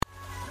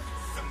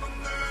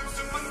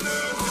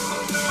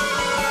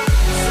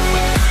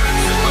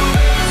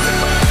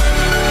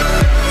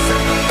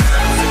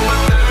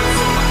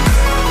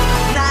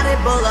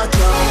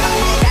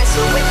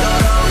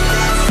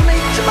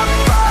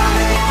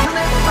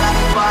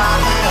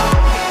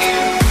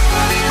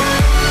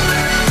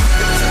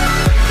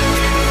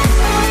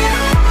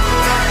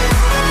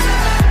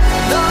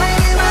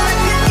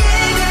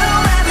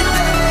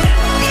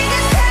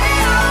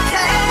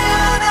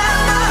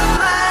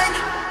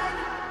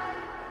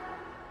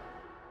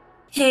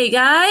Hey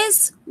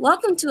guys,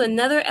 welcome to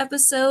another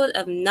episode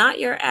of Not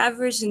Your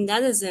Average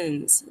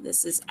Netizens.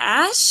 This is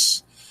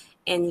Ash,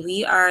 and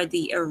we are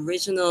the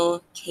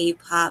original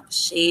K-pop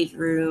Shade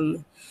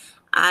Room.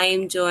 I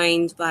am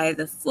joined by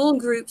the full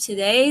group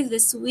today.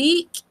 This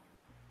week,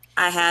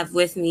 I have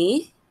with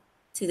me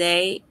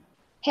today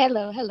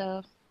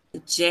Hello.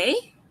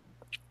 Jay,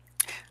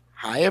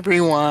 Hi,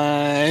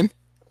 everyone.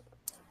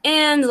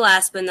 and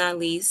last but not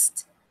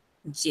least,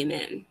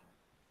 Jimin.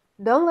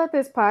 Don't let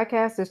this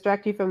podcast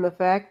distract you from the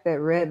fact that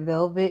Red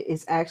Velvet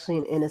is actually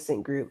an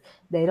innocent group.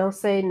 They don't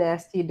say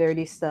nasty,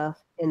 dirty stuff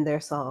in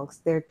their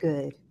songs. They're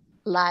good.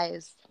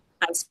 Lies.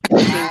 I speak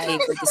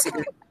with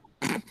disagree.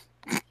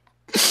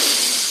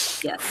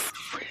 Yes.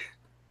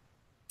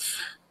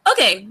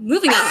 Okay,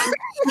 moving on.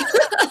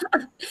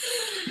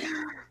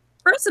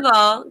 First of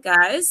all,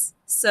 guys,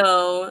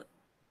 so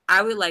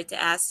I would like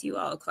to ask you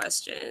all a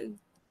question.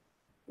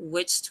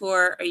 Which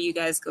tour are you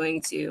guys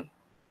going to?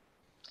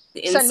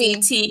 The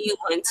NCT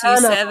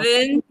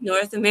 127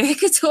 North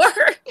America tour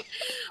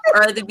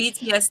or the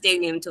BTS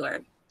Stadium tour?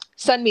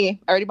 Sunmi.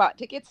 I already bought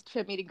tickets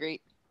to meet and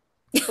greet.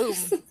 Boom.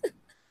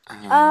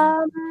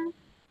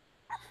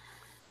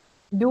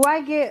 Do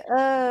I get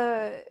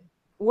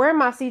where are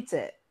my seats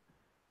at?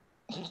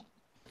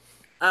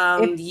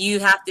 You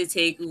have to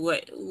take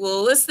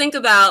let's think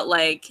about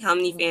like how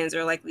many fans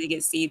are likely to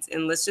get seats,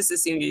 and let's just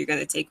assume you're going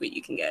to take what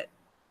you can get.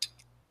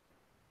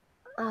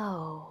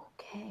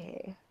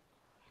 Okay.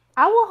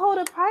 I will hold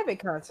a private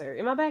concert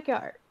in my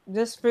backyard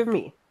just for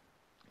me.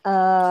 And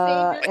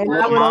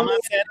I would only,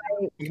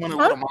 you want a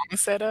little mama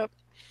setup?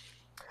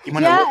 You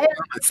want a little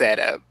mama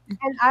setup?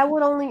 And I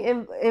would only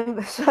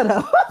shut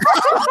up.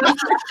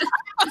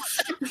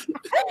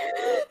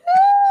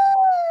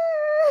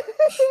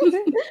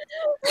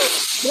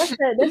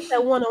 That's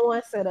that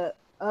one-on-one setup.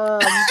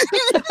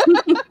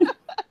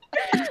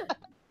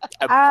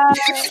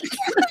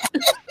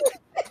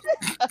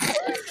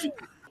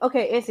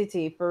 Okay,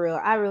 NCT for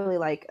real. I really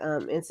like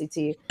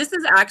NCT. This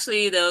is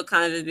actually though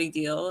kind of a big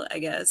deal, I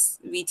guess.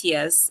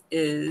 BTS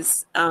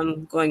is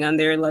going on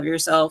their Love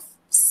Yourself,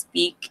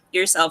 Speak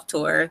Yourself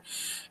tour,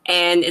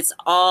 and it's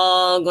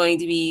all going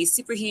to be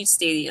super huge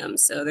stadiums.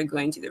 So they're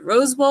going to the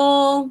Rose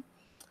Bowl,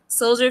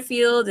 Soldier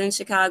Field in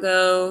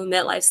Chicago,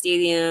 MetLife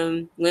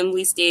Stadium,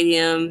 Wembley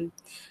Stadium.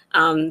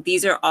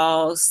 These are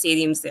all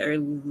stadiums that are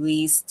at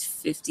least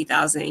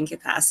 50,000 in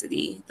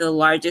capacity. The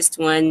largest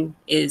one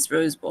is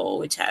Rose Bowl,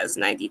 which has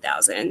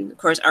 90,000. Of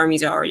course,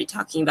 armies are already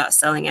talking about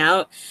selling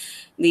out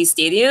these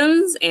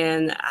stadiums.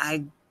 And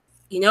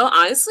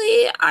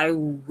honestly, I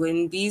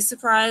wouldn't be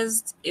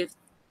surprised if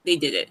they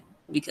did it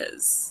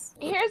because...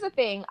 Here's the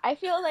thing. I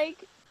feel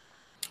like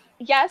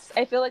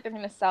they're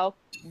going to sell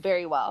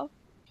very well.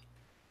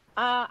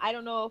 I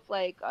don't know if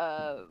like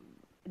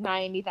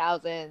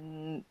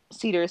 90,000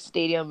 seater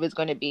stadium is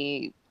going to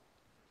be,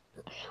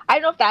 I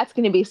don't know if that's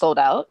going to be sold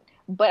out,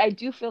 but I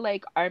do feel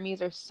like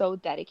armies are so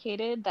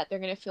dedicated that they're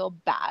going to feel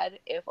bad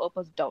if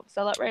opos don't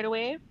sell out right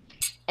away,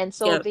 and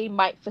so they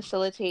might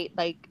facilitate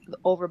like the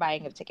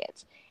overbuying of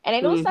tickets. And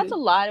I know that's a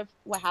lot of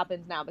what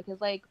happens now,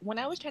 because like when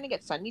I was trying to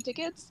get Sunday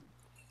tickets,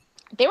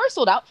 they were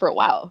sold out for a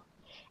while,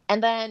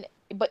 and then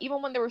but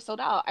even when they were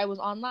sold out, I was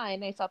online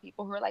and I saw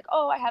people who were like,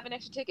 oh, I have an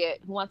extra ticket,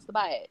 who wants to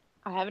buy it?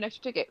 I have an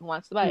extra ticket, who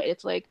wants to buy it?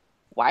 It's like,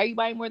 why are you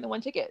buying more than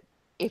one ticket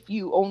if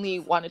you only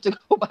wanted to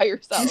go by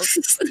yourself?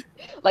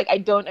 Like, I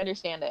don't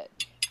understand it.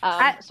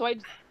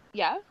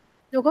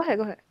 No, go ahead.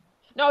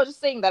 No, I was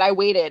just saying that I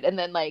waited, and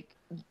then like,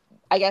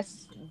 I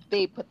guess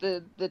they put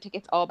the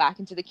tickets all back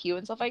into the queue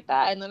and stuff like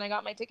that, and then I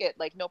got my ticket,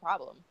 like, no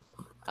problem.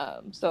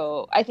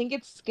 So I think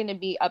it's going to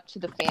be up to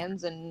the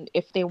fans, and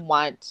if they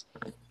want,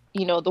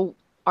 the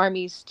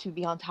armies to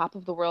be on top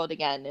of the world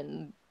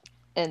again,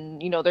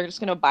 and they're just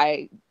going to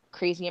buy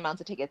crazy amounts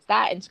of tickets,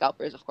 that and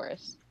scalpers, of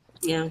course.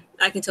 Yeah,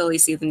 I can totally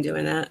see them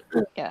doing that.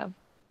 Yeah,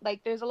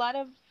 like there's a lot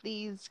of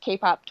these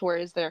K-pop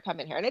tours that are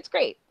coming here, and it's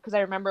great because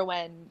I remember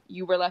when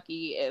you were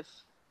lucky if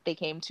they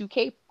came to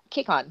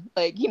KCON,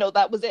 like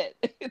that was it.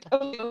 That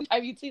was the only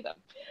time you'd see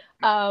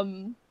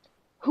them.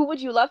 Who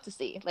would you love to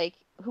see? Like,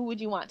 who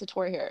would you want to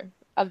tour here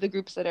of the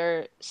groups that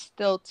are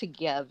still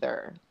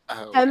together?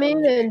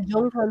 Taemin and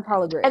Jonghyun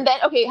Hologram. And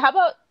then, okay, how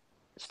about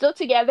still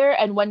together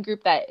and one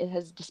group that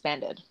has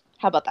disbanded?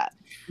 How about that?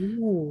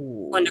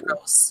 Ooh. Wonder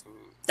Girls.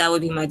 That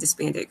would be my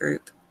disbanded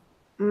group.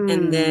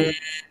 And then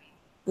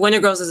Wonder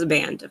Girls is a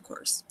band, of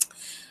course.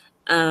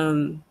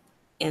 And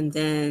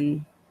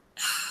then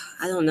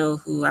I don't know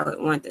who I would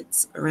want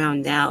that's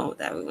around now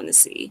that I would want to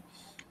see.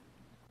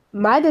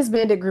 My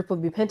disbanded group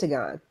would be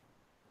Pentagon.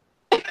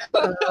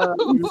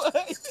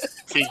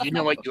 See, you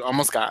know what? You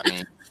almost got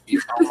me. You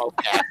almost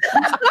got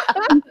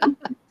me.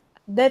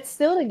 That's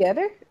still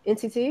together.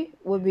 NCT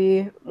would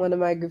be one of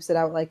my groups that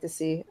I would like to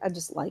see. I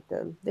just like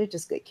them. They're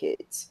just good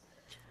kids.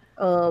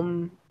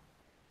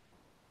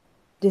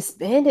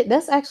 Disbanded,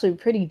 that's actually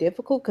pretty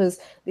difficult because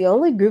the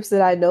only groups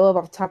that I know of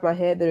off the top of my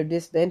head that are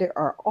disbanded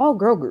are all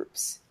girl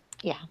groups.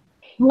 Yeah.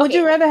 Would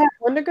you rather have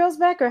Wonder Girls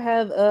back or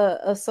have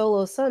a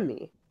solo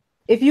Sunmi?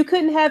 If you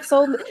couldn't have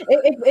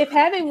if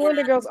having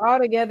Wonder Girls all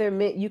together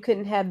meant you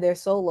couldn't have their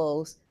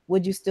solos,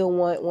 would you still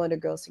want Wonder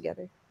Girls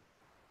together?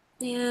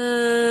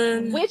 Yeah.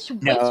 Which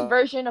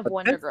version of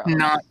Wonder That's Girls?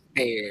 not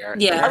fair.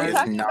 Yeah. Are we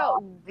talking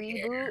about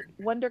reboot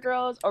Wonder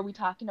Girls? Or are we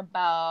talking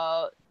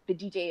about the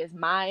DJ is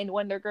Mine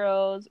Wonder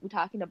Girls? We're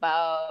talking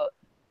about,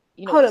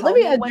 Hold on, let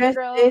me Wonder address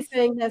Girls?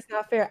 saying that's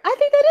not fair. I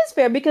think that is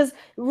fair because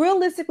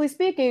realistically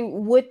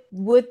speaking,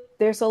 would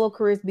their solo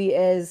careers be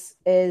as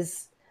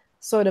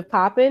sort of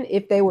popping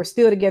if they were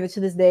still together to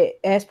this day,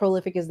 as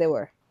prolific as they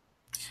were?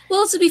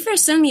 Well, to be fair,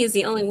 Sunmi is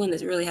the only one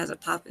that really has a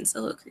poppin'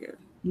 solo career.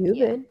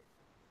 Yubin.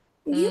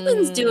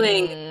 Yubin's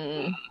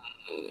doing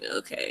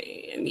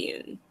okay. I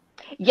mean,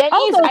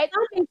 Although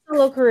Sunmi's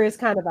solo career is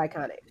kind of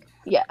iconic.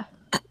 Yeah.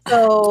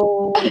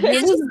 So you're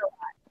losing a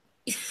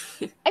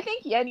lot. I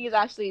think Yenny is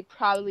actually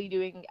probably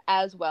doing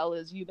as well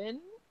as Yubin,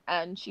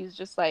 and she's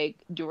just like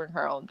doing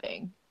her own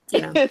thing.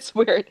 Yeah. It's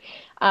weird.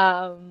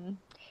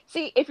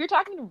 See, if you're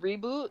talking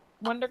reboot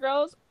Wonder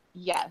Girls,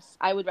 yes,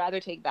 I would rather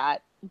take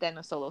that than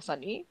a solo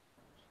Sunny.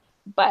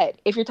 But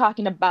if you're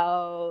talking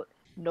about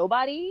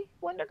nobody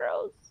Wonder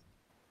Girls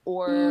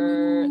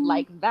or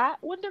like that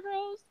Wonder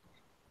Girls,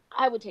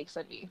 I would take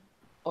Sunny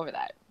over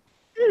that.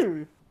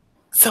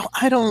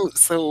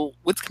 So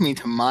what's coming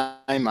to my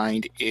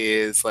mind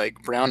is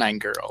like Brown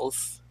Eyed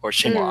Girls or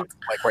Shinhwa,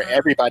 like where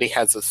everybody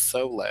has a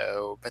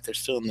solo, but they're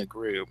still in the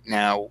group.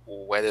 Now,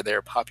 whether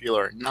they're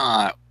popular or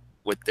not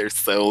with their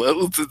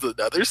solos is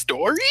another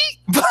story.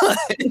 But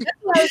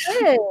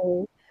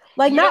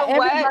like, not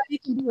everybody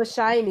can do a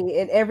shiny,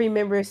 and every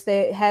member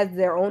has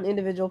their own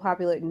individual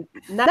popular.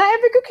 Not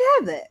every group can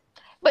have that.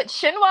 But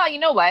Shinhwa, you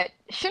know what?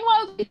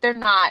 Shinhwa, they're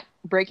not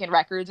breaking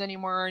records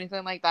anymore or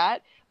anything like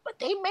that, but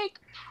they make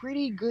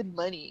pretty good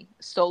money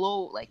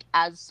solo, like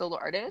as solo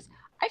artists.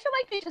 I feel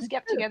like they just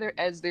get together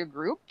as their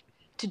group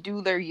to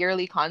do their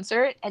yearly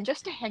concert and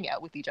just to hang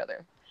out with each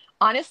other.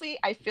 Honestly,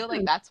 I feel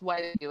like that's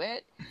why they do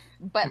it.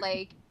 But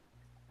like,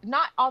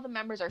 not all the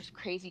members are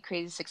crazy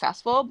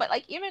successful, but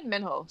like even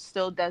Minho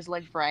still does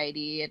like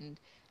variety, and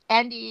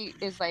Andy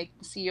is like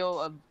the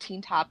CEO of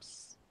Teen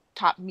Top's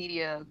top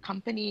media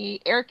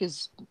company. Eric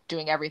is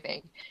doing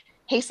everything.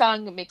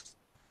 Haesung makes,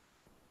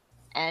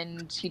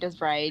 and he does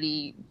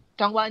variety.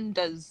 Dongwon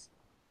does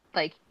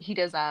like he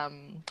does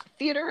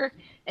theater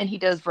and he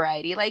does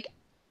variety. Like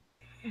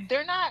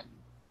they're not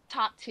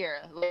top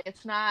tier. Like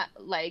it's not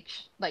like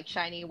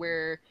Shiny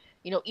where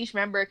each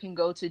member can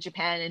go to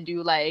Japan and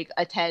do like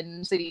a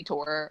 10 city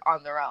tour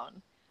on their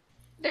own.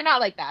 They're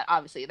not like that,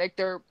 obviously. Like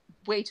they're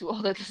way too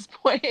old at this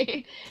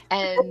point,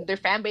 and their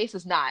fan base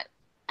is not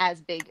as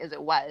big as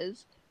it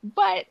was,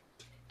 but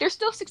they're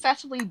still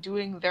successfully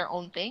doing their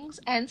own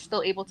things and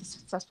still able to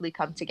successfully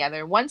come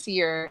together once a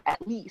year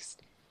at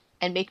least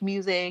and make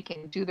music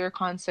and do their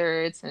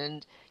concerts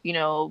and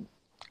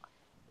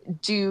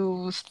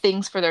do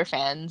things for their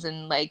fans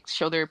and like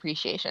show their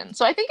appreciation.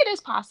 So I think it is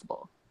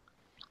possible.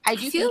 I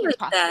do feel think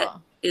it's like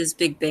possible. That is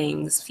Big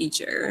Bang's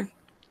feature.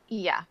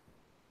 Yeah.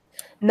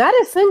 Not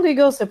as Seungri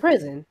goes to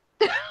prison.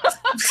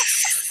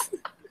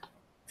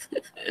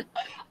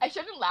 I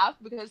shouldn't laugh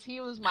because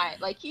he was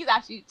he's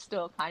actually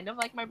still kind of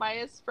like my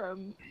bias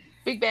from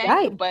Big Bang,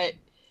 right. But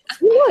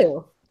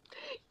you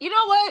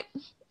know what?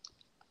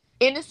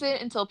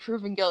 Innocent until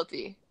proven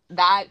guilty.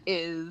 That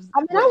is.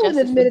 I mean, I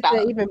wouldn't admit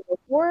that even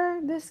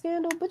before this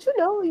scandal, but you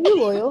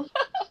loyal.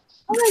 I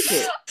like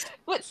it.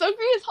 But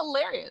Seungri is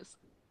hilarious.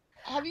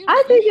 I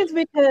think it's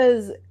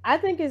because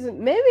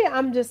maybe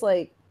I'm just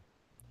like,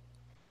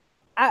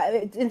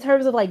 in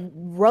terms of like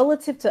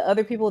relative to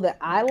other people that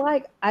I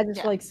like, I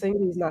just feel like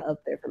Seungri's not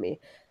up there for me.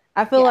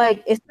 I feel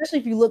like, especially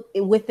if you look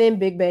within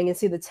Big Bang and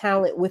see the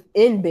talent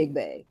within Big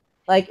Bang,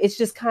 like it's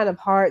just kind of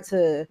hard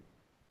to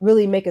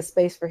really make a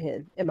space for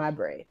him in my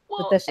brain.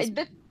 Well, but that's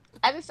just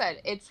as I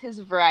said, it's his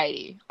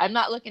variety. I'm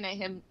not looking at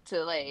him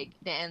to like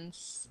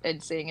dance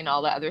and sing and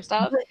all that other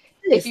stuff.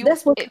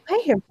 That's what you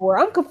pay him for.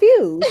 I'm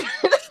confused.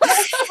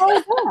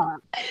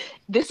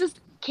 This is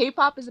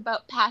K-pop is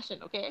about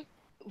passion, okay?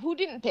 Who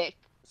didn't pick?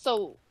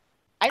 So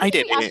I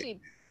did.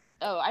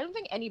 I don't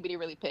think anybody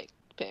really picked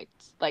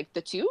like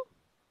the two.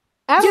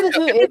 Attitude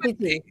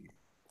NCT.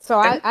 So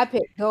I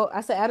picked.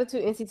 I said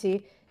Attitude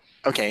NCT.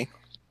 Okay.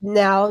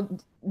 Now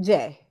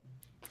Jay.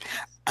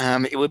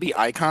 It would be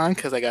Icon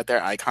because I got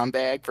their Icon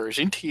bag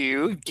version 2.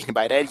 You can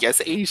buy that.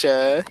 Yes,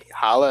 Asia.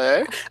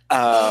 Holla.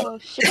 Oh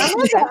shit! I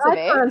wonder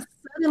Icon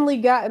suddenly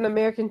got an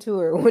American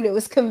tour when it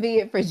was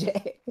convenient for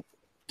Jay.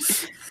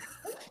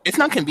 It's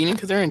not convenient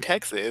because they're in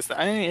Texas.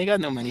 I ain't got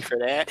no money for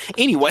that.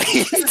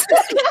 Anyways.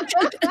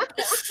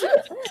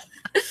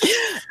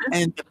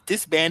 And the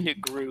disbanded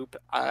group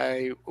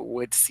I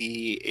would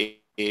see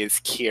is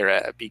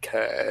Kira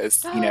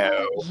because,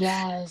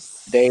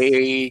 yes,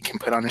 they can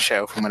put on a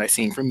show from what I've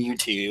seen from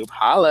YouTube.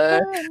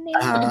 Holla.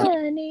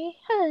 Honey.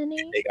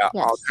 They got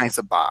all kinds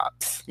of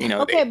bops.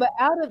 Okay, but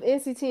out of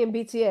NCT and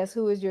BTS,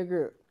 who is your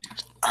group?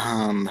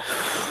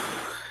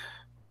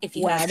 If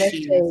you that's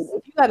shade.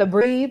 If you gotta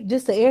breathe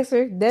just to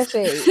answer, that's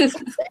shade. Oh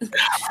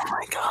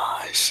my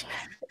gosh.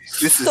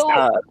 This is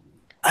tough.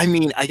 I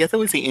mean, I guess I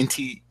would say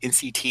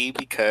NCT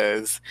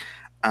because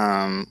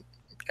um,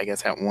 I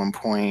guess at one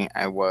point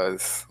I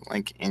was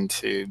like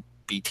into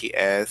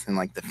BTS and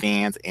like the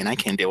fans, and I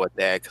can't deal with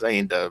that because I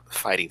end up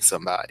fighting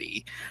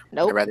somebody. But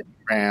I'd Nope. rather be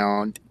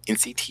around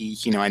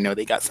NCT. You know, I know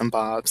they got some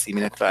bops,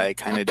 even if I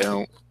kind of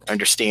don't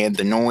understand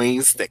the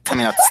noise that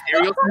coming out the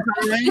stereo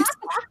sometimes.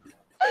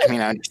 I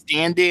mean, I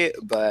understand it,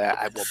 but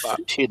I will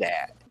bop to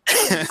that.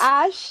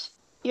 Ash,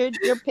 your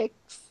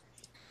picks.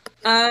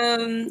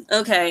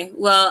 Okay.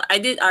 Well,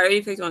 I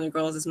already picked one of the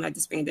girls as my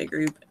disbanded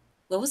group.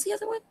 What was the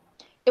other one?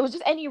 It was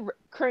just any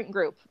current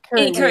group.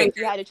 Any current If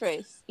you had a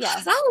choice. Yeah.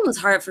 That one was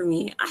hard for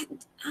me. I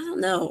don't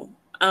know.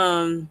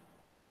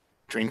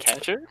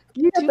 Dreamcatcher?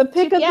 You got the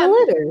pick of the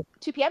litter.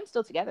 2 p.m.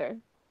 still together.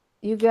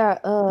 You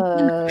got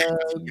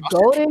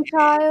Golden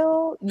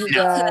Child. You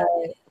got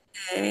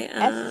Okay,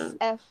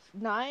 SF9,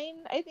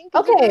 I think.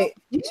 okay.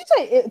 Did you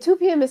say 2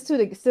 p.m. is still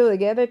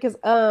together? Because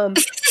Yeah.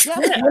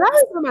 when I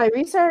was doing my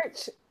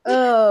research,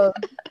 I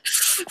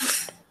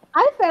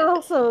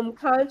found some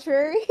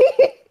contrary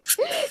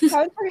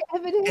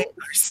evidence. They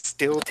are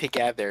still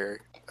together.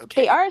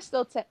 Okay. They are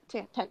still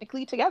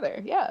technically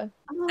together. Yeah.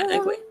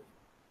 technically.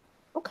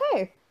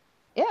 Okay.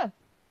 Yeah.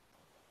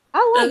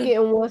 I like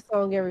getting one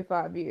song every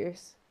 5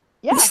 years.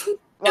 Yeah.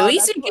 Well, at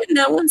least you're getting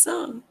that one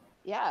song.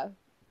 Yeah.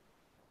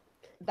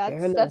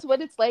 That's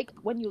what it's like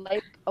when you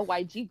like a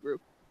YG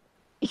group.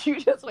 You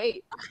just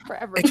wait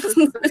forever.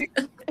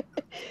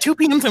 2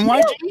 p.m. and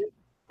YG?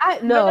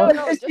 No,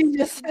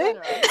 just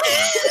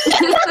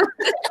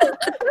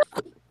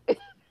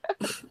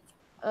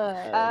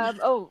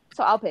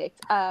so I'll pick.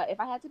 If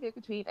I had to pick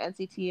between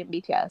NCT and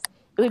BTS,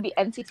 it would be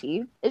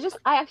NCT. It's just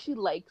I actually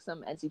like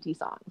some NCT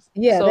songs.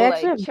 Yeah, so they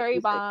like Cherry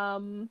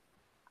Bomb,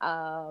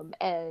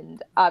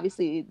 and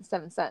obviously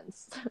Seven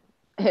Sense.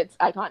 It's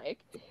iconic.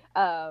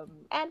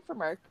 And for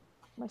Merc,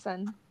 my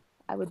son,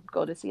 I would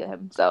go to see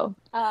him. So,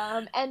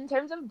 and in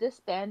terms of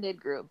disbanded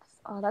groups,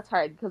 oh, that's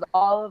hard because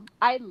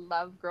I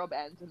love girl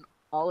bands and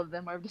all of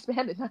them are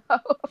disbanded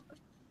now.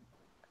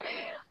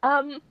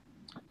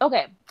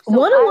 Okay. So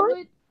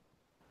 101?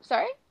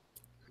 Sorry?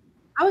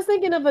 I was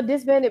thinking of a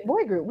disbanded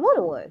boy group.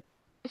 101.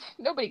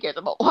 Nobody cares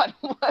about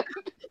 101.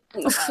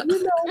 You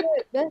know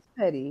what? That's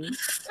petty.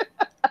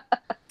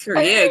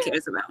 Korea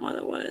cares about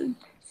 101.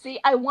 See,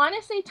 I want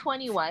to say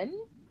 21,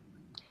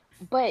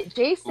 but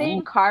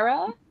Jason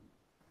Kara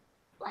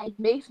like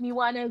makes me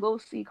want to go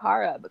see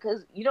Kara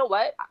because you know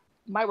what?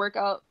 My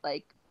workout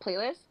like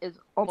playlist is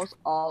almost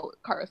all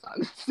Kara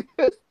songs.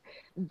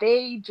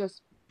 They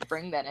just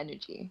bring that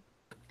energy.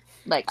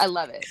 Like I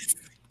love it.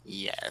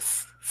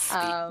 Yes.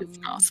 It's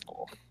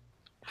gospel.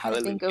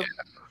 Hallelujah. I think of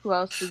who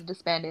else is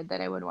disbanded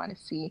that I would want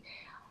to see.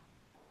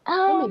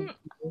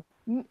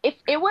 If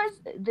it was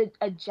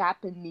a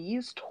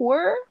Japanese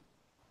tour,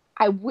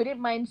 I wouldn't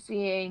mind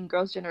seeing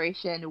Girls'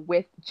 Generation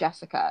with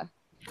Jessica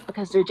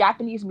because their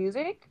Japanese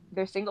music,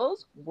 their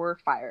singles were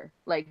fire.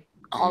 Like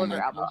all of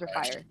their albums are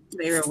fire.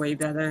 They were way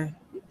better.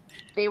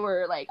 They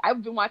were like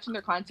I've been watching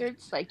their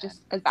concerts like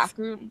just as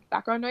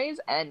background noise,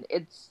 and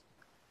it's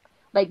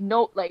like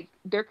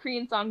their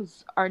Korean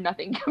songs are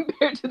nothing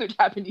compared to their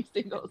Japanese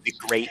singles. The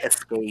Great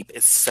Escape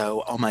is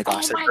so oh my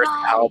gosh, their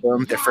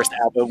first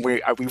album.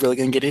 Are we really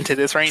gonna get into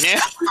this right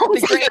now?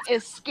 The Great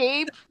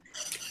Escape,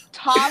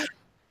 Top.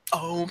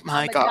 Oh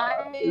my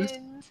god.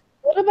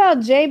 What about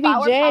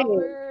JBJ?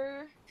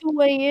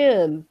 2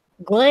 a.m.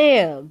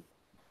 Glam.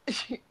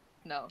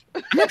 No.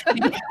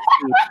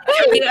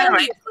 Yeah,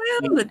 like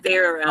Glam, but they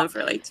were around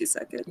for like 2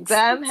 seconds.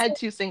 Glam had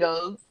 2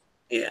 singles.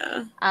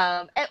 Yeah.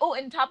 And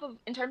in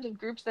terms of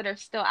groups that are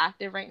still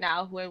active right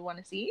now who I want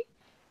to see,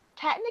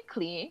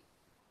 technically,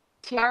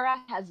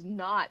 Tiara has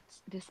not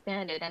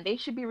disbanded, and they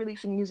should be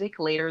releasing music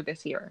later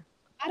this year.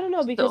 I don't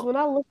know because when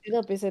I looked it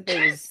up, it said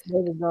they was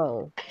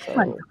gone. So.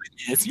 My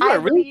goodness, you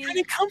are really trying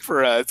to come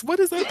for us. What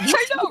is that? I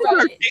know,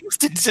 right?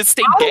 To just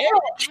stay dead.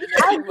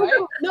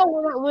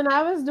 When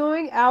I was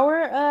doing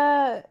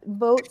our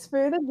votes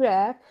for the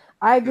draft,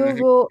 I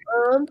googled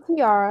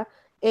Tiara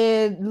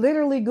and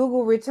literally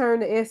Google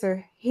returned the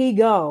answer. He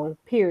gone.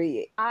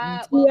 Period.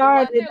 Well, they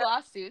won their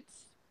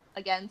lawsuits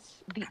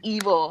against the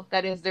evil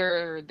that is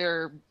their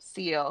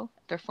CEO,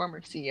 their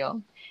former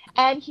CEO.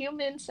 And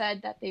Human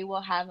said that they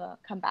will have a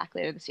comeback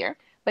later this year.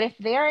 But if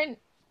they're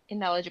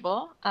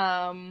ineligible,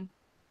 I'm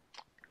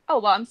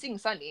seeing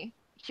Sunny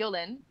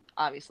Hyolyn,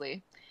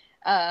 obviously,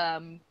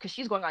 because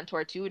she's going on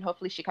tour too, and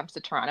hopefully she comes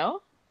to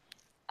Toronto.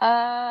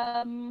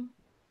 I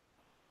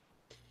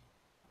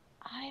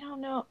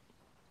don't know.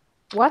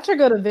 Watch her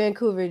go to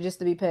Vancouver just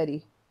to be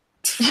petty.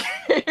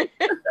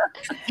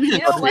 You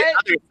know what?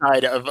 The other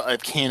side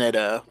of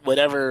Canada,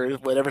 whatever's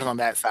on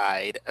that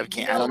side of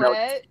Canada. I don't know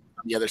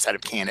on the other side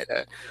of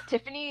Canada.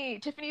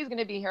 Tiffany is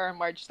gonna be here on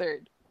March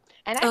 3rd,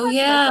 and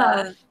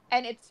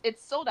and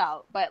it's sold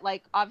out. But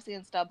like obviously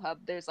in StubHub,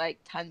 there's like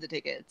tons of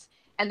tickets,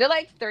 and they're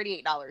like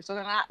 $38, so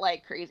they're not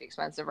like crazy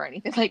expensive or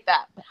anything like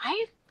that. But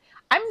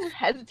I'm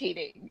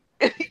hesitating,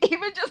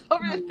 even just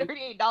over the $38,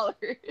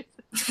 and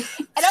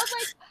I was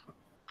like,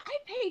 I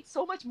paid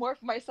so much more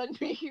for my son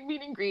meet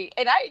and greet,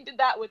 and I did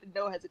that with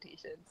no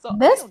hesitation. So I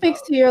That don't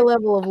speaks know. to your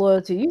level of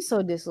loyalty. You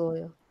so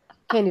disloyal.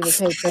 Can't even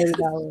pay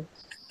 $30.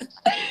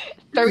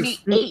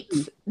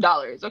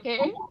 $38,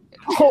 okay?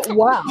 Oh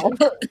wow,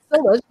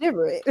 so much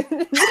different.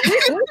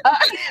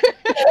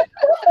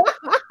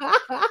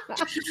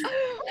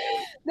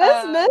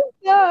 That's uh,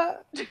 messed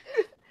up.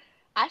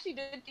 I actually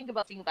did think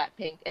about seeing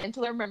Blackpink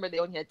until I remember they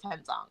only had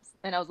 10 songs,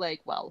 and I was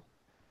like, well,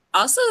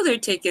 Also, their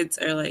tickets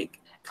are like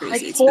like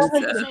crazy Four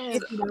expensive. hundred and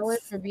expensive. fifty dollars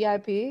for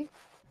VIP.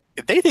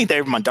 If they think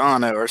they're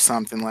Madonna or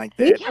something like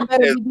that, People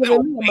better because be they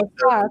don't giving me a think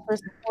so. massage for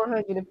some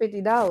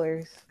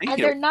 $450. They And get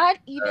they're not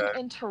even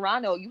in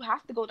Toronto. You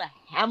have to go to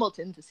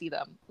Hamilton to see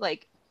them.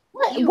 Like,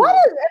 Why ew. does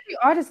every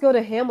artist go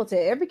to Hamilton?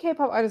 Every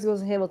K-pop artist goes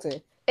to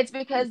Hamilton. It's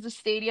because the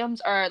stadiums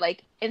are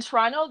like in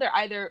Toronto, they're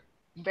either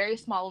very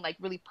small and like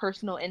really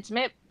personal,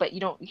 intimate, but you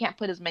can't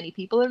put as many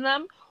people in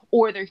them,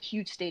 or they're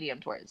huge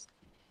stadium tours.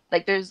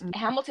 Like there's Mhm.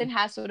 Hamilton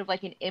has sort of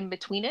like an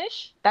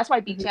in-betweenish. That's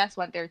why BTS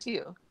went there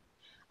too.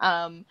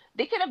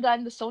 They could have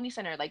done the Sony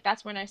Center. Like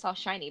that's when I saw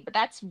Shiny, but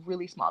that's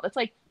really small. That's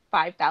like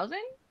 5,000,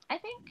 I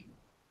think.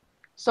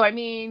 So I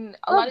mean,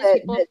 a Love lot of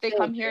that people, that if they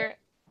come change. here,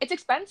 it's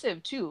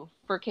expensive too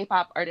for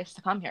K-pop artists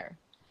to come here.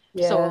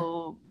 Yeah.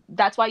 So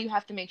that's why you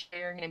have to make sure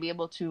you're going to be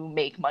able to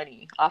make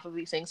money off of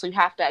these things. So you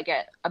have to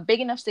get a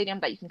big enough stadium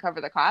that you can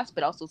cover the cost,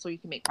 but also so you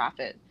can make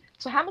profit.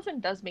 So Hamilton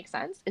does make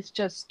sense. It's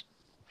just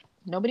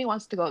nobody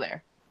wants to go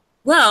there.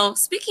 Well,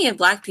 speaking of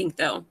Blackpink,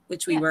 though,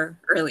 which we Yeah. were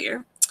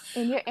earlier,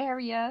 In your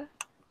area.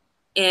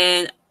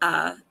 in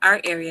our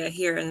area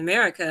here in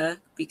America,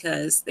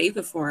 because they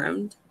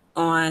performed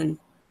on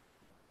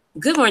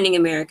Good Morning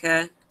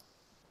America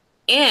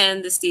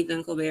and the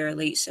Stephen Colbert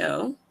Late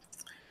Show.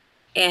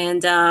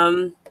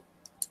 And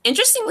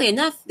interestingly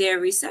enough, their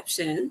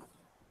reception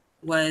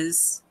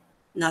was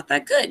not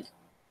that good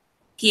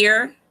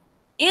here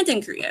and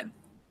in Korea.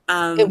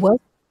 It was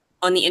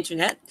On the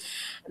internet,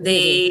 really.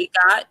 they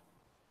got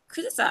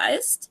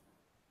criticized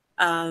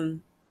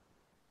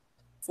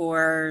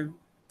for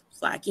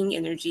lacking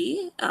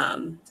energy,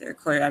 their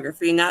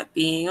choreography not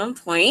being on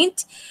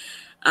point.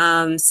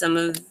 Some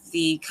of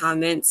the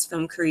comments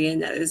from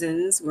Korean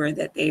netizens were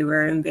that they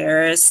were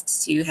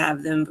embarrassed to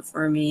have them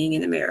performing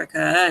in America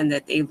and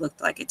that they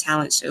looked like a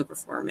talent show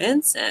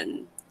performance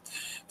and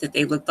that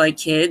they looked like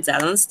kids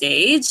out on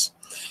stage.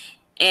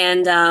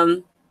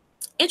 And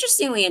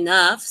interestingly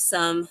enough,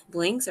 some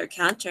blinks are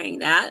countering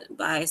that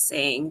by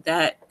saying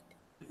that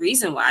the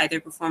reason why their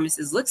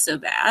performances look so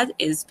bad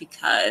is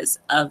because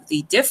of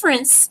the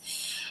difference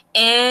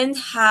in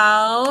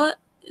how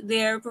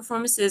their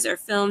performances are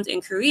filmed in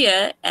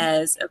Korea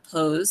as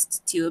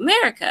opposed to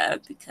America,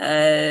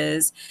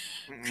 because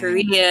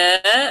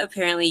Korea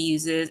apparently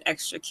uses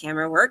extra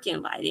camera work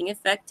and lighting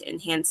effect to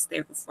enhance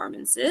their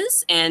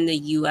performances, and the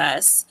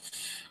US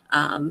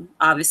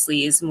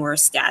obviously is more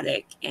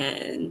static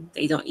and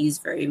they don't use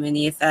very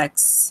many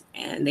effects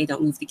and they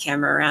don't move the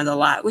camera around a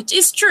lot, which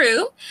is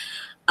true.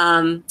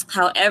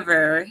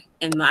 However,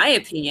 in my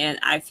opinion,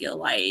 I feel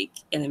like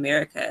in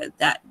America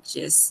that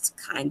just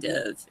kind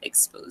of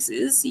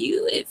exposes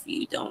you if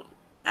you don't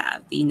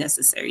have the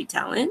necessary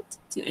talent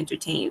to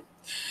entertain.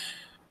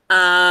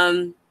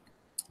 But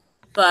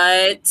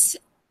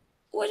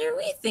what are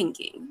we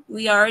thinking?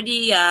 We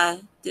already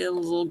did a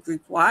little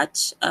group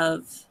watch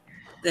of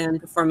them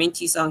performing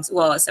 2 songs,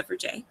 well, except for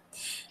Jay.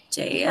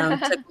 Jay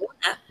took a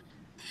nap.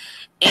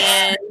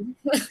 And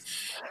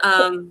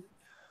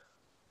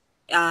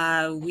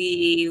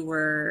we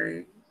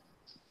were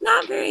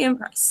not very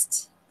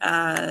impressed.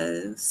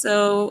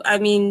 So, I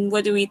mean,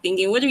 what are we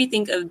thinking? What do we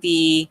think of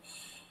the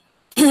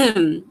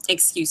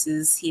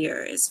excuses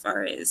here as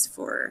far as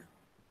for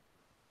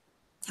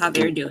how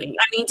they're doing?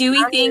 I mean, do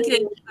we think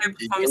that their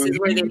performances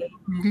were they?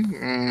 Who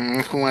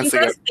Do wants you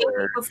to go guys think they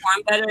first?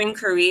 perform better in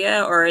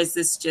Korea, or is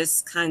this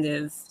just kind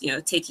of,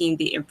 taking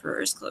the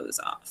emperor's clothes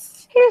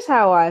off? Here's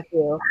how I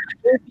feel.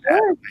 If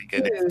your My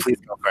goodness, excuse, please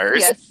go first.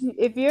 Yes.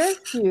 if your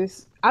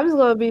excuse, I'm just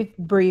gonna be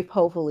brief,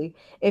 hopefully.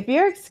 If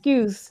your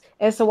excuse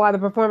as to why the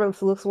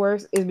performance looks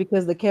worse is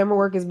because the camera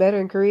work is better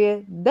in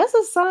Korea, that's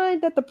a sign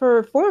that the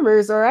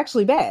performers are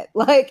actually bad.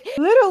 Like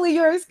literally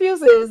your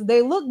excuse is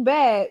they look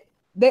bad.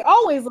 They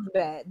always look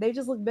bad. They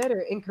just look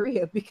better in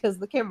Korea because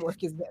the camera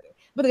work is better.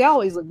 But they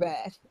always look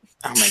bad.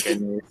 Oh my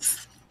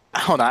goodness.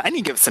 Hold on, I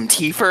need to give some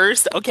tea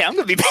first. Okay, I'm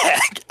gonna be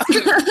back.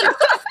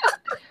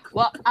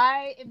 Well,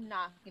 I am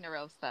not going to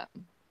roast them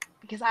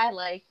because I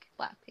like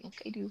Blackpink.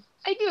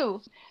 I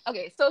do.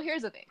 Okay, so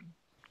here's the thing.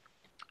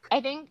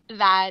 I think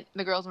that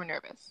the girls were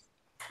nervous.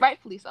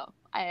 Rightfully so.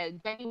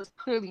 Jenny was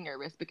clearly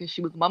nervous because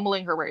she was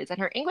mumbling her words, and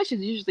her English is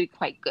usually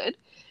quite good.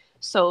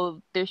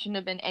 So there shouldn't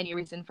have been any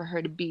reason for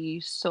her to be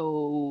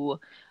so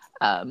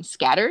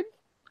scattered.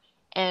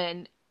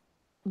 And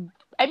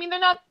I mean,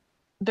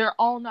 they're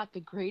all not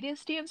the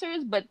greatest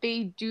dancers, but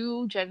they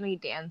do generally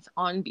dance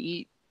on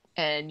beat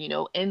and,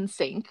 in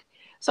sync.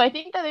 So I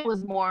think that it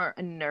was more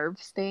a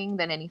nerves thing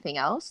than anything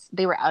else.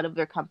 They were out of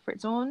their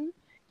comfort zone.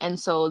 And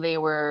so they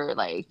were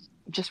like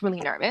just really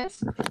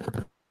nervous.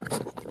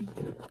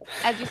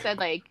 As you said,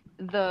 like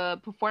the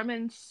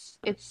performance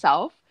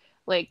itself,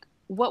 like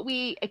what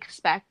we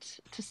expect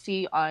to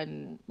see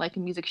on like a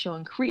music show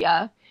in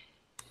Korea,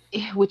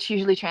 which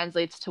usually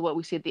translates to what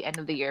we see at the end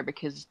of the year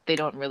because they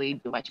don't really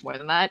do much more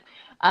than that.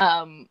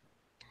 Um,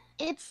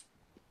 it's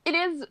it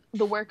is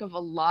the work of a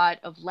lot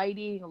of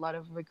lighting, a lot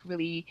of like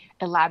really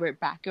elaborate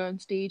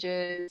background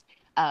stages,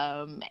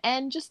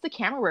 and just the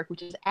camera work,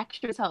 which is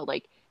extra as hell.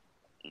 Like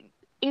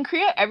in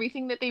Korea,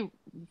 everything that they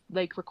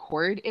like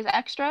record is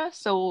extra,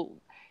 so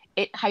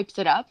it hypes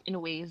it up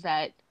in ways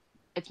that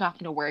it's not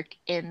going to work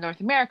in North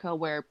America,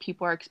 where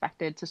people are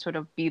expected to sort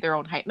of be their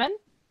own hype men.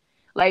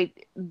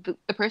 Like the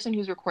person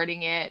who's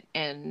recording it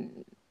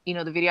and the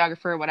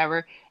videographer or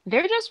whatever,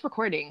 they're just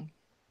recording.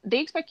 They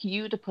expect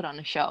you to put on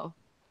a show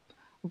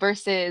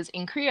versus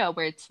in Korea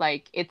where it's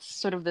like it's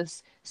sort of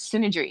this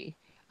synergy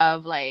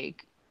of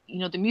like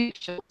the music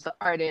shows, the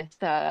artists,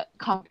 the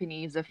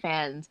companies, the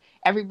fans,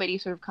 everybody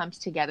sort of comes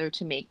together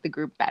to make the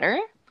group better.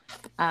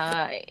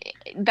 uh,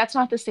 that's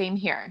not the same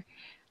here.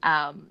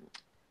 um,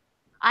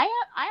 I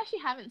actually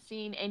haven't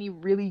seen any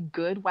really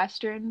good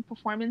Western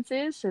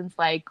performances since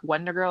like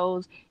Wonder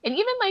Girls, and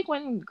even like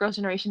when Girls'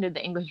 Generation did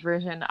the English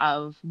version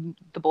of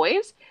The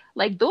Boys.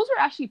 Like those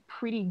are actually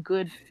pretty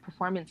good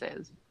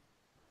performances.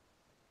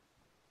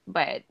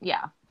 But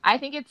yeah, I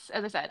think it's,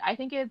 as I said, I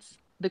think it's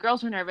the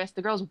girls were nervous.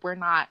 The girls were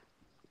not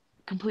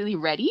completely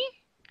ready,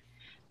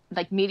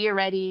 like media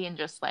ready and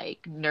just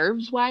like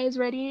nerves wise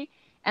ready.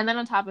 And then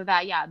on top of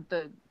that, yeah,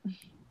 the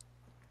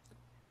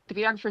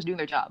videographers doing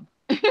their job.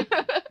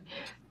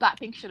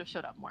 Blackpink should have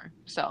showed up more.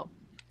 So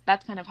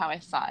that's kind of how I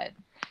saw it.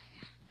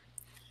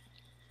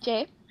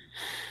 Jay?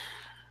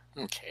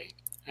 Okay.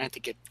 I had to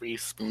get 3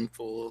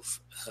 spoonfuls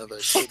of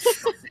a shit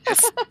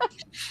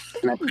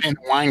and I put it in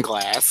a wine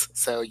glass,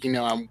 so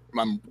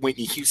I'm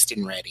Whitney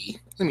Houston ready.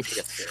 Let me take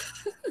a sip.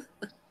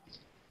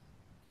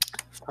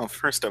 So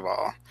first of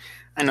all,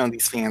 I know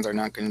these fans are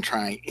not going to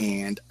try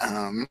and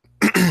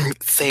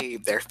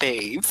save their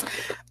faves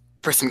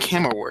for some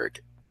camera work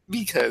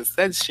because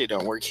that shit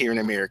don't work here in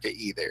America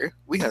either.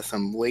 We have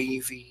some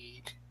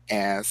lazy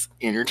ass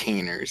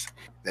entertainers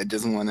that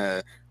doesn't want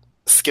to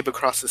skip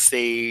across the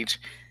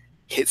stage,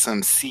 hit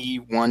some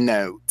C1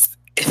 notes,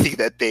 and think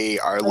that they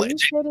are Are you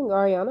legend. shitting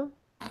Ariana?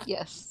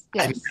 Yes.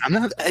 I'm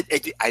not. I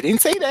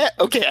didn't say that.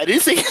 Okay, I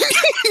didn't say.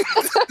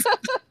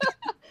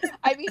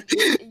 I mean,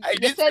 I you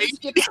didn't said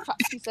say.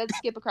 he said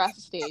skip across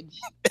the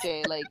stage.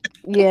 Jay, like.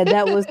 Yeah,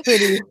 that was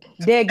pretty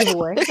dead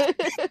giveaway.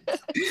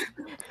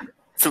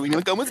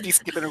 Selena Gomez be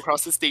skipping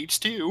across the stage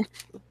too.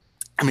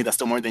 I mean, that's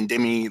still more than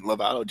Demi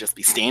Lovato just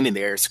be standing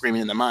there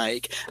screaming in the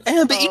mic.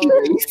 But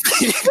anyways,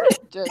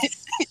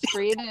 just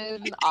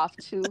screaming off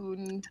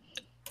tune.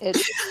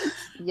 It's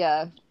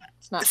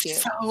not cute.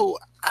 so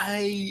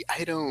I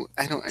don't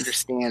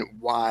understand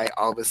why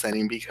all of a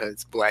sudden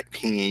because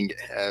Blackpink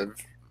have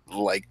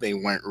like they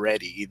weren't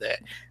ready that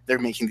they're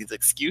making these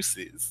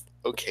excuses.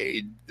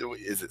 Okay,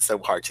 is it so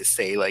hard to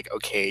say like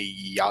okay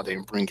y'all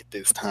didn't bring it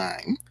this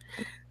time,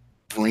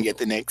 bring it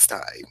the next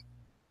time?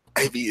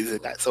 I mean, is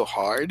it that so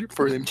hard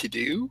for them to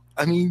do?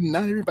 I mean,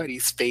 not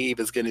everybody's fave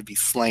is going to be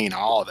slain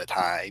all the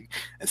time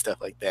and stuff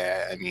like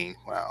that. I mean,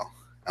 well,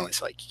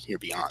 unless like you're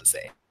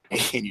Beyonce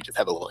and you just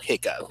have a little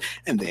hiccup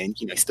and then,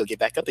 still get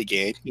back up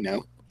again,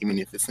 even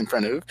if it's in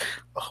front of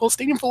a whole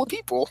stadium full of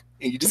people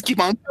and you just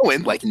keep on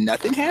going like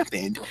nothing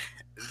happened.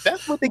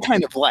 That's what they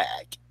kind of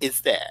lack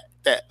is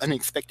that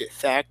unexpected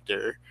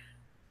factor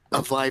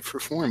of live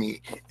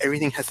performing.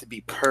 Everything has to be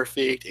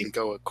perfect and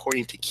go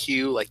according to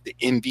cue like the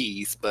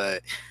MVs,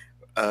 but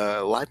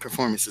live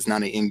performance is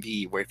not an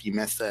MV where if you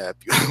mess up,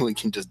 you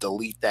can just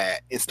delete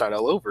that and start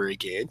all over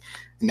again.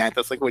 And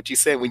that's like what you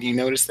said when you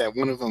noticed that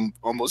one of them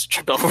almost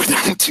tripped over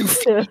their own 2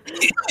 feet.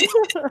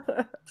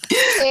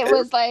 It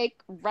was like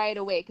right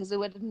away because it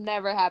would have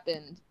never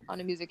happened on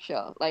a music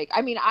show. Like,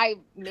 I mean,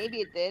 maybe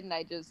it did and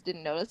I just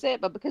didn't notice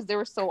it, but because they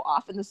were so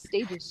off and the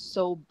stage was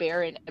so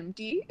bare and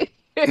empty,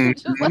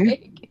 just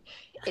like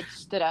it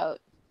stood out.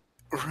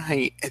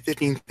 Right. I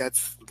think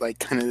that's like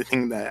kind of the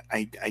thing that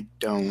I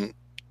don't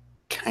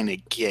kind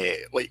of get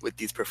like with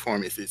these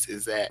performances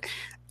is that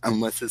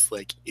unless it's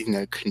like in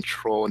a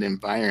controlled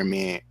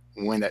environment,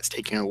 when that's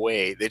taken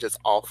away, they just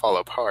all fall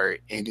apart.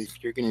 And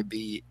if you're going to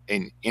be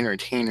an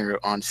entertainer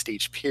on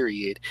stage,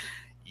 period,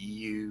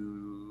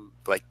 you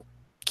like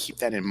keep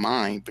that in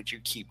mind, but you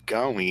keep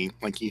going.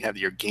 Like you have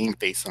your game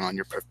face on,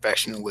 your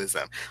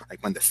professionalism.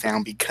 Like when the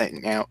sound be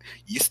cutting out,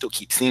 you still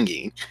keep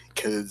singing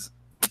because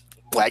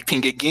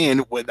Blackpink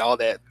again with all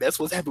that. That's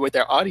what's happening with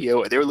their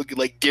audio. They were looking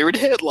like deer in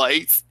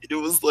headlights. And it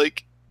was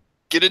like,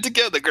 get it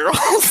together,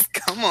 girls.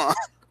 Come on.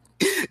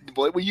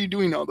 What were you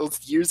doing all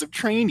those years of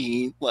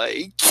training?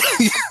 Like,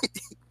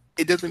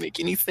 it doesn't make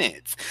any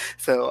sense.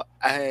 So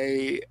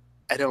I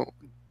don't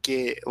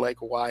get like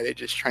why they're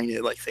just trying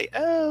to like say,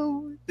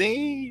 oh,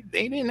 they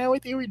didn't know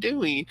what they were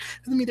doing.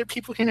 I mean, there are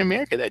people here in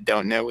America that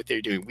don't know what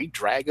they're doing. We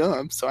drag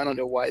them, so I don't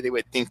know why they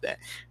would think that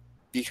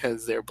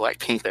because they're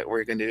Blackpink that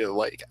we're going to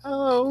like,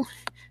 oh,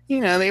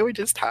 they were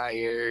just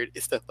tired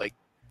and stuff like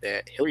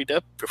that Hillary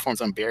Duff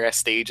performs on bare ass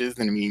stages,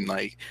 and I mean,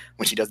 like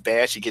when she does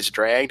bad, she gets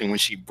dragged, and when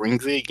she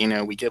brings it,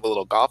 we give a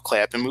little golf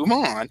clap and move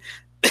on.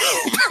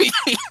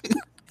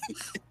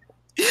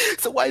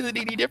 So why is it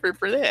any different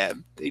for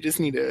them? They just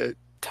need to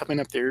toughen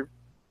up their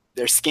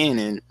skin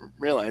and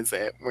realize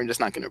that we're just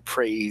not going to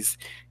praise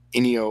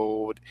any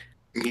old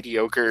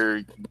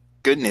mediocre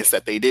goodness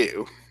that they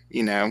do.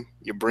 You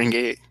bring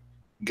it,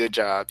 good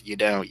job. You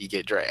don't, you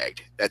get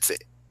dragged. That's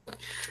it.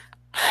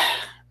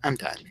 I'm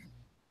done.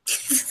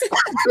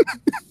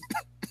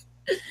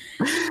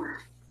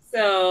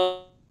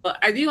 So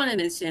I do want to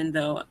mention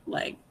though,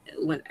 like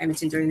what I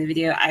mentioned during the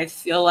video, I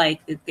feel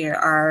like that there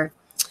are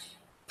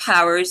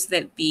powers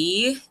that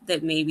be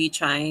that may be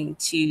trying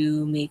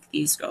to make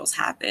these girls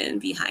happen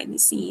behind the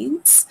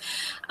scenes.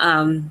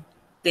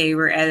 They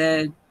were at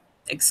a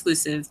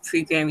exclusive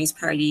pre-Grammys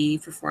party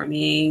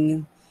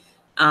performing.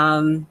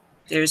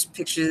 There's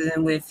pictures of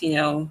them with,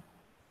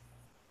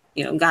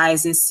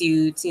 guys in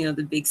suits,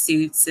 the big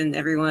suits and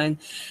everyone.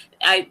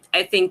 I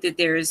think that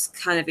there's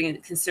kind of a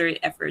concerted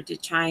effort to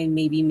try and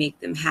maybe make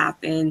them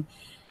happen.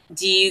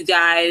 Do you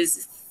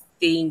guys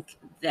think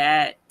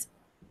that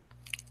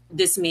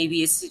this may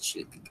be a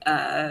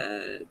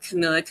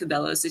Camila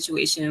Cabello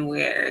situation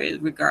where,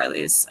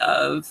 regardless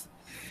of,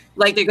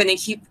 like, they're going to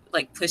keep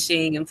like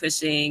pushing and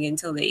pushing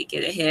until they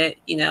get a hit?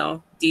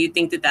 Do you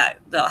think that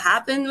that'll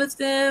happen with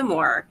them,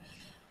 or?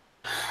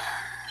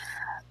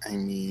 I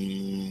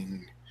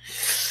mean,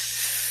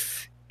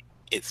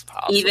 it's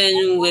possible.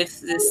 Even with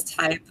this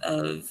type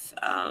of,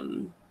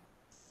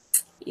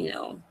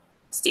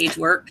 stage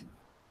work?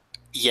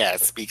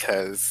 Yes,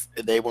 because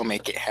they will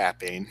make it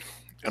happen.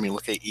 I mean,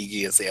 look at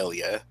Iggy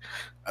Azalea.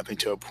 Up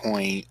until a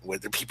point,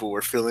 whether people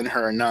were feeling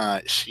her or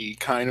not, she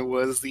kind of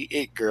was the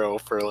it girl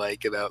for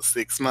like about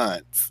 6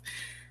 months.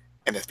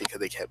 And that's because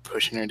they kept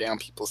pushing her down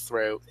people's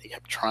throat. They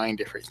kept trying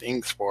different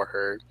things for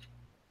her.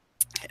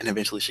 And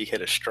eventually she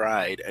hit a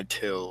stride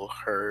until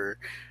her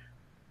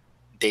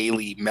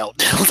daily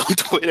meltdowns on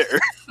Twitter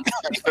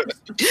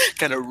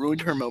kind of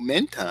ruined her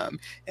momentum.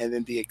 And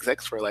then the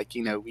execs were like,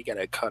 we got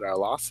to cut our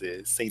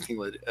losses. Same thing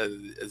with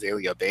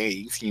Azalea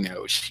Banks.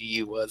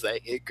 She was a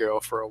it girl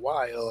for a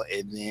while.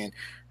 And then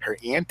her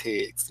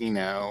antics, they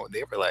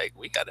were like,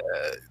 we got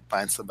to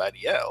find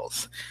somebody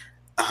else.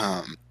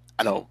 I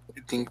don't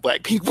think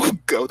Black people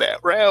go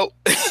that route.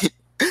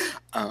 Because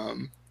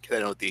I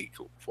don't think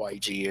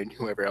YG and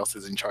whoever else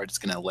is in charge is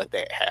going to let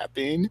that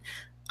happen.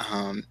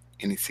 And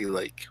you see,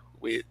 like,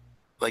 with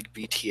like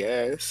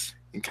BTS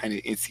and kind of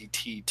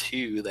NCT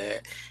too,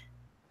 that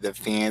the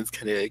fans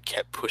kind of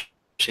kept pushing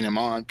them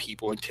on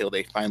people until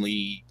they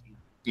finally,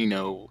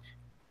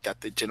 got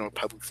the general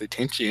public's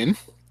attention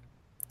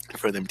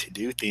for them to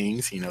do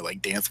things,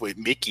 like dance with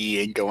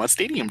Mickey and go on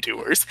stadium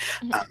tours.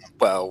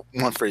 Well,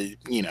 one for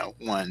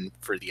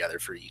the other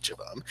for each of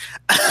them.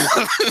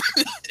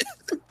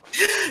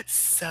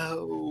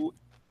 So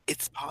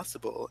it's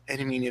possible.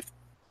 And I mean, if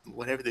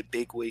whatever the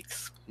big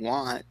wigs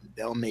want,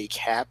 they'll make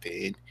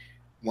happen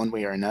one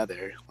way or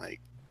another.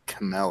 Like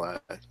Camilla,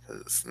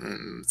 because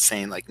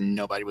saying like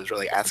nobody was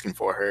really asking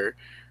for her,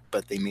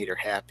 but they made her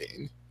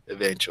happen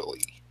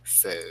eventually.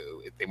 So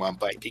if they want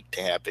Blackpink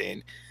to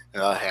happen,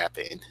 it'll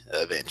happen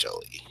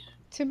eventually.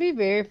 To be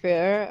very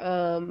fair,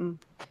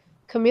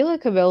 Camila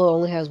Cabello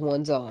only has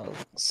one song.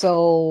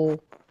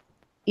 So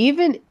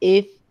even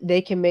if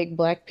they can make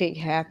Blackpink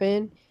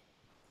happen,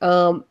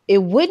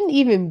 it wouldn't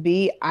even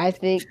be, I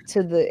think,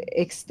 to the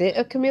extent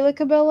of Camila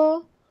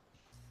Cabello.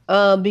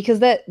 Because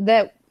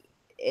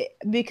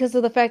because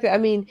of the fact that, I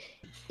mean,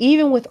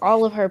 even with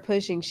all of her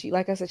pushing,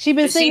 like I said, she's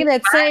been singing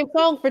that same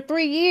song for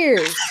 3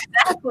 years.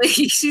 Exactly.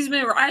 She's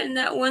been writing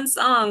that one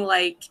song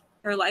like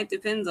her life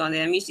depends on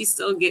it. I mean, she's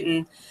still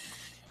getting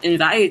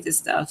invited to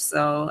stuff.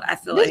 So I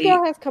feel this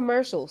girl has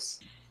commercials.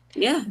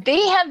 Yeah.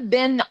 They have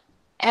been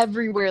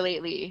everywhere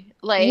lately.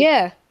 Like,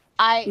 yeah.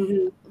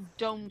 I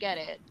don't get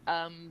it.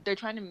 They're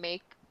trying to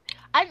make,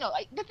 I don't know,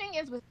 like the thing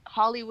is with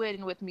Hollywood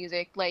and with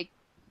music, like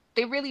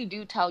they really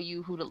do tell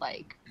you who to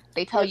like.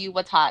 They tell you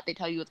what's hot. They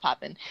tell you what's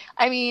popping.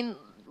 I mean,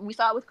 we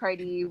saw it with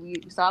Cardi. We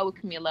saw it with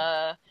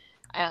Camila,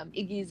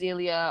 Iggy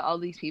Azalea, all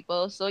these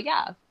people. So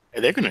yeah.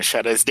 They're gonna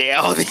shut us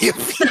down.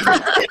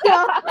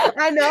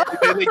 I know.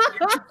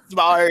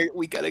 Smart.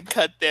 We gotta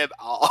cut them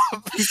off.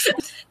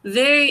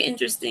 Very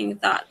interesting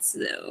thoughts,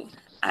 though.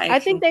 I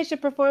think they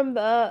should perform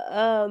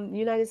the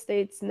United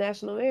States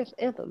national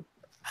anthem.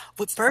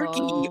 With Fergie.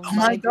 Oh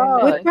my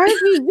god. With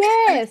Fergie,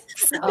 yes.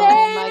 Oh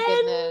my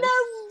goodness.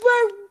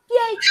 Oh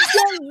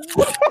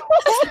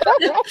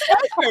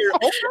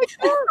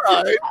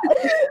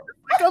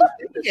my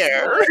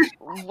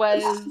god.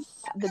 Was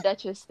the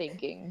Duchess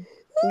thinking?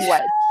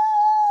 What?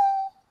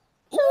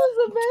 That was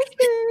the best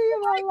thing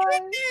of my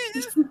life.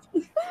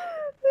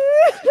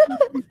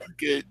 Oh my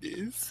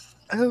goodness.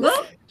 Oh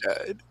well, my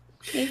god.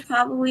 They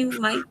probably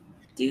might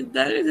do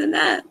better than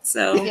that.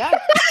 So yeah.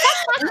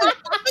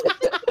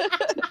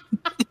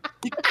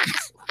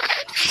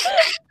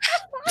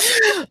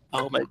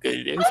 Oh my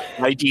goodness.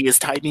 YG is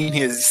typing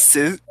his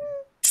cis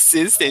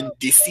and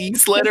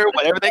deceased letter,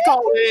 whatever they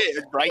call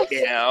it, right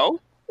now.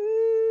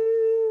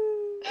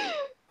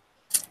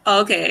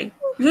 Okay,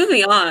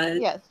 moving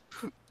on. Yes.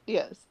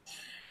 Yes.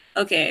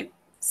 Okay,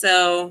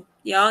 so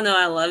y'all know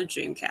I love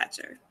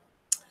Dreamcatcher.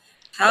 Yes.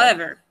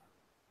 However,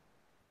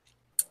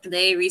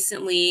 they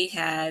recently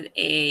had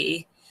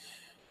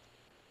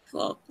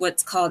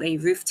what's called a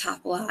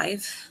rooftop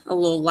live, a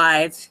little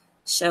live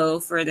show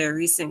for their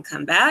recent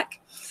comeback.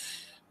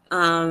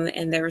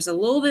 And there was a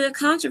little bit of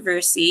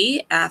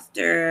controversy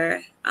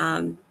after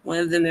one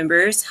of the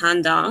members,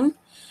 Han Dong,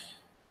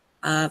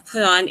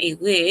 put on a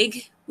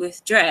wig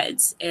with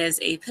dreads as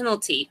a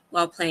penalty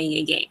while playing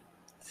a game.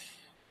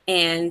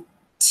 And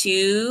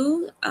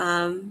to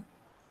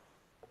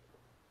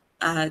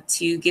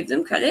give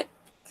them credit,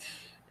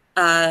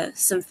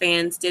 some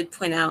fans did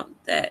point out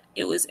that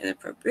it was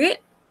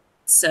inappropriate.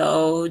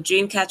 So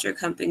Dreamcatcher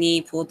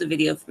Company pulled the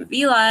video from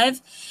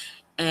VLive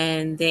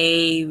and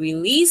they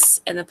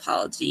release an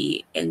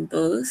apology in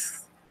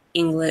both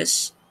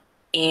English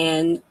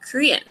and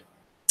Korean.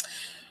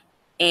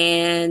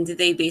 And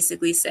they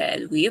basically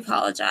said, we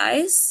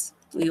apologize.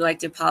 We would like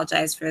to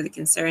apologize for the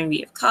concern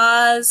we have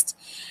caused.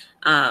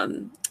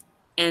 And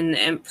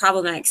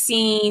problematic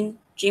scene.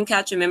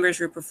 Dreamcatcher members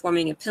were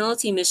performing a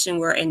penalty mission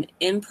where an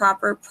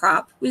improper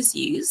prop was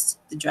used,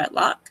 the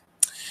dreadlock.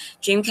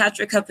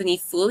 Dreamcatcher Company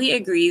fully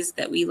agrees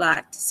that we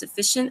lacked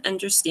sufficient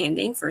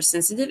understanding for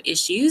sensitive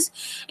issues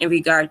in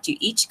regard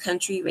to each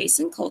country, race,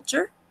 and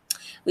culture.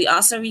 We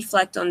also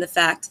reflect on the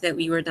fact that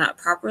we were not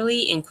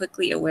properly and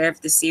quickly aware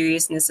of the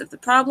seriousness of the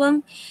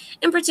problem.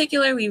 In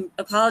particular, we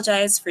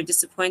apologize for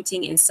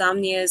disappointing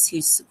insomnias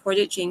who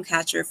supported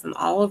Dreamcatcher from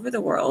all over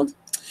the world.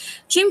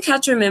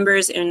 Dreamcatcher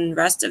members and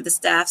rest of the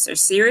staffs are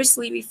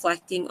seriously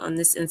reflecting on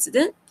this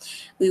incident.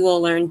 We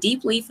will learn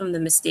deeply from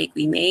the mistake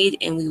we made,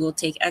 and we will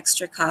take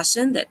extra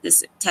caution that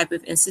this type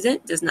of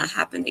incident does not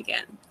happen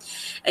again.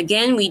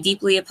 Again, we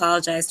deeply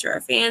apologize to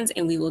our fans,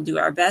 and we will do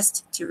our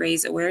best to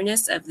raise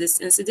awareness of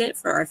this incident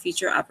for our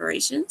future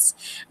operations.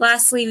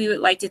 Lastly, we would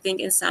like to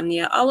thank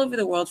Insomnia all over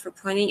the world for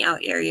pointing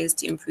out areas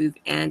to improve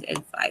and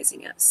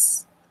advising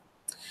us.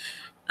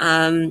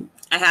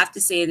 I have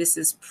to say this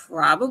is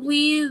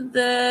probably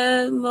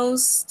the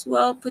most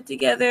well put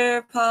together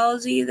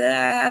apology that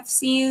I have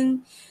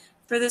seen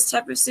for this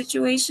type of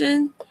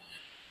situation.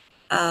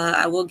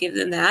 I will give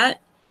them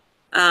that.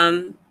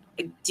 I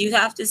do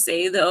have to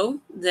say though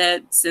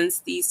that since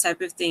these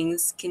type of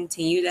things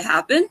continue to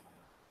happen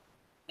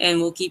and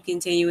will keep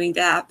continuing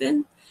to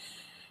happen,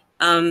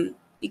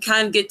 you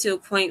kind of get to a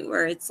point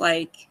where it's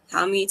like,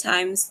 how many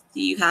times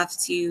do you have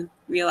to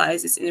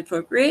realize it's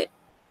inappropriate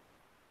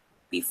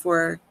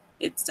before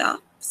it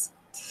stops?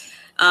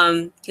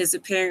 Because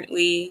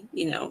apparently,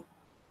 you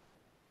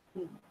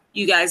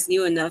guys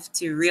knew enough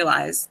to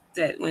realize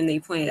that when they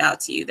pointed out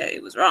to you that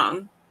it was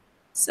wrong.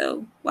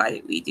 So why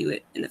did we do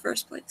it in the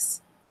first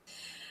place?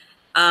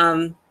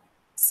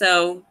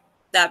 So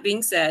that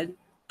being said,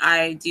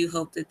 I do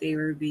hope that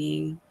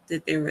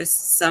that there was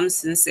some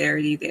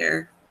sincerity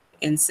there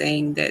in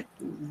saying that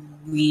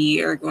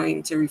we are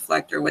going to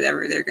reflect or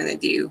whatever they're going to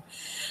do.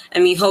 I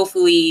mean,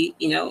 hopefully,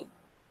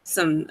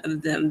 some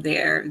of them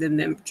there, the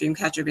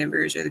Dreamcatcher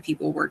members or the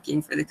people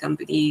working for the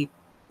company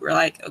were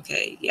like,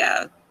 okay,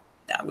 yeah,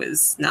 that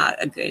was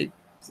not a good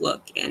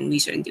look and we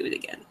shouldn't do it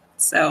again.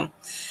 So,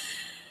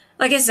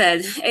 like I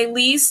said, at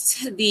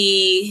least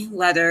they,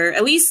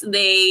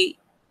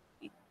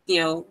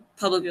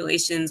 public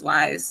relations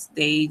wise,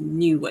 they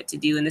knew what to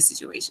do in the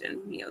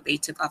situation. They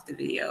took off the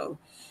video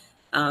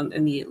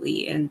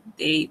immediately and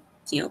they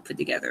put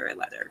together a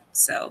letter.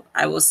 So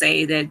I will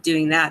say that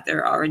doing that,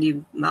 they're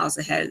already miles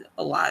ahead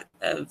a lot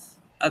of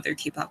other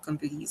K-pop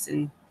companies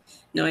and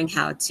knowing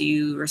how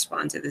to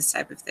respond to this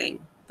type of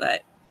thing.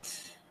 But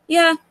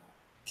yeah,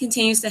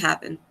 continues to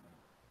happen.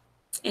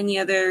 Any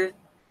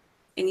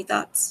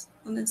thoughts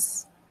on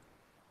this?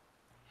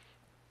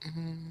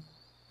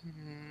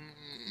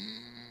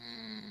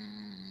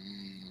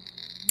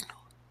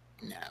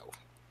 No.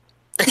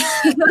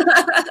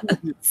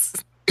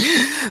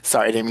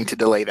 Sorry, I didn't mean to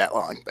delay that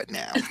long, but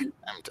now I'm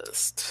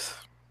just.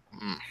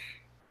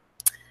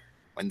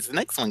 When's the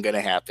next one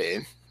gonna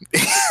happen?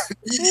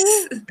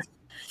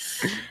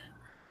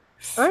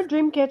 Aren't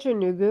Dreamcatcher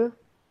Nugu?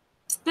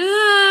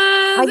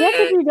 I guess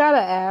if you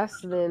gotta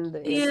ask,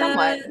 then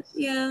somewhat.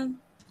 Yeah.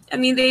 I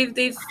mean,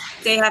 they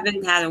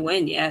haven't had a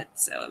win yet,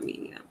 so I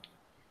mean,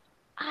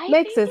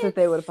 makes sense that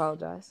they would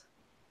apologize.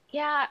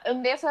 Yeah,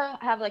 and they also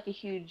have like a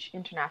huge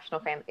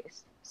international fan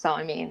base. So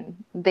I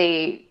mean,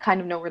 they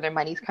kind of know where their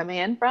money's coming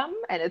in from,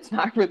 and it's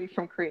not really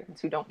from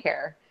Koreans who don't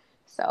care.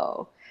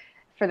 So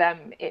for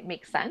them, it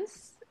makes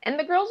sense. And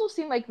the girls will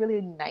seem like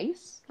really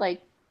nice.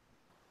 Like,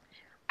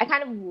 I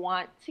kind of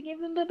want to give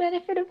them the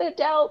benefit of the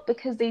doubt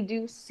because they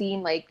do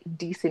seem like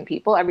decent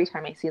people every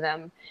time I see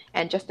them,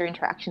 and just their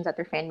interactions at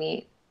their fan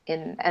meet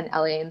in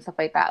LA and stuff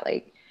like that.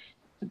 Like,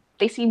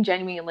 they seem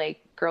genuinely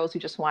like girls who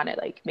just want to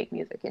like make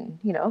music and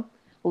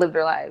live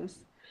their lives.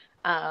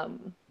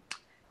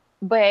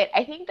 But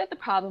I think that the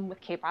problem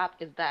with K-pop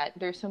is that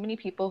there's so many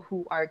people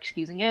who are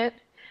excusing it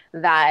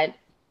that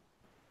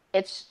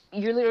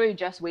you're literally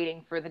just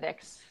waiting for the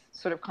next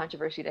sort of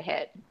controversy to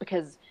hit,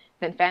 because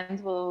then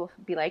fans will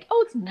be like,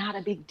 oh, it's not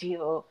a big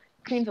deal.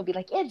 Queens will be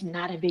like, it's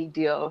not a big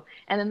deal.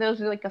 And then there's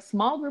like a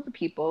small group of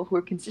people who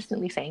are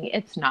consistently saying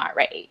it's not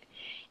right.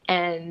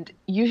 And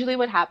usually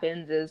what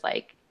happens is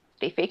like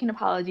they fake an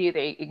apology,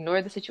 they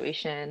ignore the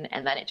situation,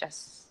 and then it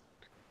just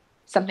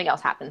something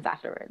else happens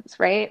afterwards,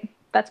 right?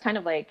 That's kind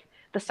of like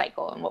the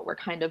cycle and what we're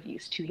kind of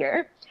used to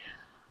here.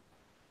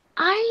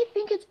 I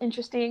think it's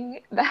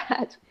interesting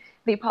that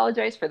they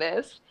apologize for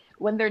this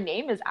when their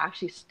name is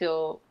actually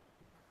still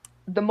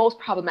the most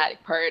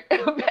problematic part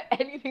of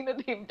anything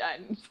that they've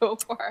done so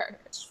far.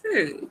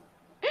 True.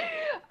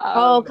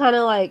 Oh, Um, kind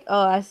of like,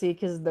 oh, I see,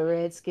 because the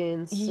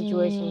Redskins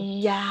situation.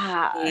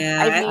 yeah, Yeah,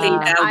 I I mean,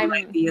 think that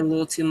might I'm be a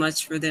little too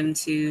much for them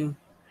to.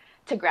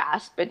 to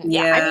grasp, and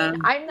yeah, I Yeah,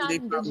 mean, I'm not they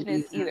probably indigenous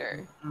isn't.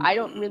 either. I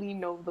don't Mm-mm. really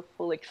know the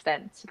full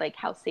extent, like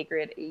how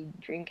sacred a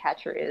dream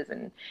catcher is,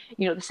 and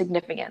the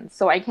significance.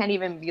 So I can't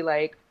even be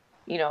like,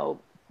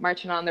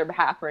 marching on their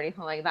behalf or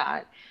anything like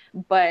that.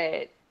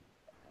 But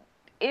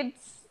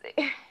it's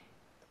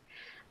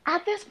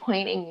at this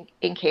point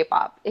in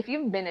K-pop, if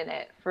you've been in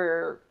it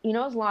for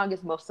as long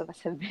as most of us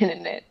have been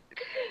in it,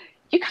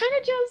 you kind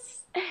of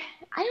just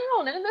I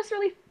don't know. None of this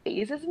really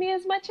phases me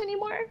as much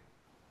anymore.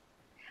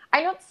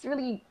 I know it's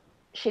really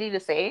shitty to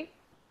say,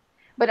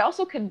 but it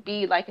also could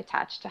be like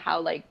attached to how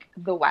like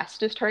the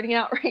West is turning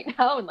out right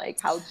now and like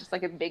how it's just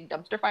like a big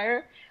dumpster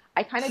fire.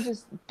 I kind of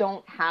just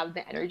don't have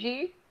the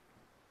energy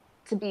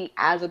to be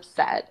as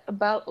upset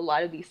about a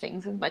lot of these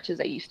things as much as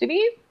I used to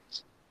be.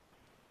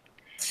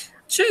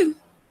 True.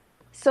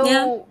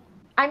 Yeah. So,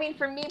 I mean,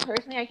 for me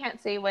personally, I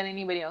can't say what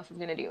anybody else is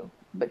going to do.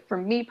 But for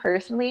me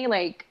personally,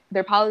 like,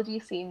 their apology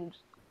seemed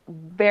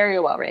very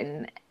well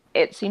written.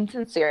 It seemed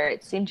sincere.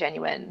 It seemed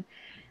genuine.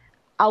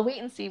 I'll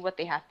wait and see what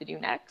they have to do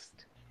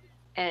next.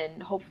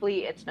 And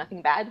hopefully it's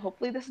nothing bad.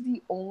 Hopefully this is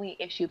the only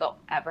issue they'll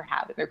ever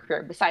have in their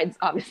career, besides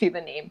obviously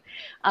the name.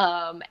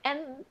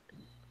 And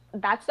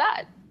that's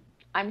that.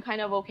 I'm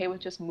kind of okay with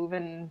just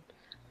moving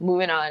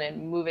on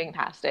and moving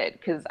past it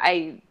because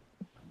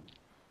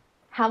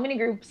how many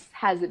groups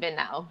has it been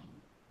now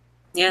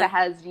Yeah. that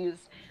has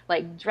used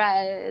like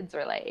dreads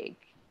or like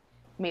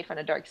made fun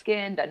of dark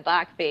skin, done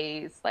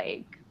blackface,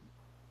 like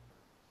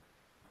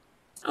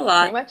A pretty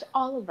lot. much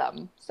all of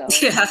them.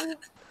 Yeah. So,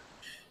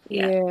 Yeah.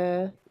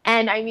 Yeah.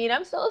 and I mean,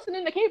 I'm still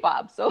listening to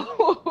K-pop,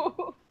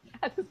 so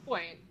at this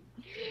point,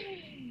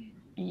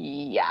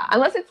 yeah,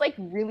 unless it's like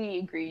really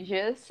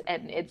egregious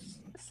and it's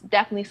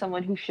definitely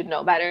someone who should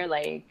know better,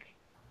 like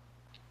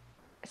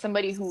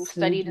somebody who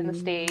studied in the Suju.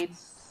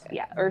 States,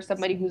 yeah, or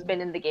somebody who's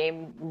been in the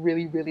game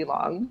really, really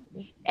long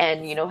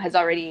and, has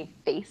already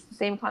faced the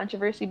same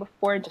controversy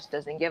before, just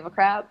doesn't give a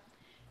crap.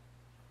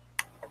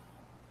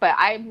 But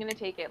I'm going to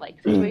take it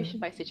like situation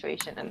by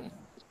situation. And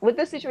with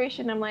this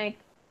situation, I'm like,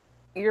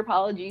 your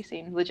apology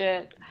seems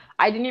legit.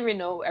 I didn't even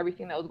know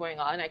everything that was going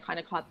on. I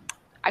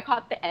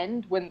caught the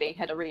end when they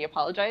had already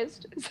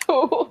apologized.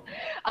 So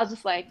I was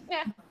just like,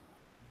 yeah,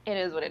 it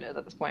is what it is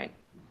at this point.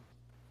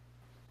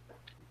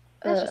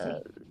 That's just Uh,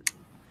 me.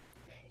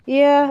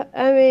 yeah,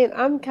 I mean,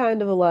 I'm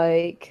kind of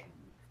like,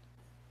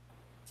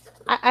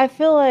 I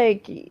feel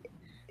like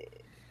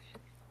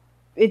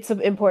it's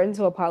important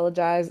to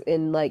apologize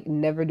and like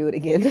never do it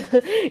again.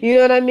 You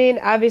know what I mean?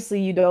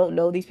 Obviously, you don't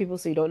know these people,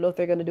 so you don't know if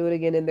they're going to do it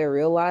again in their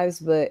real lives.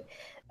 But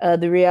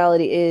the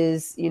reality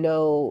is,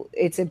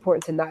 it's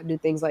important to not do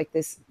things like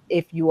this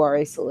if you are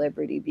a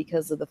celebrity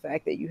because of the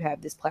fact that you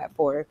have this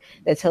platform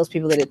that tells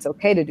people that it's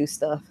okay to do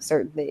stuff,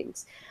 certain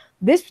things.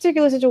 This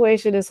particular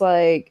situation is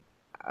like,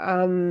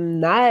 I'm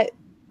not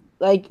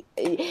like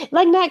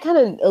Nat kind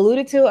of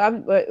alluded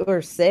to,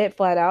 or said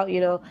flat out,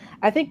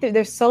 I think that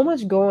there's so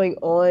much going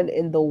on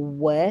in the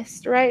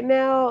West right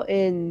now,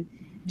 and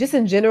just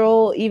in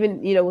general,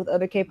 even with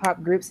other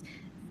K-pop groups,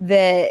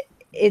 that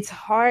it's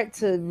hard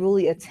to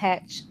really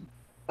attach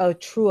a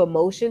true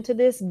emotion to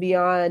this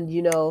beyond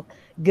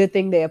good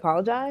thing they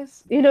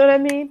apologize. You know what I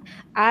mean?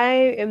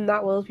 I am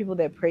not one of those people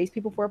that praise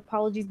people for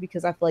apologies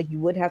because I feel like you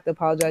would have to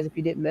apologize if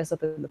you didn't mess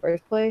up in the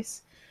first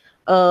place.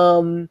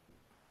 um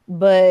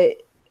but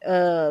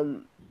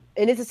um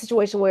and it's a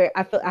situation where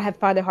I have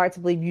find it hard to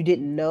believe you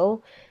didn't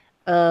know.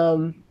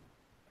 um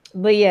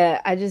but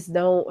yeah, I just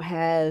don't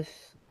have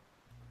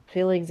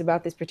feelings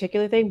about this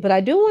particular thing, but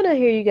I do want to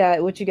hear you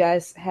guys what you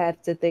guys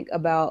have to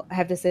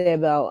say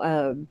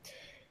about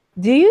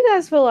do you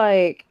guys feel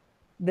like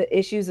the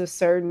issues of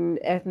certain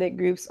ethnic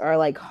groups are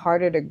like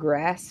harder to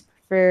grasp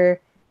for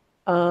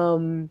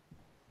um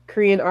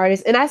Korean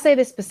artists? And I say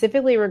this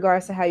specifically in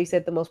regards to how you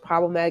said the most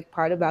problematic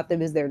part about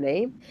them is their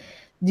name.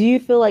 Do you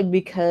feel like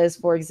because,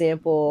 for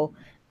example,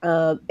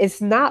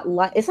 it's not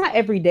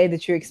every day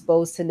that you're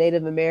exposed to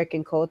Native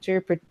American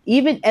culture,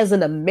 even as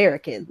an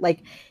American, like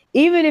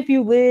even if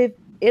you live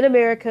in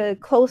America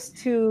close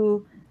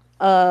to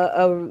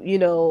a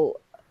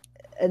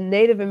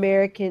Native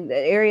American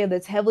area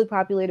that's heavily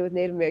populated with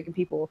Native American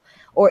people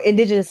or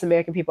Indigenous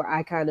American people,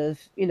 I kind of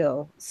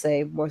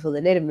say more so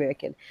than Native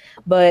American.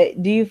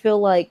 But do you feel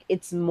like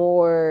it's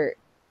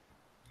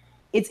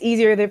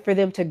easier for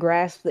them to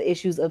grasp the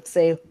issues of,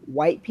 say,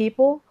 white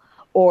people,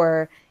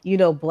 or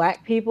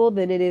black people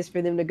than it is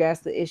for them to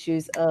grasp the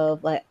issues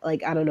of like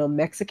I don't know,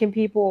 Mexican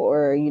people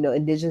or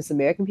indigenous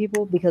American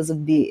people because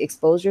of the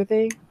exposure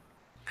thing.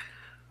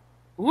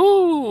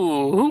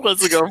 Ooh, who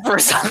wants to go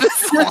first on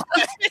this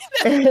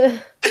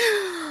one?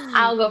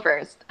 I'll go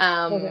first.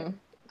 Okay.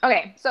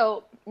 Okay,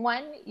 so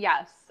one,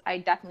 yes, I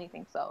definitely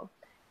think so.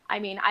 I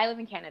mean, I live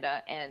in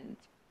Canada, and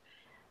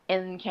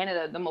in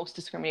Canada, the most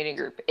discriminated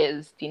group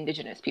is the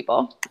Indigenous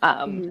people.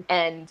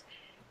 And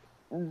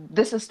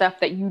this is stuff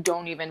that you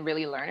don't even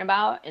really learn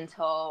about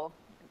until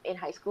in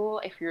high school,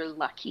 if you're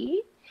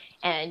lucky,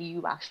 and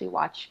you actually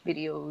watch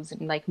videos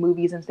and like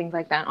movies and things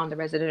like that on the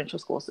residential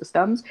school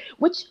systems,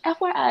 which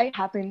FYI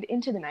happened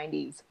into the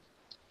 90s.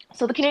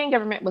 So the Canadian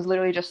government was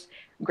literally just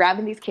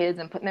grabbing these kids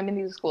and putting them in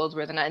these schools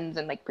where the nuns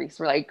and like priests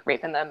were like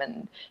raping them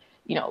and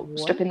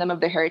stripping them of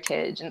their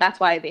heritage, and that's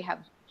why they have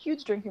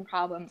huge drinking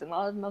problems and a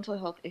lot of mental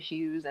health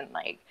issues, and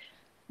like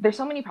there's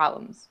so many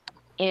problems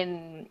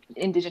in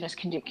indigenous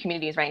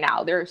communities right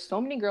now. There are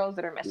so many girls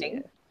that are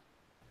missing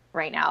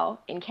right now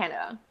in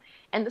Canada,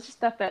 and this is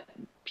stuff that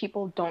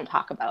people don't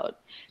talk about.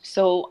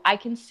 So I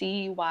can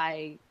see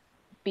why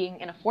being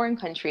in a foreign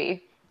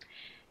country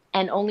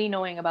and only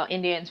knowing about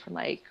Indians from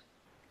like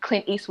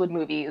Clint Eastwood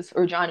movies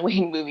or John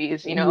Wayne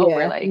movies,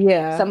 where like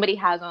somebody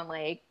has on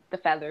like the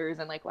feathers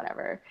and like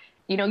whatever,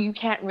 you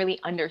can't really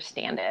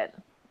understand it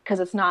because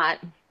it's not,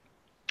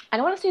 I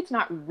don't want to say it's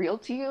not real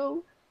to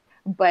you,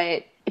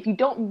 but if you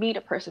don't meet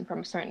a person from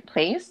a certain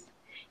place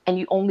and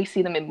you only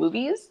see them in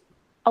movies,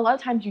 a lot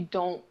of times you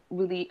don't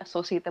really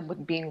associate them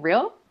with being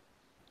real.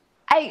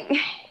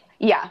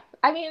 Yeah.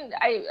 I mean,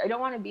 I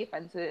don't want to be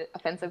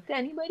offensive to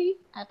anybody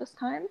at this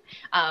time.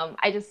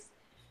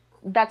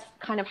 That's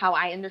kind of how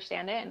I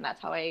understand it, and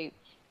that's how I,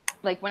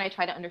 like, when I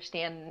try to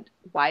understand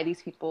why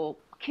these people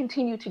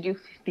continue to do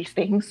these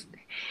things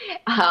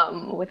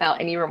without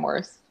any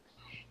remorse.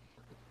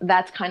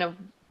 That's kind of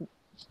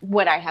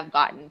what I have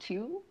gotten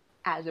to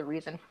as a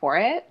reason for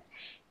it.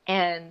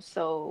 And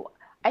so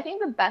I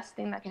think the best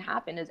thing that can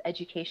happen is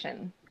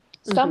education.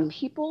 Some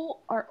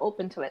people are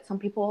open to it. Some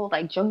people,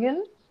 like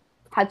Jungin,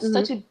 had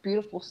such a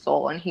beautiful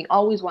soul, and he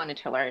always wanted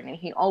to learn, and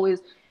he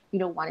always,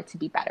 wanted to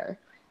be better.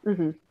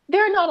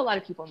 There are not a lot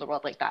of people in the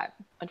world like that,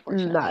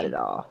 unfortunately. Not at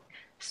all.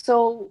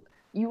 So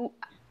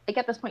like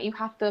at this point, you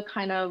have to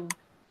kind of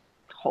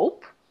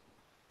hope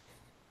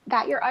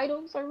that your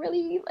idols are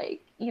really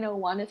like, they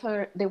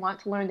want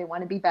to learn, they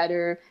want to be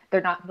better.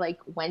 They're not like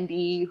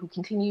Wendy, who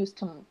continues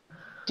to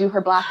do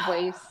her black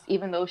voice,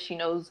 even though she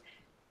knows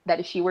that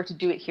if she were to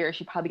do it here,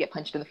 she'd probably get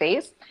punched in the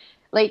face.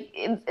 Like,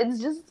 it's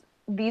just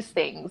these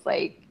things.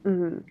 Like,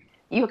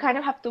 you kind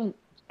of have to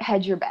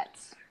hedge your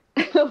bets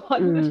a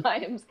lot of the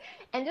times.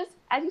 And just,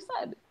 as you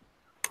said,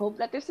 hope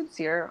that they're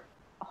sincere,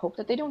 hope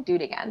that they don't do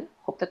it again,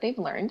 hope that they've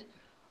learned,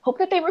 hope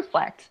that they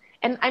reflect.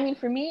 And I mean,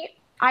 for me,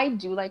 I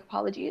do like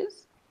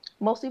apologies,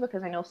 mostly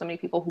because I know so many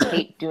people who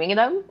hate doing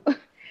them.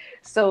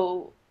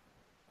 So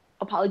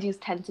apologies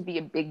tend to be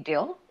a big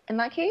deal in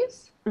that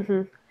case.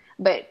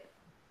 But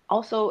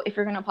also, if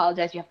you're going to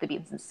apologize, you have to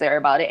be sincere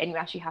about it, and you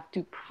actually have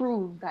to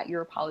prove that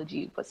your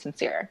apology was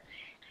sincere.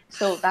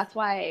 So that's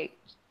why,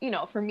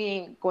 for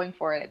me, going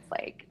forward, it's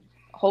like,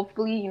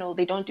 hopefully,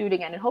 they don't do it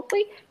again. And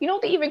hopefully,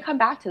 they even come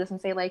back to this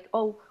and say like,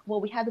 oh, well,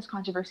 we had this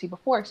controversy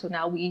before, so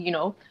now we,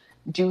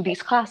 do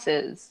these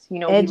classes, we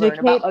learn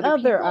about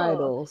other people.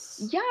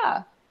 Idols.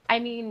 Yeah. I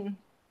mean,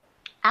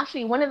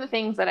 actually, one of the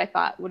things that I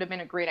thought would have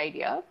been a great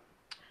idea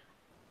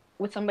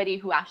with somebody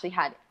who actually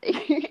had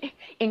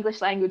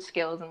English language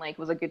skills and like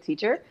was a good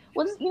teacher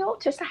was,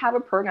 just to have a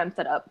program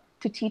set up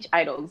to teach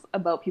idols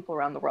about people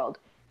around the world,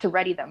 to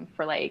ready them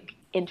for like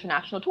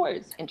international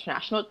tours,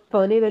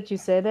 Funny that you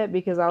say that,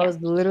 because I was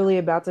literally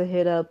about to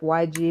hit up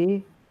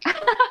YG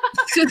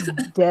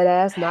dead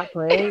ass, not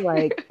playing,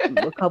 like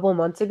a couple of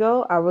months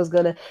ago. I was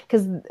gonna,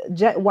 because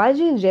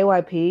YG and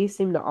JYP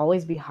seem to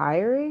always be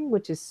hiring,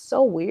 which is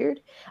so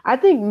weird. I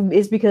think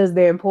it's because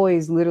their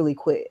employees literally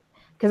quit.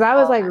 Because I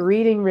was like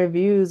reading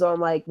reviews on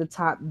like the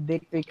top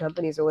big 3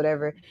 companies or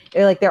whatever,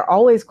 and like they're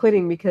always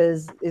quitting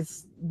because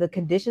it's the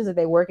conditions that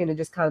they work in are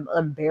just kind of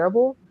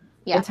unbearable.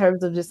 In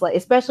terms of just like,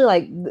 especially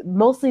like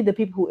mostly the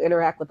people who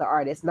interact with the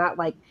artists, not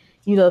like,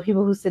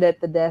 people who sit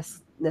at the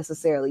desk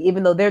necessarily,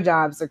 even though their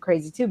jobs are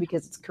crazy too,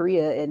 because it's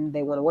Korea and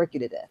they want to work you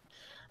to death.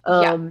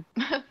 Well,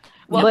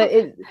 but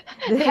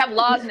they have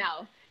laws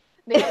now.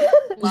 They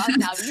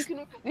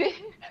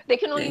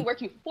can only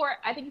work you 4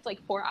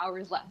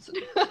 hours less.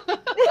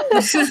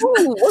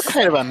 Ooh, what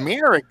kind of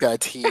America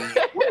team?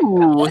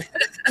 Ooh.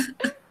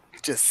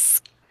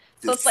 Just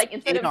so it's like,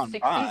 instead of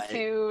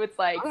 62, it's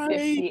like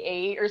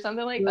 58 or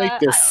something like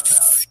that.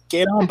 Just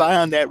get on by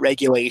on that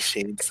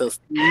regulation. So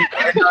we're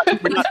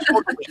not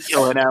totally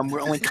killing them.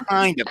 We're only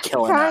kind of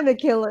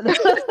killing them.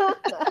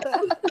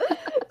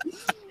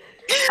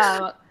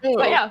 But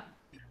yeah.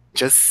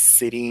 Just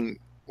sitting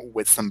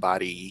with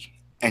somebody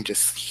and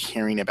just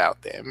hearing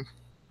about them,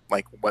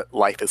 like what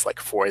life is like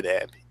for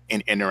them,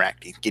 and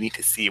interacting, getting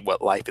to see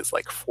what life is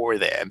like for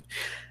them.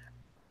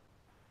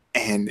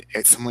 And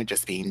it's someone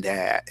just being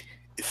that.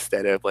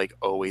 instead of like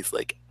always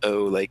like,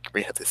 oh, like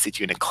we have to sit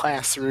you in a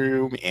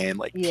classroom and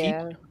like teach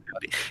Yeah. you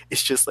about it.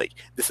 It's just like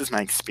this is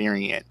my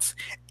experience,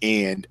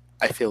 and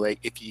I feel like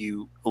if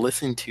you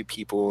listen to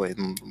people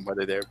and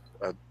whether they're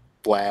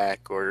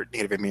black or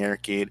Native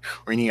American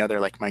or any other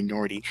like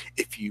minority,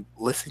 if you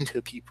listen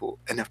to people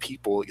enough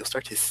people, you'll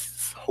start to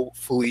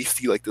hopefully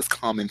see like this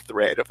common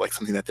thread of like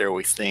something that they're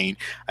always saying.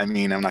 I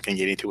mean, I'm not going to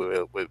get into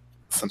it with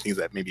some things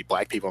that maybe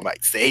black people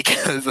might say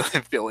because I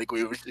feel like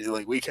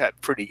we got a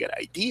pretty good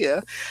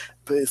idea,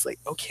 but it's like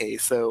okay,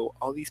 so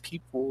all these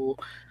people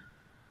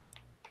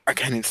are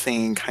kind of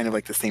saying kind of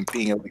like the same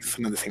thing, like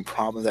some of the same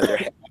problems that they're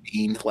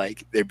having,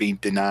 like they're being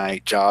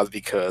denied jobs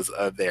because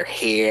of their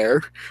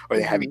hair or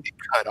they're having Hmm. it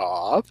cut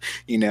off.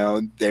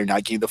 They're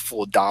not getting the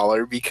full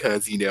dollar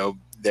because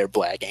they're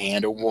black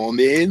and a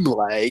woman.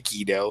 Like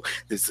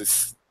there's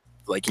this.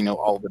 Like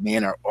all the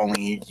men are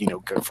only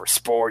good for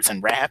sports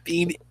and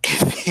rapping,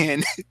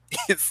 and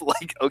it's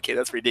like okay,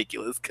 that's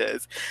ridiculous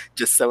because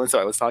just so and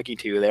so I was talking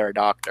to, they're a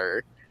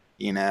doctor,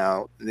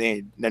 they're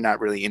not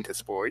really into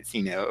sports, so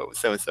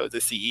and so is a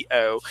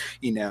CEO,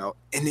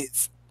 and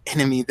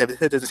and I mean that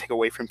doesn't take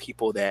away from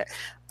people that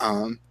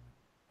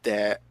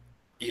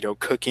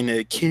cook in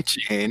the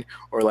kitchen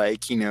or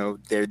like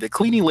they're the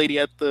cleaning lady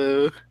at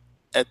the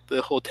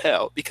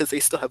hotel because they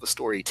still have a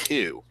story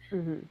too.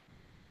 Hmm.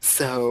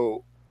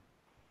 So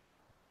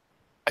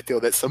I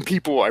feel that some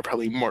people are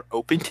probably more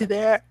open to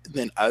that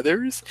than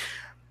others.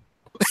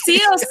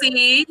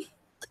 CLC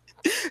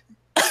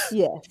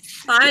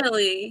Yes.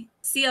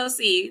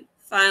 CLC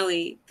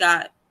finally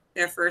got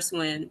their first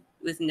win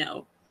with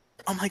No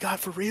Oh my god,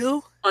 for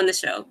real? on the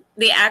show.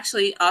 They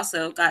actually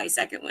also got a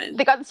second win.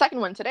 They got the second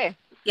one today.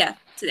 Yeah,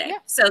 today. Yeah.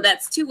 So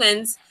that's 2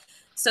 wins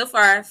so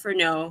far for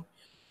No,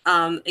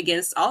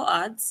 against all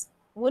odds.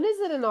 When is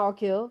it an all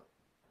kill?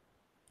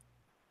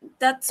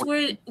 That's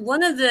where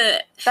one of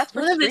the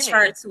streaming.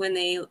 charts when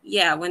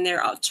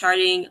they're all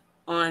charting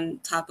on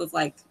top of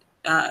like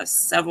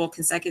several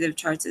consecutive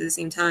charts at the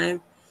same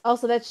time. Oh,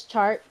 so that's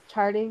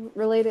charting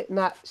related,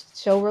 not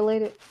show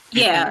related.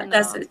 Yeah, No.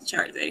 that's a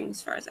chart thing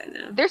as far as I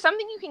know. There's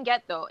something you can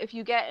get though if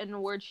you get an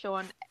award show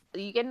on.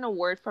 You get an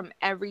award from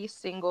every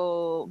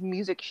single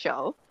music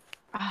show.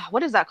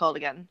 What is that called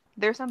again?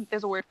 There's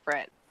a word for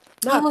it.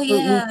 Not Fruit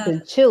Loops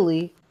and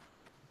Chili.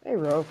 They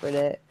wrong for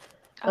that.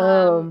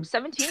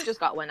 17 just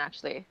got one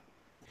actually.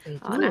 They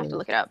I have to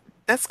look it up.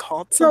 That's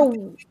called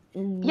something.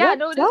 Yeah,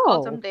 no, it is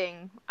called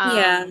something.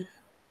 Yeah.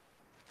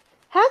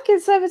 How can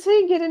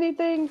 17 get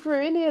anything for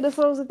any of the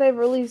songs that they've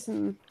released?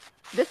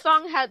 This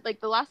song had like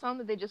the last song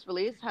that they just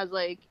released has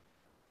like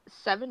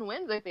 7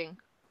 wins, I think.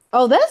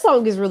 Oh, that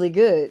song is really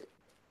good.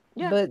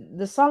 Yeah. But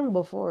the song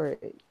before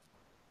it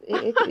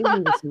needs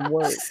some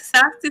work.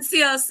 Back to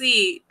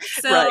CLC.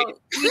 So Right.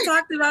 we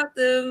talked about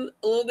them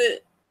a little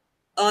bit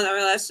on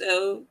our last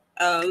show,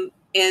 and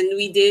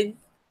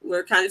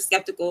we're kind of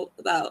skeptical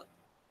about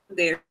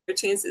their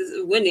chances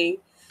of winning.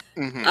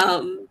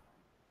 Mm-hmm.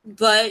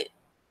 But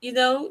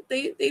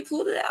they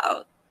pulled it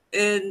out,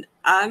 and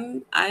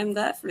I'm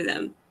glad for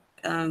them.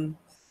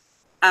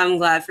 I'm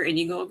glad for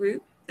any girl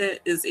group that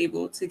is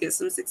able to get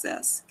some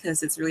success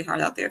because it's really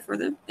hard out there for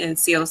them. And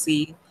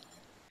CLC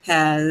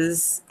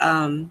has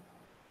went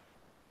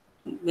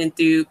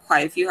through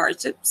quite a few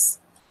hardships,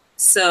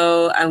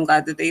 so I'm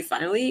glad that they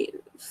finally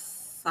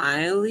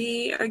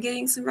are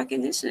getting some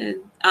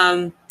recognition.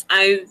 I'm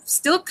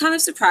still kind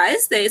of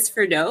surprised that it's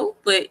for No,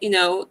 but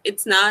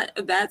it's not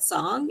a bad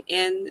song,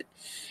 and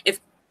if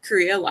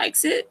Korea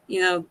likes it,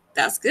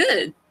 that's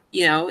good.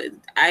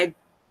 I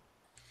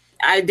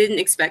didn't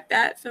expect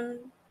that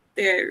from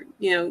their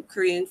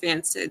Korean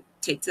fans to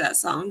take to that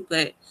song,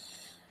 but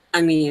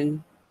I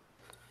mean,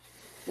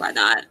 why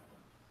not?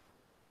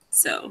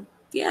 So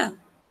yeah.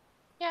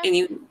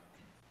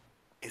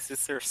 Is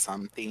there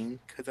something?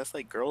 Because that's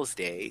like Girls'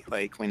 Day.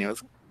 Like when it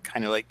was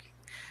kind of like,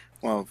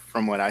 well,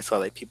 from what I saw,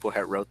 like people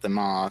had wrote them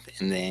off,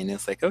 and then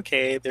it's like,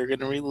 okay, they're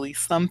gonna release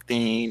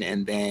something,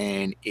 and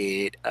then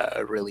it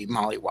really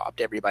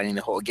mollywopped everybody in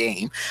the whole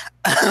game.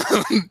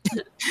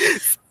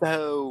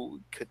 So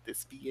could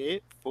this be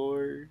it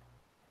for?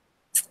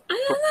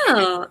 I don't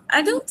know.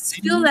 I don't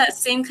feel that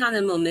same kind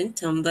of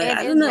momentum, but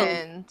I don't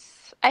know.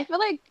 I feel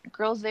like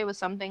Girls' Day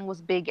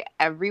was big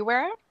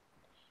everywhere.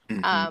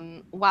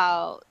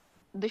 While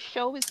the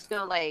show is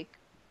still like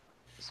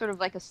sort of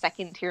like a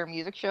second tier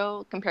music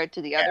show compared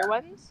to the other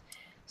ones.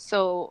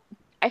 So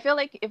I feel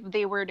like if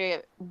they were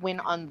to win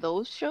on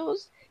those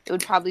shows, it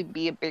would probably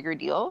be a bigger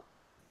deal.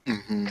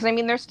 Because I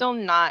mean, they're still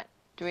not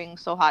doing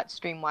so hot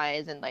stream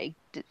wise and like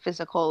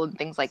physical and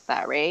things like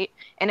that, right?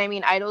 And I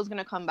mean, Idol's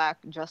gonna come back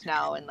just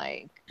now, and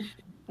like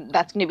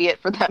that's gonna be it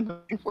for them,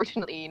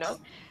 unfortunately,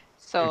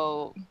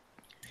 So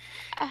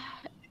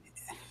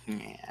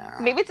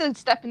maybe it's a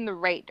step in the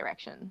right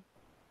direction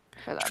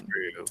for them.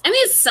 True. I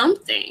mean, it's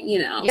something,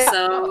 Yeah.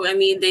 So I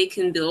mean, they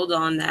can build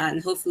on that,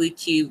 and hopefully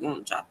Q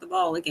won't drop the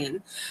ball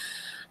again.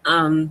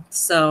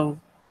 So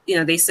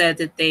they said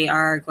that they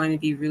are going to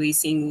be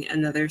releasing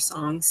another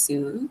song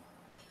soon.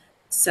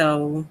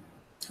 So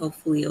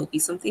hopefully it'll be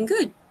something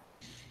good.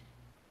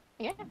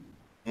 Yeah.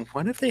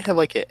 What if they have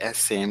like a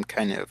SM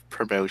kind of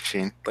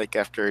promotion, like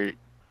after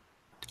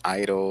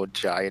Idol,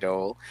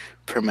 Jidol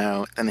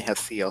promote, then they have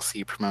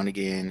CLC promote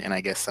again, and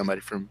I guess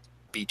somebody from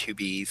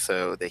B2B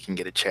so they can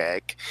get a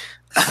check.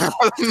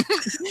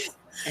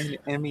 And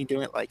I mean,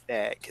 doing it like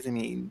that, because I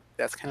mean,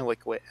 that's kind of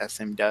like what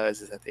SM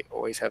does, is that they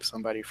always have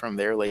somebody from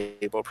their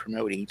label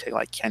promoting to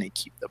like kind of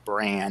keep the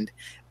brand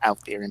out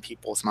there in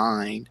people's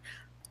mind.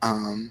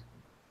 Um,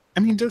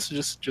 I mean, just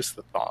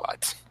the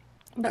thought.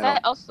 But I that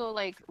don't. also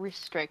like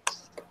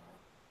restricts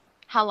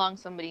how long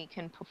somebody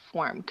can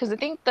perform, because I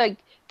think like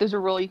there's a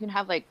rule you can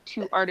have like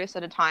 2 artists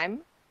at a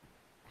time,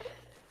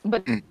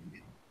 but Mm.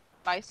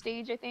 by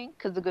stage I think,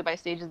 because the goodbye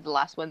stage is the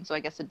last one, so I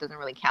guess it doesn't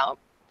really count.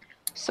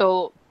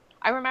 So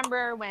I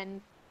remember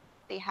when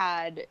they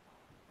had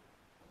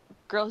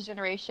Girls'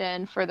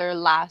 Generation for their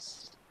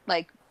last,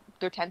 like,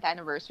 their 10th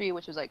anniversary,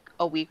 which was like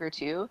a week or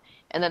two,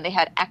 and then they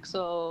had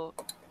EXO,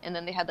 and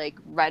then they had like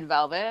Red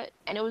Velvet,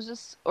 and it was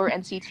just, or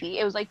NCT.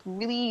 It was like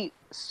really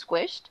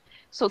squished,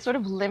 so it sort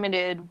of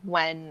limited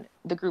when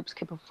the groups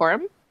could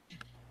perform.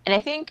 And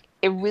I think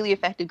it really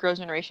affected Girls'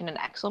 Generation and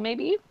EXO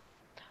maybe,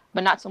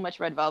 but not so much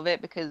Red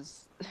Velvet,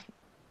 because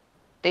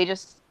they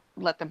just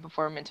let them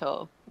perform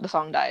until the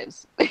song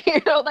dies. Like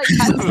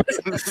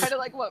that's kind of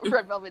like what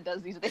Red Velvet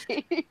does these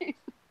days.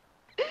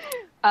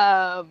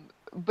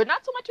 But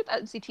not so much with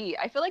NCT.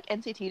 I feel like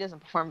NCT doesn't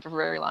perform for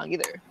very long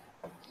either.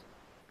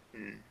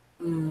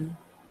 Mm.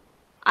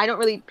 I don't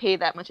really pay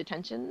that much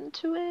attention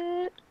to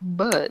it,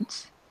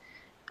 but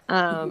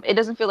it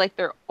doesn't feel like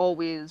they're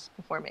always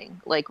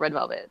performing like Red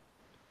Velvet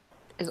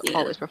is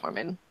always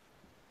performing.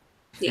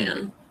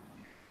 Yeah.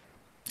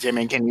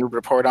 Jimin, can you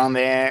report on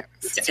that?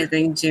 I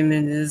think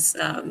Jimin is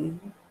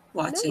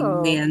watching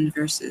NYAN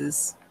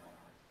versus.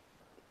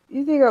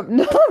 You think I'm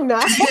no, I'm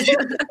not.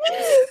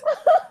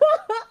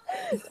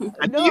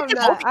 No, I'm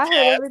not. I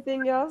heard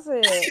everything y'all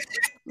said.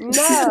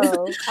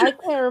 No, I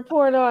can't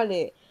report on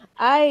it.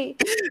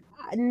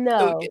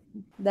 No.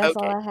 That's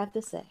all I have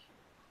to say.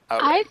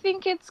 I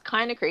think it's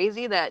kind of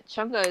crazy that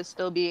Chungha is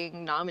still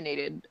being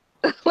nominated,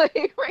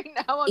 like right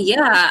now.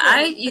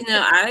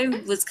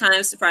 I was kind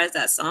of surprised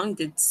that song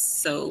did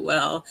so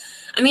well.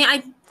 I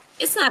mean,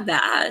 it's not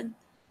bad,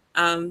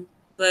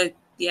 but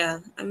yeah,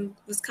 I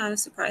was kind of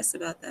surprised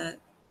about that.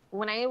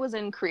 When I was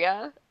in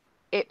Korea,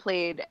 it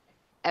played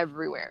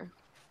everywhere.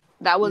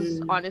 That was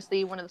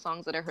honestly one of the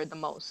songs that I heard the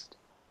most.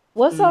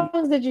 What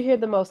songs did you hear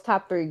the most?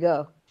 Top 3,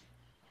 go.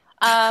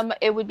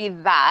 It would be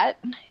that.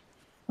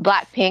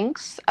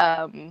 Blackpink's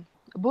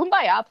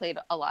Boombaya played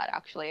a lot,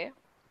 actually.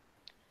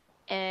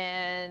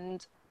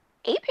 And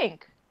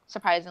A-Pink,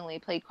 surprisingly,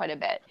 played quite a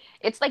bit.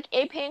 It's like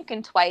A-Pink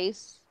and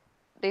Twice,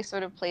 they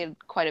sort of played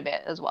quite a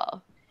bit as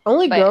well.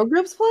 Only girl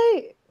groups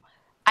played?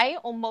 I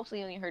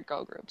mostly only heard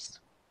girl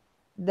groups.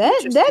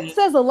 That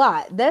says a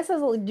lot. Do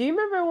you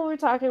remember when we were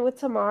talking with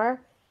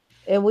Tamar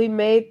and we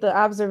made the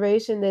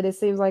observation that it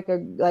seems like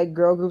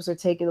girl groups are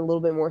taken a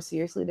little bit more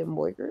seriously than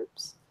boy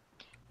groups?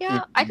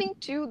 Yeah, I think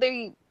too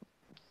the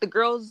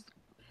girls,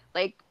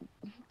 like,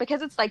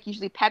 because it's like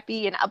usually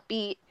peppy and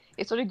upbeat,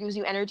 it sort of gives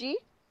you energy,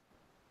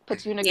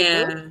 puts you in a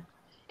good mood.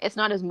 It's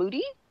not as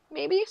moody,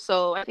 maybe.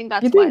 So I think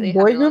that's why they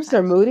boy groups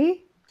are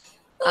moody.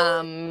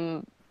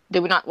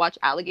 Did we not watch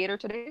Alligator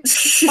today?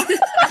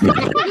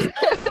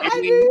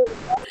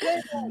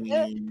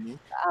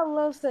 I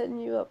love setting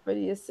you up for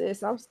the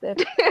assist. I'm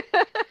Stephanie.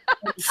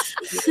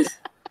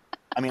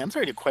 I mean, I'm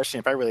starting to question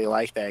if I really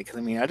like that, because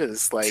I mean, I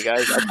just like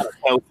I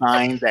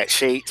co-signed that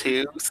shade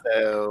too.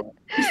 So,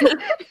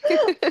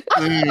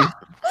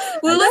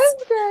 well,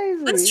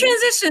 let's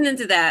transition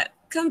into that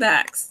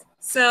comebacks.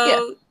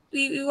 So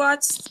we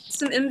watched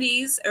some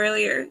MVs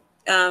earlier.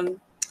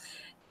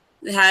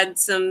 Had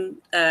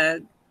some.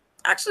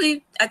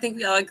 Actually, I think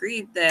we all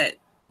agreed that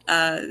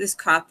this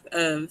crop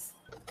of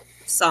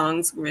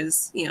songs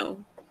was,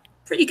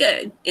 pretty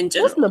good in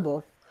general.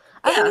 Listenable.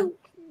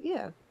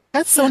 Yeah.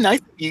 That's so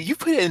nice of you. You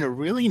put it in a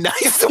really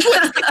nice way.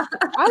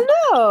 I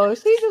know.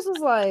 She just was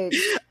like...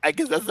 I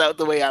guess that's not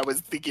the way I was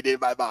thinking in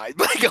my mind,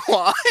 but go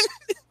on.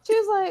 She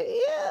was like,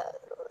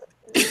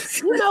 yeah.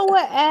 You know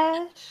what,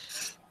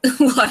 Ash?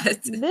 What?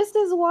 This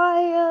is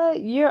why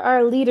you're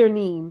our leader,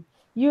 Neem.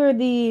 You're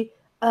the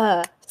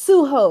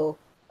Suho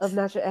of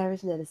Not Your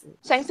Average Netizen.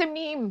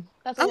 Sang-sim-neem.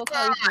 That's what we'll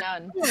call you from now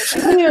on.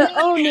 We're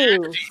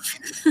Onu.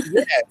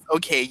 Yes.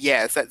 Okay,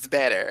 yes, that's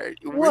better.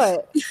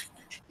 What?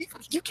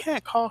 You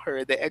can't call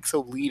her the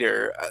EXO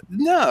leader.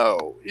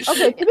 No.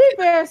 Okay, to be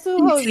fair,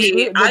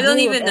 Suho. I don't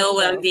even know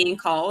what I'm being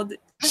called.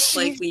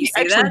 Like when you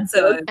say that,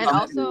 so and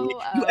also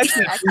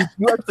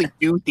you actually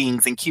do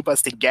things and keep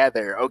us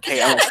together. Okay,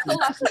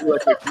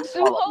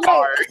 Suho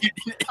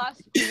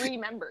lost 3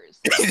 members,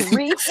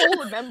 3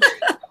 whole members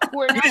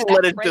who are now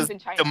best friends in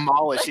China.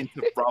 Demolish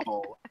into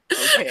rubble.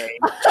 Okay,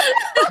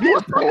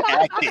 you're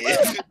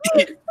proactive.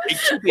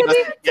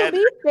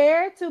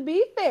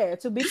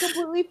 To be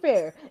completely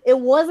fair, it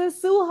wasn't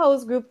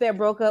Suho's group that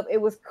broke up.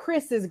 It was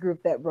Chris's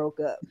group that broke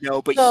up.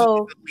 No, but he's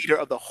the leader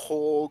of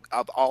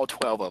all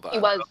 12 of us. He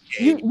was.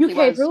 Okay. You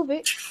can't prove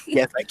it.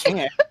 Yes, I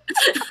can.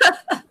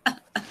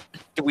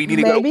 Do we need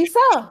to Maybe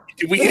so.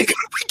 Do we need to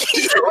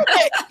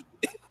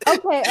go?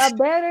 Okay, a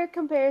better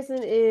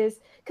comparison is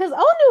because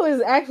Onu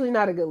is actually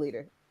not a good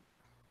leader.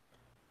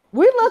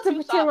 We love to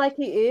pretend like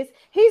he is.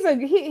 He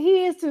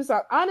is too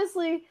soft.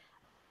 Honestly,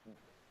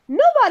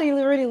 nobody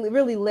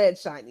really led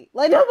Shiny.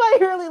 Like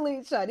nobody really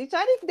leads Shiny.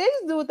 Shiny, they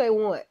just do what they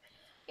want.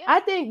 Yeah.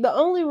 I think the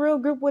only real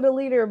group with a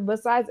leader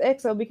besides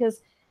EXO,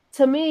 because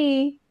to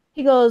me,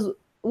 he goes,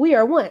 "We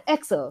are one."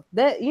 EXO,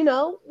 that we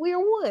are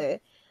one.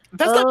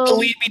 That's not to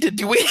lead me to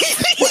do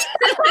anything.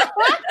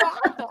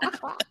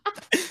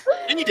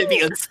 You need to be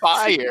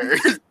inspired.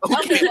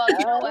 Okay, well,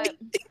 you know what?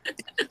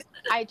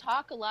 I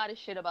talk a lot of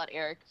shit about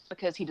Eric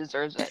because he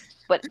deserves it.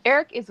 But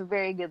Eric is a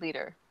very good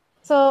leader.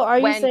 So are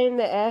you saying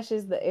that Ash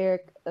is the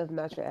Eric of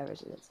Not Your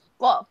Averageness?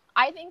 Well,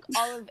 I think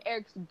all of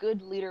Eric's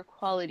good leader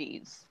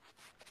qualities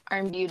are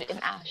imbued in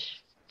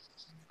Ash.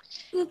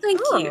 Well, thank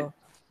you.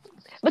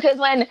 Because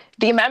when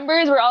the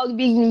members were all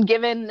being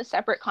given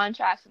separate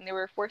contracts and they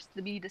were forced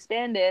to be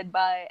disbanded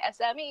by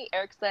SME,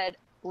 Eric said,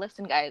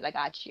 "Listen, guys, I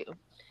got you."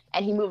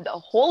 And he moved a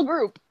whole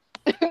group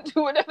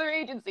to another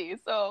agency.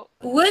 So,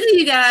 what do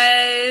you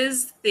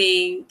guys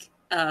think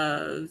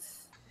of?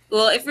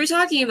 Well, if we're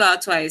talking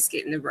about Twice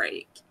getting a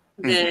break,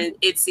 then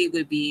ITZY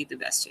would be the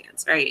best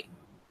chance, right?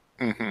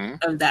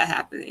 Of that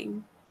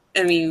happening.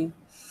 I mean,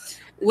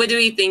 what do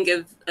we think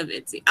of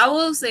ITZY? I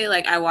will say,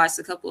 like, I watched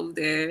a couple of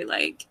their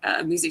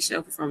music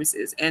show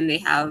performances, and they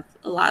have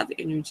a lot of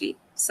energy.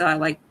 So I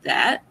like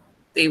that.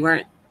 They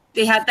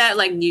had that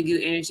like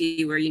Nugu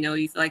energy where you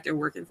feel like they're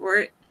working for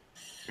it.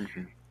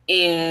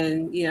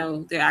 And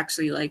they're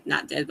actually like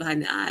not dead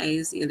behind the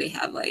eyes. They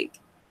have like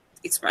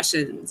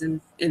expressions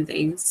and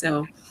things.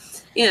 So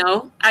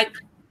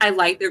I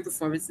like their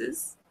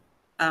performances,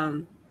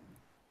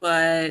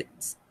 but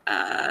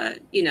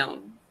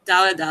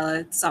Dala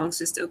Dala song's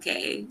just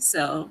okay.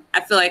 So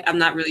I feel like I'm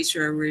not really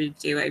sure where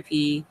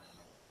JYP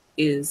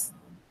is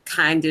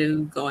kind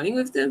of going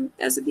with them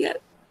as of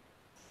yet.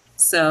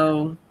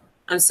 So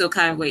I'm still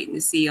kind of waiting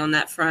to see on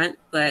that front.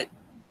 But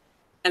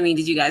I mean,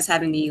 did you guys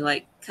have any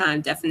like kind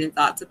of definite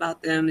thoughts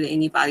about them? Did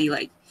anybody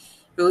like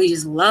really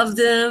just love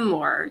them,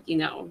 or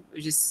or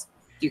just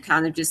you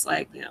kind of just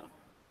like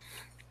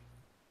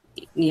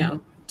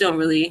don't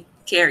really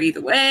care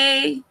either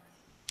way?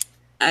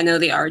 I know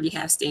they already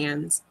have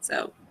stands,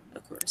 so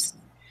of course.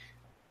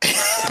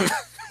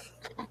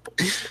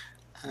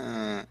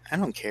 I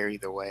don't care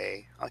either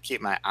way. I'll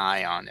keep my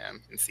eye on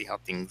them and see how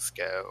things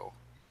go.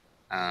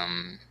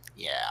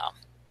 Yeah.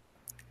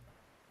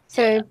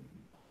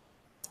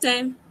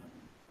 Same.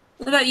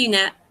 What about you,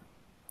 Nat?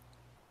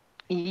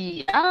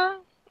 Yeah,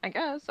 I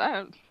guess. I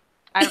don't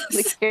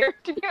really care,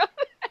 to be honest.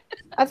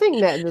 I think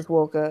Nat just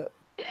woke up.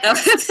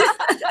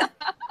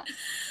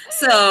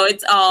 So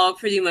it's all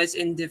pretty much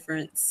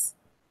indifference.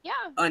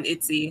 Yeah. On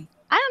ITZY.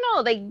 I don't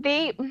know. Like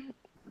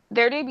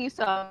their debut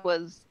song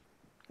was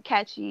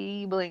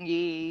catchy,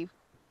 blingy,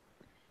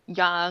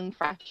 young,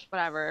 fresh,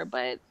 whatever.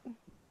 But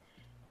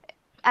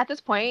at this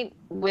point,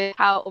 with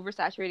how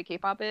oversaturated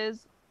K-pop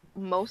is,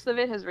 most of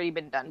it has already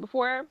been done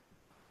before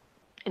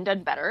and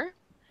done better.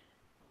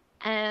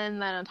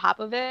 And then on top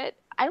of it,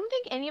 I don't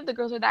think any of the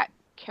girls are that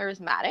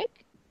charismatic.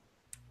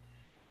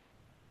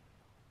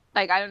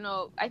 Like, I don't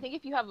know. I think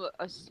if you have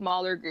a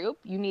smaller group,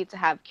 you need to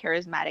have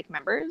charismatic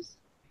members.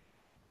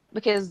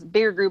 Because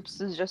bigger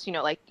groups is just,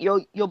 like,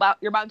 you're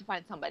bound to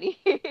find somebody.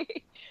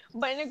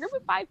 But in a group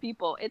of 5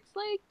 people, it's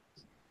like,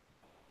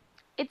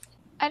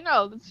 I don't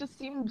know, it just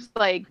seems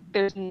like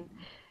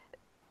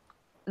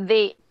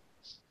they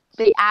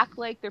act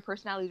like their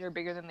personalities are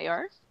bigger than they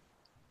are.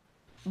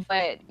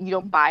 But you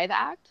don't buy the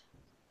act.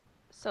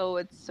 So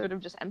it's sort of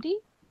just empty.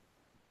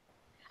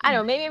 I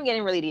don't know, maybe I'm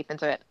getting really deep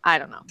into it. I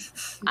don't know.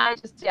 I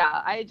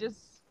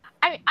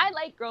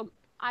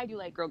do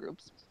like girl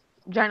groups.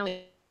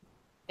 Generally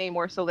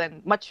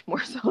much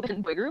more so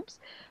than boy groups.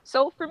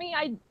 So for me,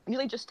 I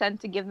really just tend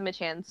to give them a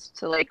chance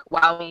to like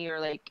wow me or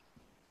like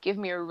give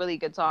me a really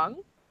good song.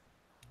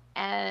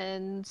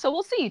 And so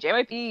we'll see.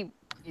 JYP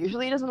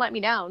usually doesn't let me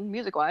down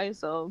music wise,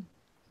 so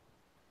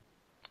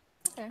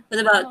okay. What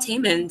about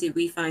Taemin? Did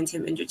we find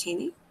him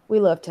entertaining? We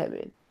love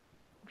Taemin.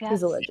 Yes.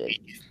 He's a legend.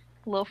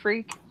 Little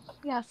freak.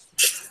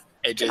 Yes.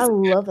 I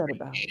love that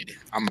about him.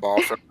 I'm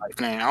bald for life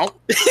now.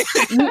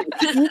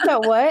 You said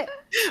what?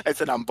 I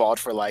said I'm bald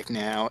for life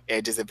now.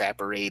 Edge is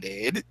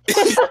evaporated.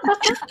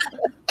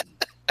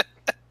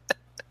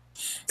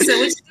 So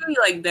which do you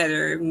like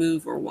better,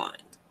 Move or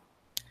Wand?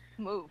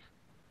 Move.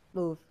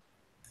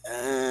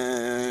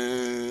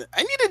 I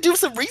need to do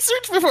some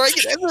research before I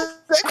can answer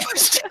that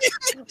question.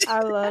 I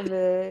love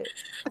it.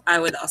 I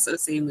would also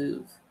say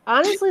Move.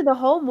 Honestly, the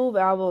whole Move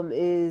album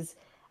is,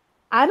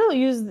 I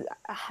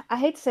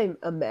hate to say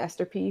a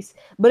masterpiece,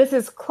 but it's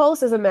as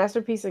close as a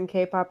masterpiece in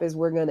K-pop as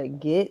we're gonna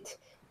get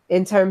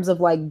in terms of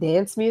like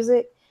dance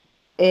music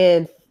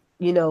and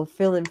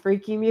feeling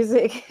freaky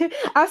music.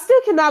 I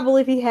still cannot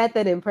believe he had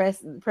that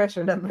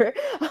pressure number.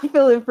 I'm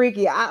feeling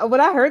freaky.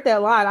 When I heard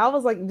that line, I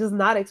was like just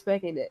not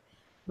expecting it.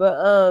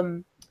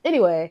 But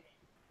anyway,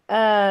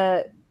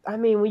 I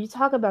mean, when you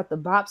talk about the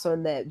bops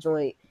on that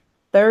joint,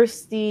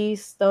 Thirsty,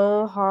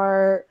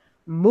 Stoneheart,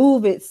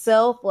 Move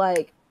itself,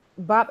 like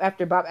bop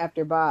after bop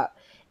after bop.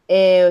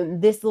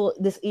 And this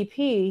EP,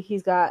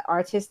 he's got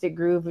Artistic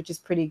Groove, which is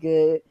pretty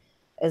good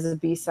as a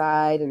B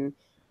side, and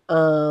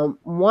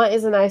One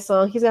is a nice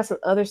song. He's got some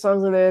other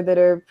songs in there that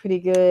are pretty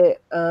good.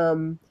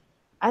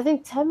 I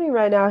think Temmie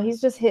right now, he's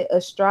just hit a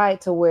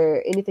stride to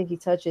where anything he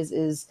touches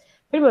is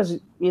pretty much,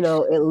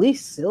 at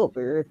least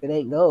silver if it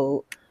ain't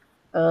gold.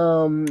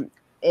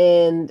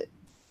 And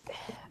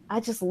I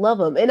just love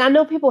him. And I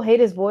know people hate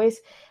his voice,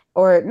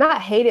 or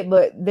not hate it,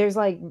 but there's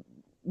like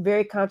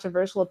very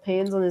controversial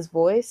opinions on his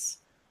voice.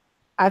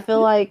 I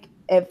feel like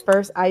at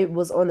first I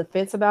was on the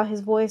fence about his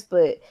voice,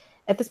 but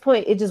at this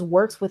point it just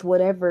works with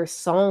whatever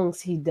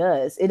songs he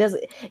does. It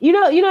doesn't, you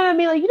know what I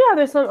mean? Like, how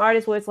there's some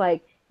artists where it's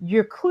like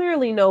you're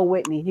clearly no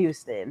Whitney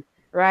Houston,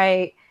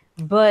 right?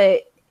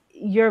 But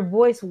your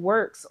voice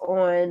works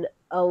on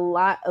a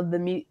lot of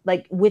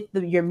like with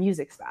your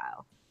music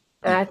style.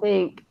 And I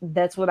think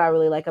that's what I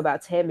really like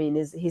about Tammy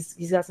is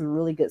he's got some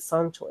really good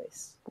song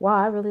choice. Wow,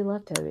 I really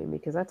love Tammy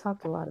because I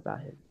talked a lot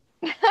about him.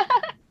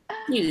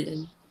 You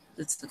did.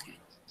 That's okay.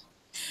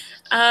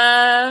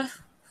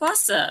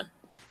 Hwasa.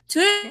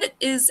 Twit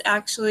is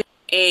actually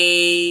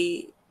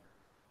a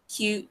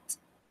cute,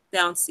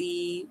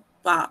 bouncy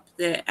bop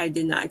that I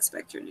did not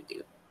expect her to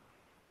do.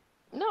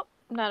 Nope,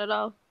 not at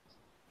all.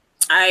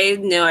 I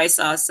know I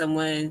saw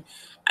someone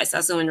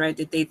write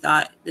that they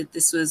thought that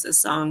this was a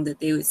song that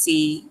they would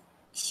see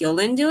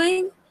Hyolyn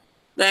doing,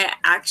 but I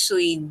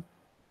actually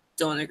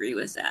don't agree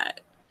with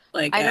that.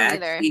 Like, I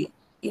don't either.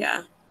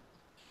 Yeah.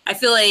 I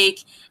feel like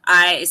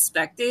I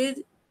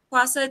expected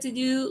Hwasa to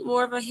do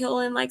more of a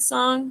Hyolyn-like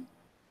song,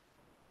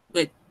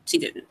 but she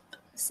didn't,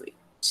 honestly.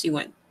 She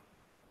went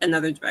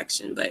another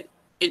direction, but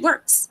it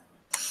works.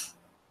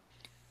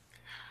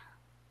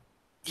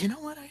 You know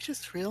what I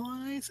just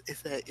realized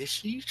is that is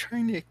she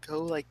trying to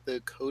go like the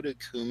Koda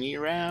Kumi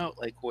route,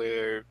 like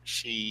where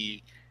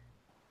she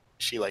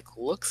like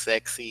looks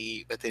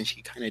sexy, but then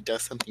she kind of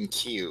does something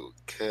cute?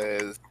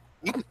 Because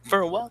for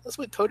a while, that's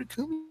what Koda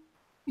Kumi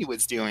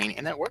was doing,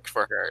 and that worked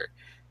for her.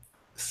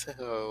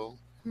 So,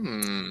 I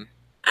don't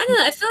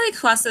know. I feel like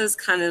Hwasa is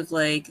kind of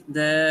like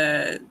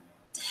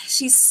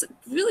she's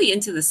really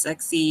into the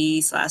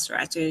sexy /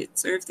 ratchet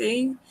sort of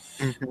thing.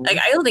 mm-hmm. Like,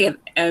 I don't think I've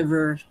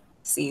ever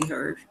seen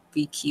her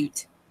be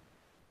cute.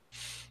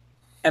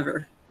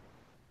 Ever.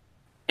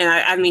 And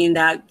I mean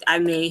that I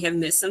may have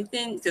missed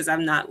something because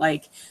I'm not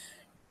like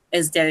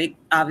as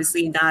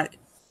obviously not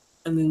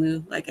a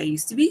moo like I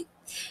used to be.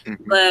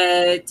 Mm-hmm.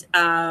 But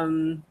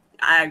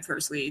I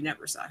personally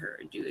never saw her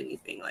do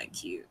anything like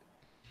cute.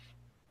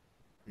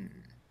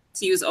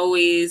 She was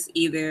always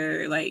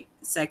either like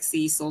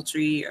sexy,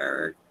 sultry,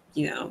 or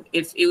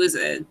if it was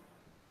a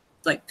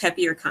like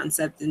peppier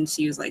concept, then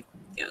she was like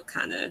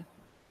kind of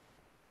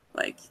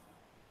like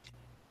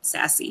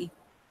sassy,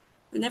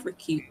 but never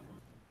cute.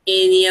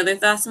 Any other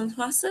thoughts on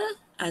Hwasa?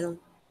 I don't.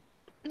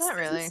 Not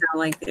really. Sound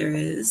like there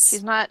is.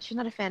 She's not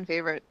a fan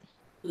favorite.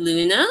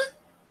 Luna.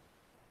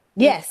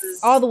 Yes,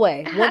 all the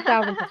way,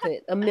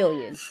 1,000%, a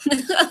million.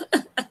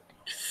 The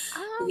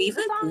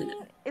song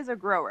Luna is a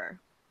grower,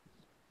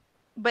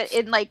 but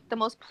in like the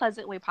most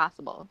pleasant way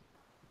possible.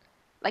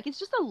 Like, it's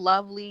just a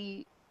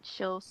lovely,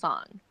 chill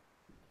song.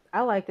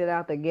 I liked it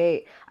out the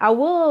gate. I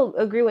will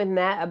agree with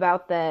Nat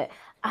about that.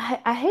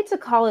 I hate to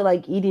call it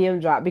like EDM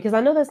drop because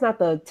I know that's not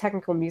the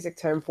technical music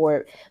term for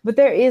it, but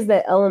there is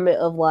that element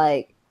of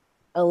like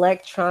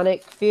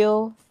electronic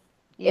feel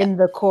in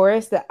the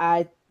chorus that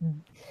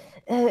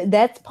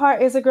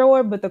part is a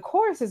grower, but the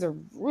chorus is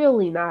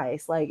really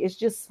nice. Like, it's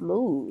just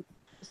smooth.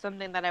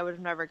 Something that I would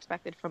have never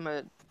expected from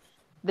the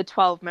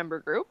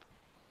 12-member group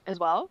as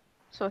well.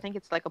 So I think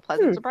it's like a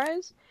pleasant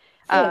surprise.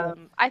 Yeah.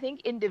 I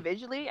think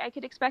individually I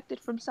could expect it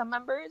from some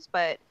members,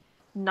 but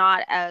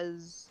not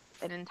as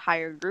an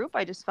entire group.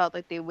 I just felt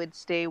like they would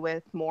stay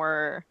with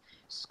more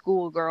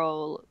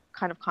schoolgirl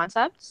kind of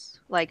concepts,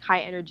 like high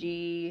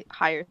energy,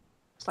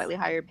 slightly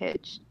higher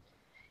pitch.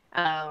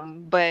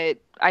 But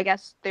I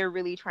guess they're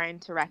really trying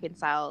to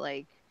reconcile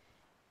like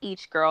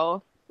each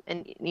girl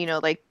and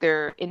like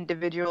their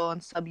individual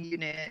and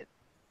subunit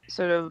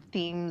sort of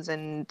themes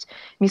and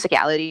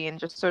musicality, and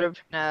just sort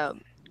of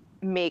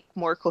make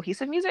more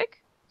cohesive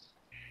music.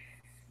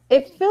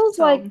 It feels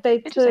like they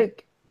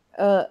took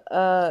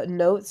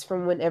notes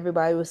from when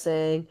everybody was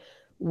saying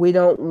we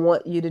don't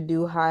want you to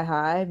do high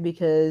high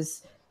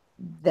because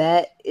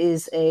that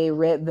is a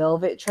Red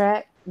Velvet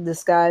track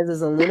disguised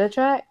as a Luna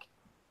track.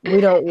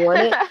 We don't want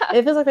it.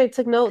 It feels like they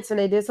took notes and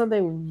they did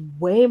something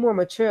way more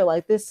mature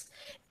like this.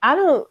 I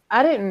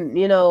didn't,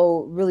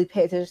 really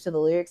pay attention to the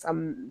lyrics.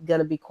 I'm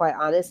gonna be quite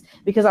honest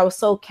because I was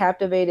so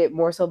captivated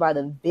more so by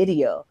the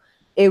video.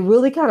 It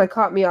really kind of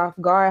caught me off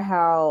guard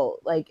how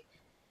like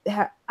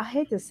I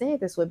hate to say it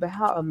this way, but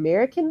how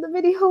American the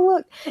video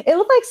looked. It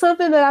looked like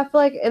something that I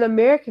feel like an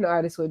American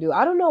artist would do.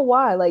 I don't know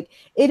why. Like,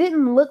 it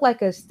didn't look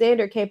like a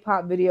standard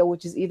K-pop video,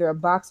 which is either a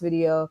box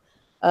video,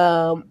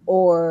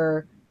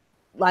 or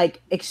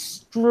like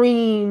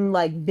extreme,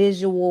 like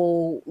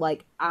visual,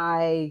 like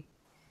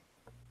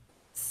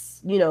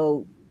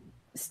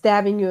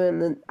stabbing you in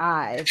the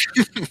eye.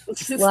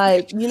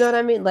 Like, you know what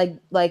I mean?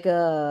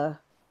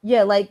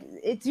 Yeah, like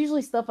it's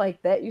usually stuff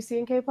like that you see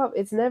in K-pop.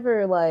 It's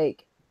never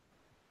like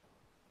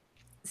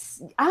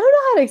I don't know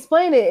how to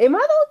explain it. Am I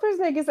the only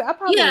person that gets it? I Yeah,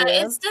 probably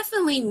am. it's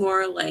definitely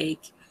more like,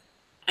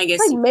 I It's guess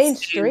like you could say,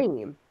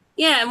 mainstream.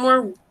 yeah,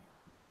 more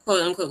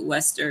quote unquote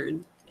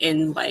Western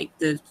in like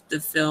the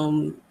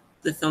film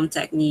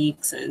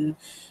techniques and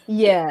the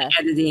Yeah.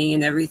 editing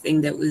and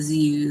everything that was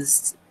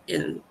used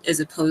in as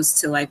opposed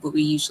to like what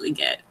we usually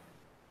get.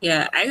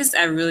 Yeah, I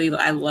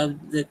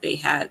loved that they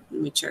had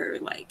mature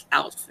like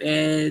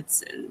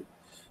outfits and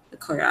the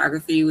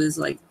choreography was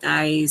like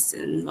nice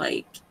and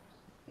like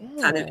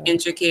kind of Yeah.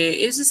 intricate.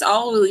 It was just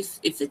all really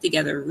it fit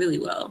together really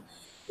well.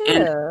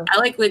 And Yeah. I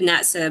like what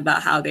Nat said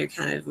about how they're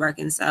kind of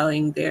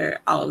reconciling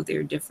all of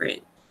their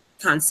different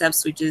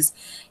concepts, which is,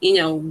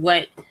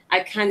 what I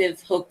kind of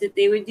hoped that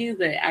they would do,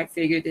 but I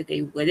figured that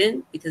they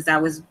wouldn't because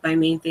that was my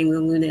main thing with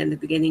Luna in the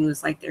beginning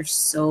was like there's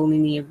so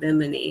many of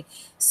them and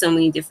so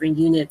many different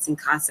units and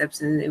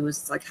concepts and it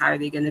was like how are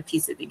they going to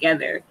piece it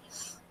together?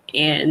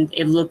 And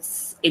it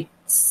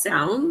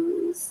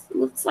sounds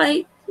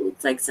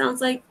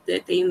like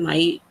that they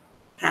might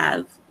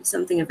have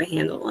something of a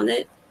handle on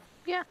it.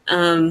 Yeah.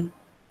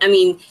 I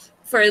mean,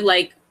 for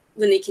like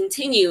when they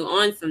continue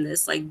on from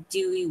this, like,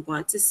 do we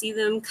want to see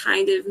them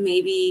kind of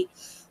maybe,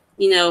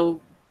 you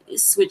know,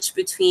 switch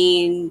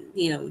between,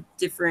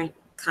 different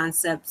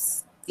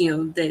concepts,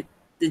 that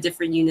the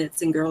different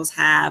units and girls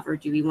have, or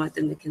do we want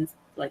them to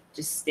like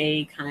just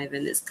stay kind of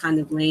in this kind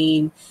of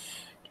lane,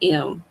 you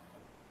know,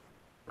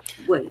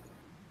 what?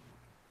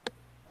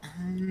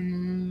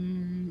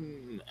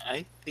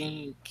 I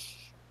think,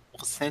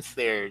 well, since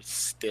they're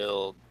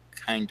still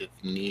kind of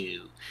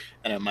new,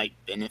 and it might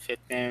benefit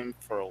them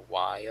for a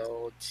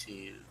while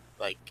to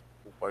like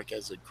work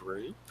as a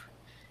group,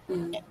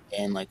 Mm,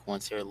 and like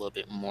once they're a little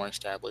bit more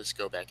established,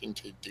 go back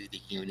into do the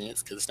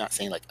units because it's not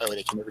saying like oh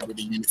they can never do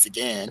the units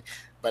again,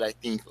 but I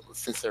think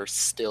since they're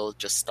still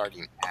just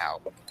starting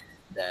out,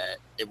 that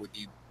it would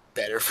be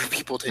better for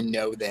people to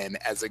know them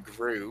as a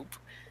group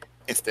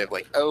instead of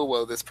like oh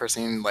well this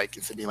person like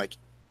instead of being like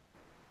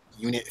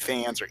unit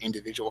fans or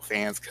individual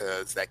fans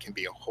because that can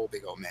be a whole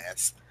big old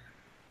mess.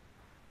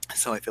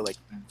 So I feel like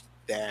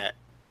that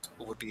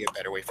would be a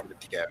better way for them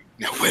to go.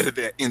 Now, whether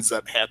that ends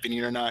up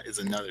happening or not is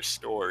another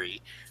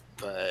story,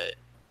 but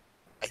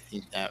I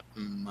think that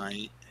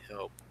might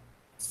help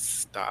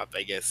stop,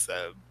 I guess,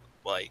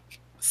 like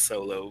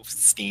solo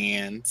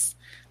stands,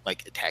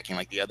 like attacking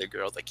like the other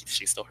girls, like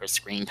she stole her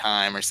screen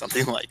time or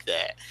something like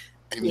that.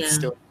 I mean, it's yeah.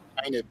 still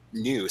kind of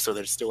new, so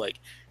there's still like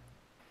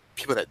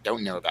people that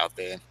don't know about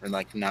them and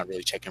like not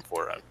really checking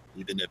for them,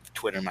 even if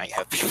Twitter might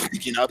have people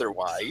thinking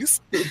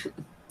otherwise.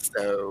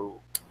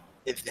 So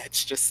if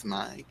that's just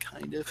my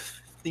kind of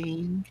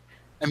thing.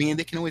 I mean,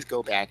 they can always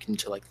go back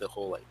into like the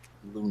whole like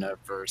Luna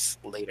verse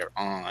later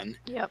on.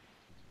 Yep.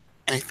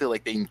 And I feel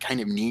like they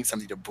kind of need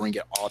something to bring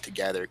it all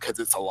together because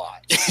it's a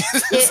lot.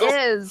 It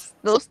is.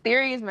 Those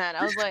theories, man.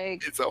 I was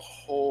like, It's a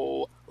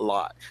whole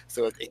lot.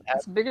 So if they have,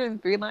 it's bigger than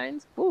 3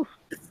 lines. Ooh,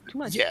 too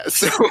much. yeah,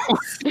 so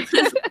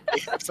they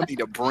have something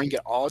to bring it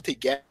all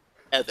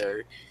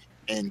together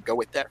and go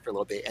with that for a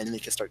little bit, and then they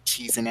can start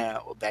teasing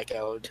out back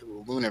out to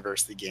the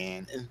Luniverse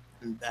again, and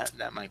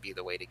that might be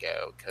the way to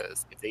go.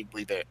 Because if they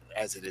leave it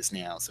as it is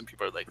now, some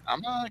people are like,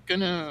 I'm not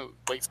gonna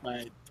waste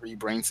my 3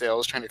 brain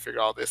cells trying to figure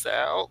all this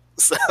out.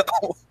 So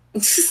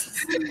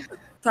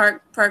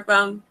Park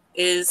Bum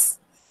is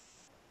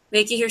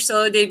making her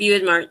solo debut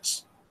in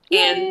March,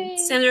 and Yay!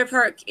 Sandra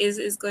Park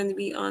is going to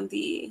be on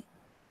the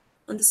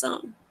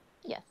song.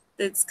 Yes.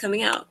 That's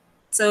coming out.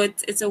 So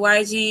it's a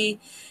YG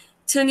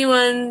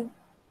 21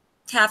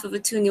 half of a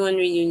 21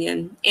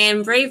 reunion,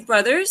 and Brave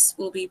Brothers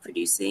will be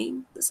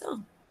producing the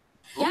song.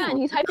 Yeah, and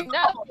ooh, he's hyping it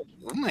up.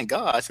 oh my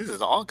gosh, this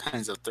is all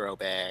kinds of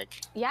throwback.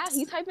 Yeah,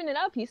 he's hyping it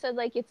up. He said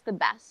like it's the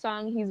best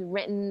song he's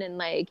written, and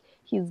like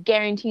he's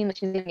guaranteeing that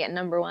she's gonna get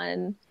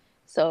 #1.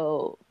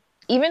 So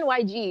even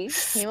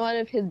YG came out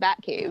of his bat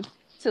cave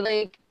to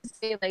like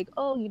say like,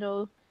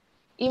 oh,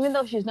 even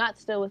though she's not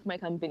still with my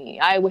company,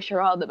 I wish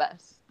her all the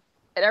best.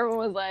 And everyone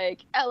was like,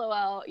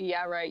 LOL,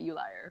 yeah, right, you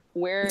liar.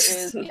 Where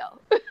is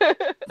PL?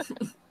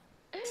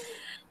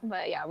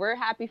 But yeah, we're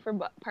happy for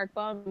Park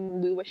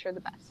Bum. We wish her the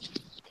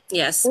best.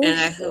 Yes, We and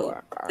I sure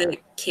hope are.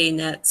 that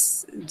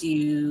K-Nets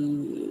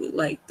do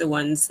like the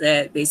ones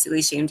that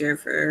basically shamed her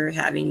for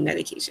having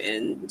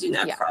medication do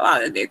not Yeah. crawl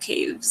out of their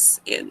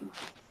caves and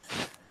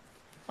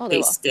Oh, they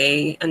will.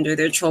 stay under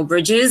their troll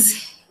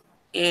bridges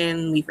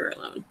and leave her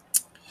alone.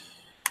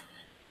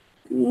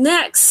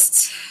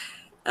 Next,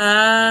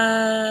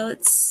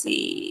 let's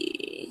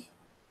see.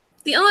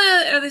 The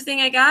only other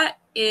thing I got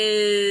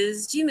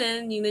is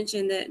Jimin. You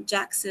mentioned that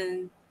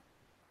Jackson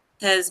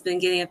has been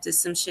getting up to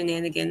some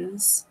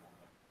shenanigans.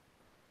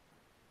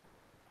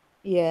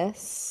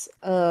 Yes.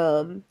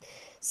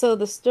 So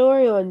the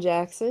story on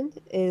Jackson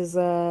is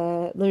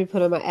let me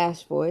put on my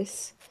Ash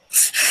voice.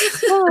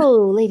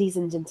 So, ladies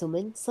and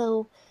gentlemen,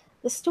 so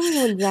the story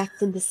on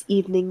Jackson this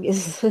evening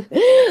is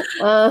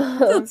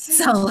Don't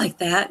sound like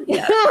that.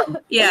 Yeah.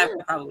 Yeah,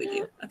 I probably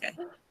do. Okay.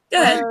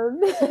 Go ahead.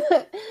 um,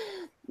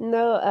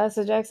 no,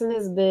 so Jackson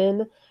has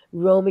been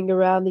roaming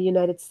around the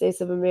United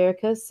States of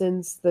America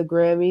since the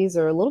Grammys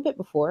or a little bit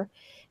before.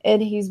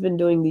 And he's been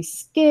doing these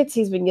skits,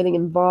 he's been getting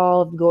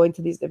involved, going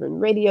to these different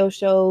radio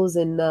shows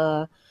and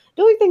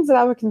doing things that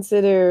I would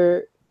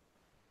consider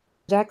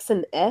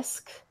Jackson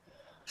esque.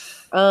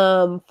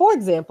 For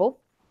example,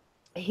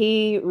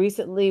 he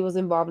recently was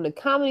involved in a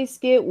comedy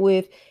skit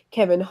with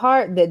Kevin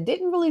Hart that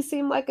didn't really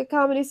seem like a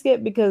comedy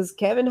skit because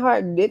Kevin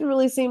Hart didn't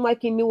really seem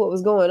like he knew what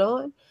was going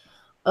on.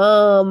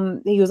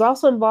 He was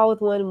also involved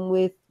with one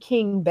with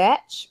King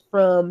Batch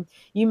from,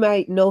 you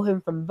might know him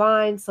from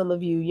Vine. Some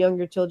of you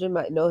younger children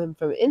might know him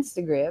from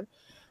Instagram.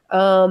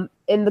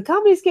 And the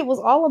comedy skit was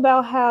all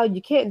about how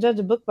you can't judge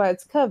a book by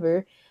its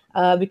cover,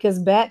 because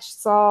Batch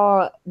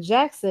saw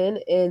Jackson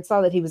and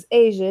saw that he was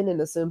Asian and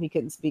assumed he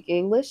couldn't speak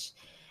English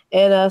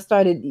and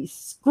started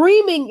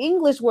screaming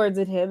English words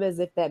at him as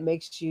if that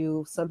makes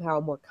you somehow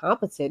more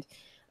competent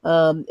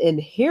in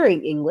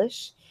hearing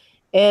English.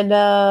 And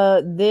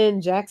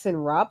then Jackson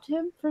robbed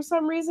him for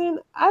some reason.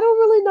 I don't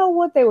really know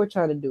what they were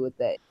trying to do with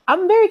that.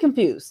 I'm very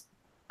confused.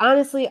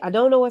 Honestly, I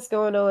don't know what's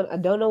going on. I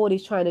don't know what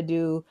he's trying to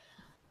do.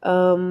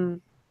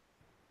 Um,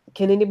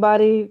 can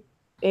anybody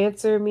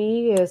answer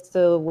me as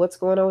to what's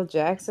going on with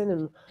Jackson?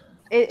 And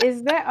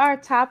is that our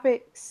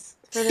topics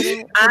for the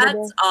night for the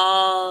That's day?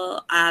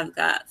 all I've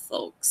got,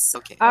 folks.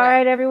 Okay. All Right.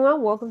 right,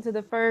 everyone. Welcome to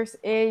the first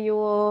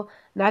annual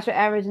Not Your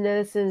Average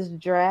Netizens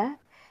draft.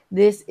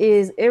 This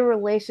is in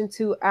relation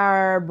to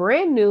our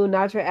brand new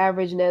Not Your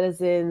Average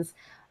Netizens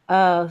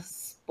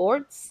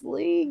sports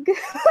league.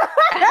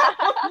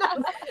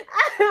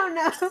 I don't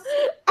know.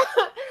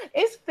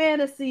 It's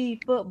fantasy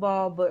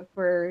football, but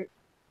for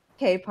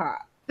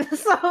K-pop.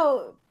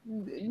 So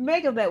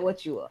make of that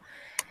what you will.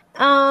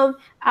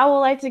 I would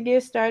like to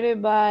get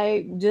started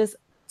by just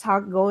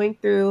going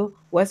through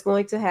what's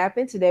going to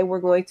happen. Today we're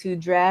going to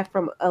draft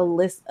from a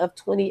list of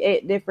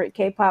 28 different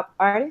K-pop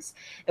artists,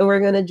 and we're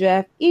going to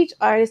draft each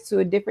artist to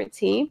a different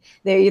team.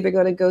 They're either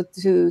going to go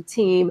to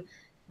team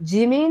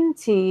Jimin,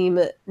 team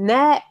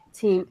Nat,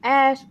 team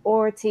Ash,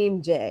 or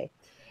team J.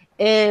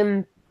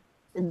 And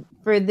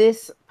for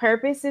this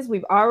purposes,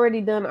 we've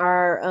already done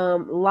our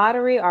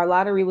lottery. Our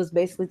lottery was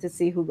basically to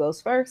see who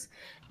goes first,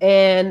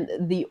 and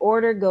the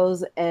order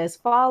goes as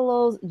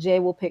follows: Jay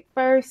will pick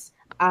first,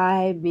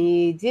 I,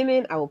 me,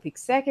 Jimin, I will pick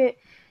second,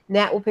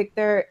 Nat will pick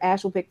third,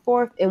 Ash will pick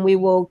fourth, and we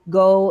will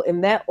go in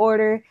that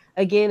order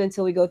again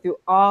until we go through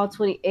all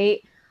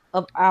 28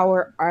 of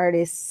our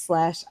artists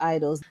slash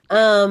idols.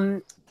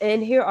 And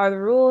here are the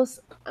rules.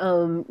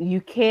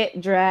 You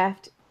can't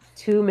draft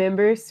two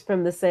members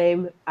from the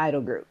same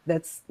idol group.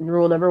 That's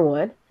rule number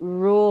one.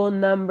 Rule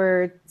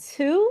number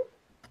two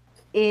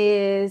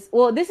is,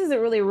 well, this isn't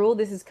really a rule.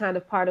 This is kind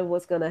of part of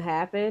what's going to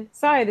happen.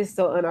 Sorry, this is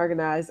so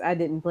unorganized. I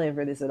didn't plan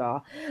for this at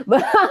all.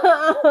 But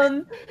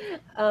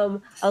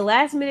a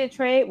last minute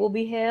trade will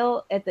be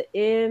held at the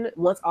end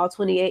once all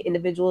 28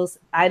 individuals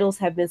idols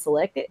have been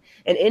selected.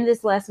 And in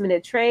this last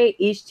minute trade,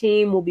 each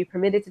team will be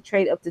permitted to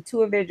trade up to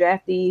two of their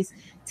draftees.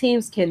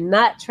 Teams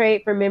cannot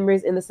trade for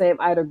members in the same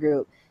idol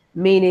group.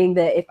 Meaning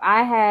that if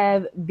I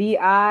have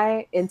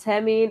Bi and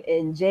Taemin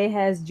and Jay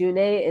has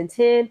Janae and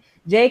Tin,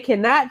 Jay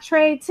cannot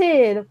trade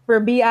 10 for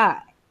Bi.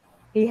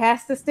 He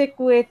has to stick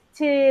with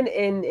 10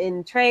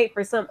 and trade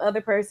for some other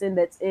person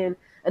that's in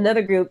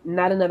another group,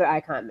 not another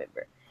icon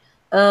member.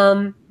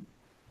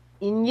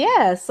 And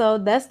yeah, so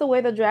that's the way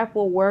the draft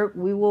will work.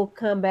 We will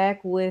come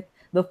back with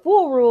the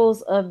full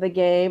rules of the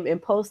game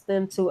and post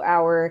them to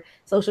our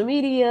social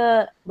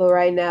media. But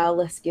right now,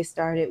 let's get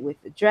started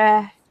with the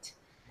draft.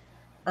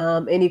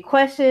 Any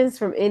questions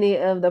from any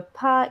of the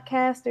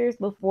podcasters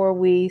before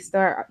we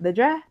start the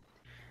draft?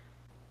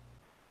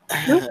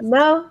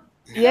 No?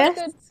 That's Yes?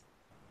 good.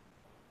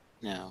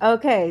 No.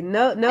 Okay,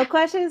 no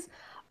questions.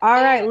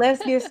 All right,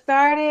 let's get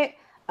started.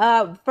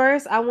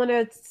 First, I want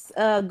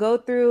to go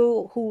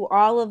through who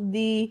all of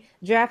the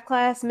draft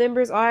class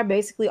members are.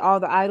 Basically, all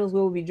the idols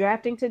we will be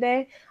drafting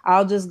today.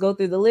 I'll just go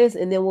through the list,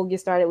 and then we'll get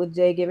started with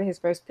Jay giving his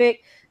first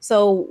pick.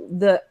 So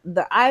the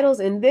idols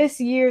in this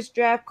year's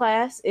draft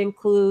class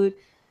include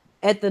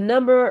at the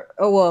number.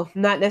 Oh well,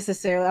 not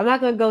necessarily. I'm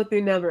not going to go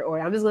through number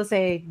order. I'm just going to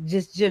say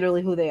just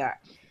generally who they are.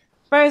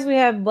 First, we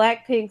have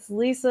Blackpink's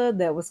Lisa.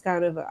 That was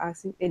kind of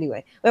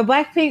anyway. But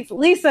Blackpink's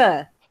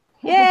Lisa,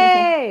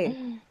 yay!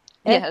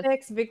 Yes.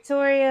 FX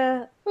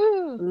Victoria,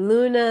 Woo.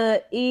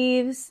 Luna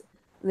Eves,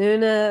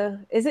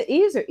 Luna. Is it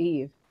Eves or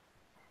Eve?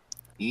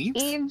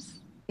 Eves? Eves.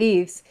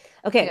 Eves.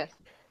 Okay. Yes.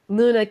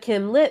 Luna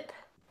Kim Lip,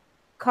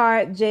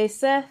 Card J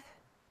Seth,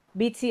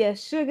 BTS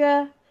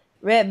Suga,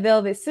 Red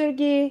Velvet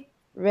Sugi,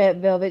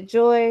 Red Velvet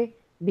Joy,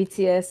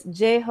 BTS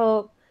J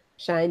Hope,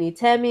 Shiny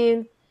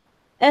Taemin,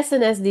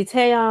 SNSD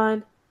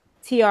Taeyeon,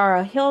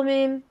 Tiara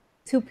Hillman,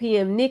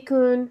 2PM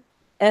Nikun,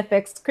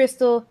 FX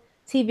Crystal,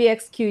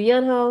 TVXQ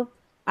Yunho,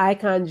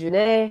 Icon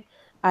Janae,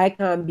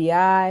 Icon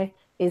BI,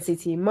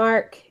 NCT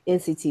Mark,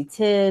 NCT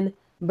 10,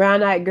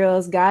 Brown Eyed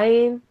Girls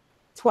Gain,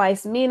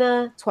 Twice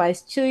Mina,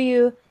 Twice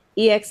Chuyu,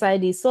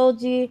 EXID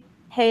Solji,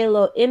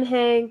 Halo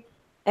Inhang,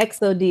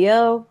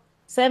 XODO,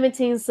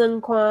 17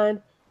 Sun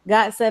Quan,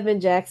 Got 7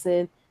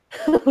 Jackson,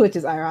 which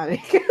is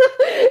ironic,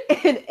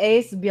 and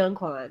Ace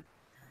Byung-kwan.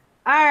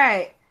 All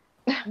right.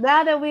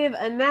 Now that we've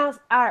announced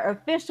our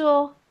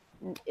official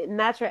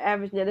Natural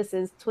Average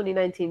Netizens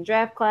 2019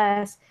 draft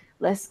class,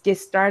 let's get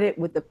started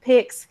with the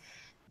picks.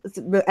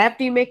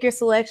 After you make your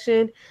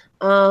selection,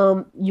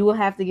 you will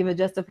have to give a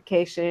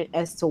justification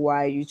as to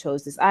why you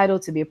chose this idol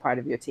to be a part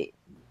of your team.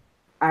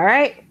 All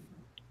right,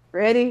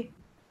 ready?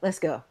 Let's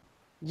go.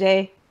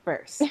 Jay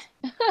first.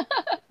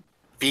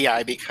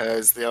 BI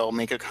because they'll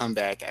make a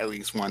comeback at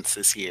least once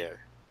this year.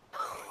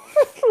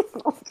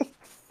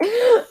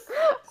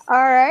 All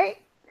right.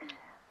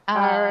 All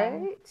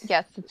right.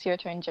 Yes, it's your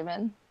turn,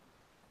 Jimin.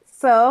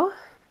 So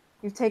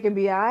you've taken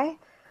BI.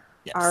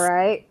 Yes. All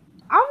right.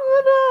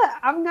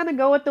 I'm gonna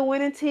go with the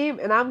winning team,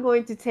 and I'm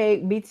going to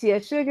take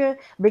BTS Sugar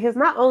because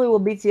not only will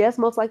BTS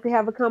most likely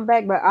have a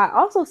comeback, but I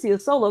also see a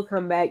solo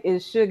comeback in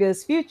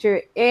Sugar's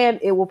future, and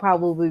it will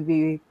probably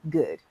be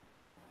good.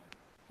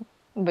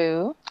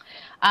 Boo.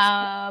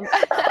 I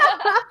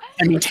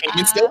mean,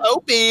 Tatum's still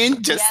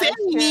open. Just yeah,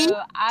 saying. that's true.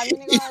 I'm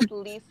gonna go with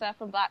Lisa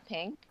from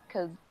Blackpink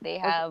because they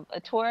have a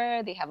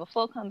tour, they have a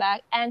full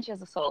comeback, and she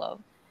has a solo.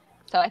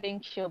 So I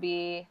think she'll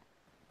be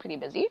pretty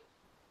busy.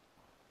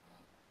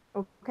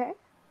 Okay.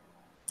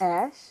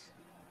 Ash.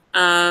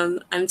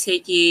 I'm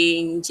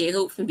taking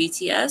J-Hope from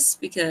BTS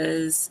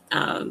because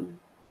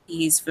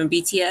he's from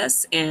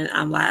BTS and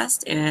I'm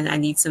last, and I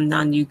need some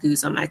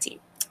non-Yugus on my team.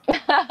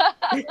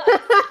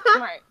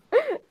 Smart.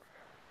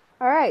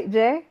 All right,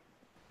 Jay.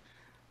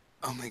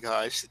 Oh my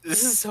gosh,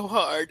 this is so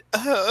hard.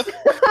 Who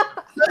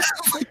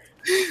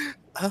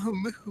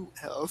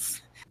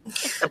else?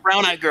 The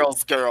Brown Eyed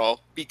Girls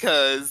girl,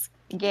 because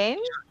Game?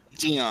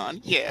 Jiyeon,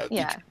 Yeah.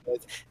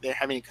 because they're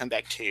having to come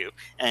back too,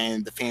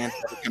 and the fans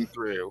better come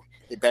through.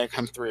 They better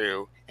come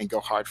through and go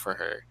hard for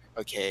her.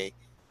 Okay.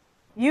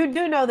 You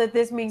do know that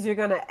this means you're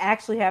gonna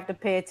actually have to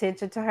pay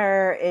attention to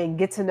her and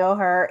get to know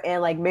her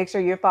and like make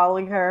sure you're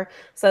following her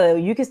so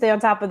you can stay on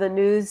top of the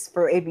news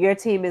for if your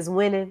team is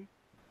winning.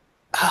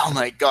 Oh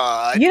my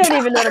god. You don't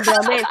even know the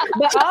girl name.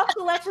 But all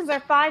selections are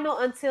final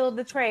until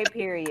the trade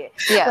period.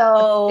 Yeah.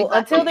 So exactly.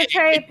 until the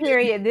trade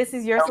period, this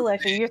is your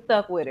selection. You're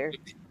stuck with her.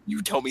 You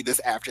told me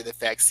this after the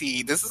fact.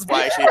 See, this is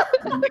why I should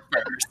have it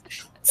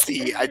first.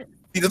 See,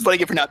 this is what I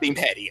get for not being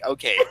petty.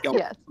 Okay,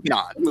 Yes. moving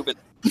on. Moving.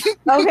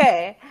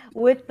 Okay.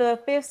 With the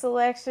fifth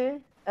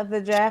selection of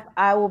the draft,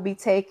 I will be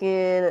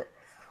taking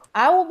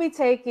Icon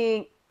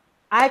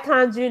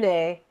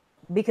June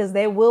because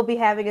they will be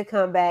having a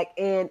comeback,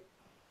 and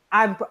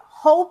I'm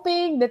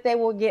hoping that they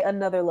will get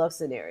another love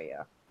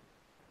scenario.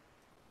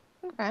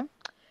 Okay.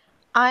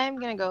 I'm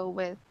going to go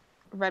with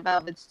Red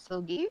Velvet's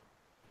Silgi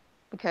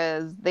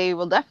because they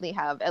will definitely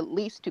have at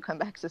least 2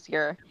 comebacks this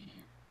year.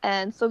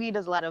 And Silgi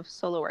does a lot of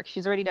solo work.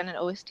 She's already done an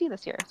OST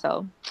this year,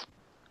 so.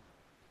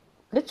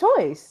 Good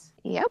choice.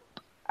 Yep.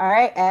 All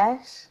right,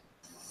 Ash.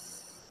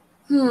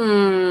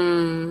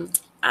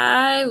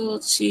 I will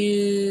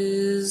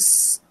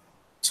choose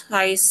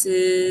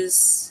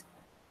Twice's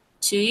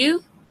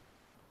Chuyu.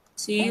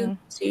 Yeah,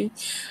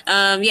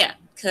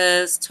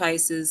 because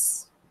Twice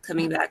is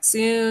coming back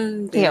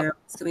soon. They're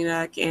coming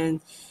back, and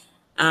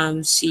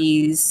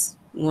she's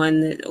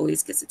one that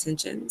always gets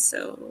attention.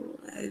 So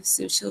I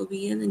assume she'll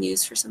be in the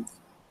news for something.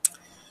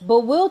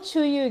 But will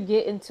Chuyu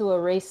get into a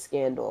race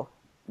scandal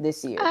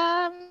this year?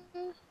 I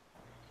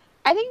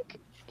think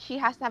she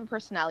has to have a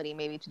personality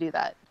maybe to do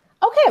that.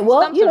 Okay,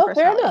 well,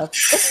 fair enough.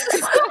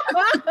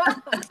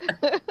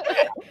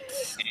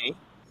 Okay.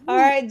 All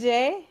right,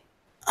 Jay.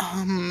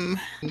 I'm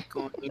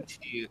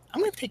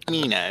gonna pick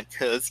Mina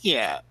because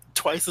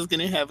Twice is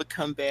gonna have a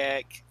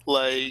comeback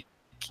like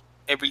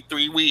every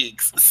 3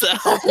 weeks. So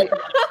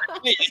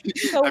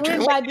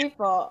win by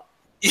default.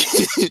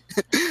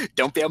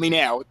 Don't fail me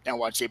now. Now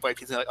watch J-Boy.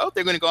 He's like, oh,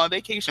 they're gonna go on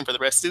vacation for the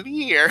rest of the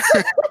year.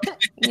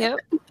 Yep.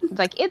 It's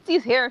like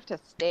Itzy's here to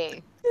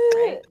stay.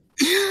 Right?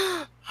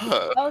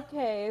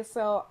 Okay,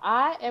 so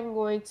I am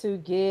going to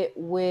get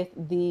with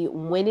the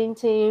winning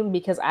team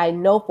because I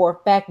know for a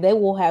fact they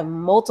will have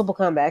multiple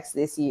comebacks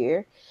this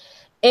year.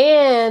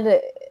 And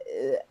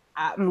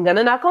I'm going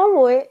to knock on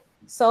wood.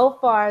 So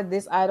far,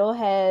 this idol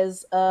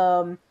has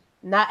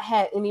not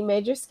had any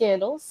major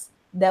scandals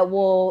that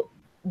will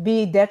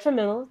be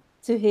detrimental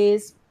to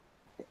his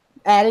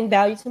adding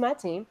value to my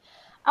team.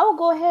 I will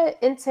go ahead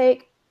and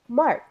take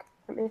Mark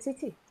from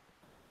NCT.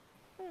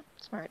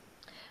 Smart.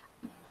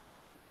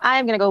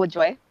 I'm going to go with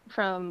Joy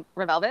from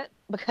Red Velvet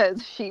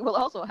because she will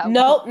also have...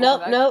 Nope. Yeah,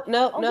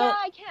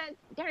 I can't.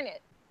 Darn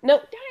it.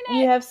 Nope. Darn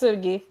it. You have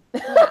Sugi.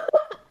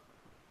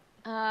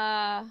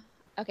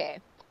 Okay.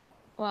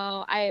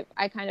 Well, I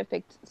kind of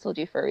picked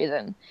Solji for a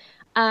reason.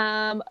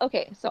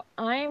 Okay, so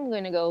I'm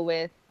going to go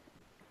with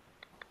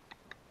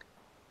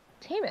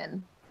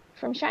Taemin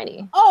from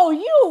SHINee. Oh,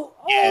 you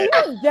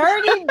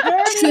dirty.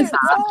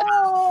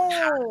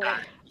 Oh.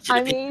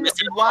 I mean,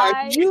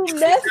 why? You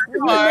messed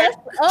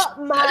up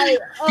my.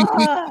 I had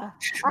a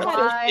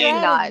Why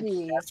not?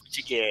 strategy. That's what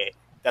you get.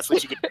 That's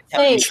what you get. For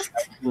telling me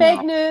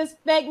Fake news.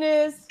 Fake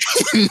news.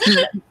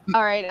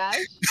 All right, Ash.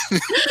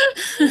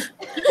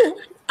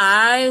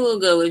 I will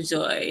go with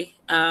Joy.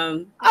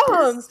 I'm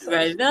so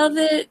Red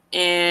Velvet,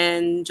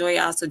 and Joy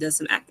also does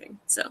some acting.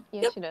 So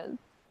Yeah, yep. she does.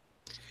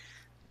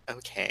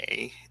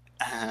 Okay.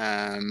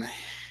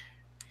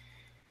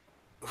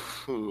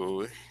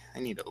 Ooh, I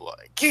need to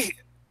look.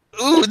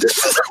 Ooh, this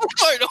is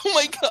hard. Oh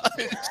my god.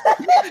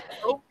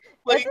 Oh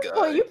my At this god.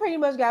 point, you pretty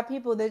much got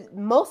people that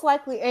most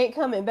likely ain't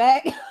coming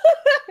back.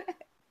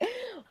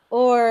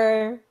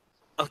 Or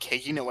Okay,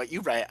 you know what?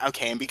 You're right.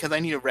 Okay, and because I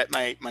need to rep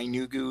my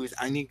new goose,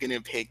 I'm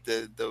gonna pick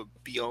the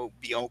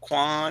Bio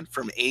Quan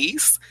from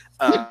Ace.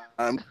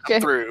 Okay.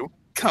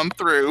 Come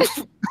through.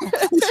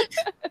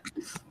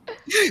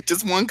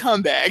 Just one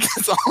comeback.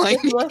 That's all I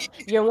need.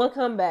 your one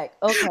comeback.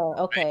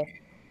 Okay.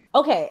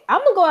 I'm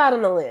gonna go out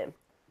on a limb,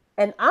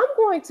 and I'm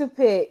going to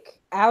pick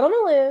out on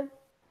a limb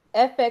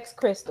FX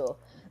Crystal,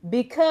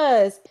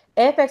 because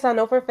FX, I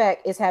know for a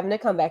fact, is having a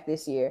comeback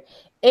this year,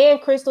 and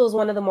Crystal is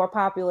one of the more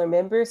popular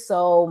members.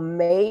 So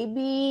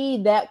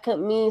maybe that could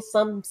mean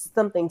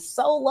something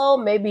solo,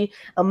 maybe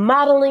a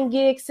modeling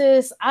gig,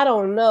 sis. I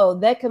don't know.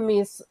 That could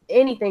mean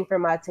anything for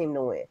my team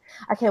to win.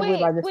 I can't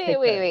believe I just picked her.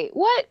 Wait.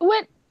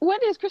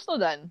 What has Crystal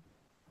done?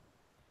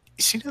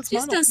 She does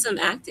She's model. done some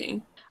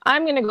acting.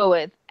 I'm gonna go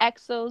with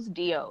EXO's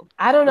Dio.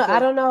 I don't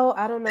know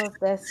if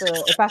that's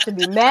if I should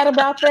be mad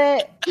about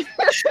that,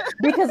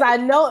 because I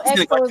know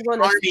EXO is going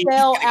to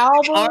sell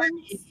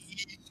albums.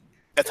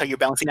 That's how you're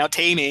balancing out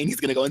Taemin. He's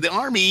gonna go in the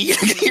army.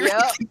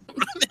 Yep.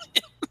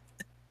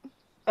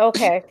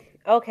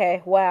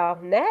 Okay. Wow.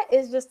 Nat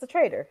is just a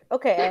traitor.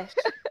 Okay, Ash.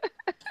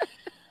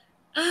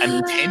 I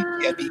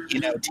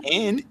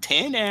mean,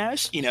 10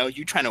 Ash.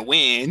 You trying to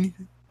win.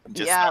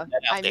 Just Yeah.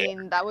 I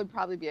mean, that would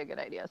probably be a good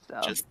idea. So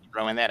just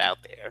throwing that out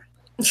there.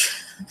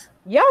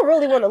 Y'all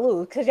really want to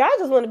lose, because y'all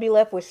just want to be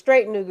left with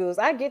straight Nugus.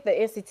 I get the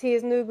NCT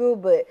is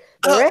Nugu, but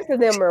the rest of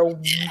them are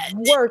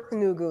worse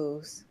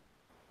Nugus.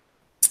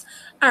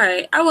 All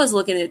right, I was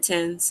looking at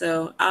 10,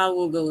 so I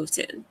will go with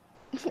 10.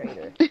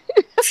 Traitor.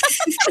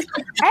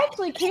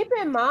 Actually, keep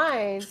in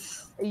mind,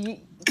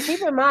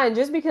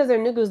 just because they're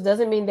Nugus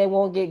doesn't mean they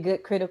won't get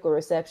good critical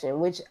reception,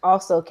 which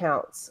also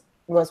counts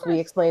once we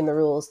explain the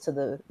rules to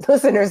the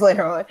listeners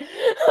later on.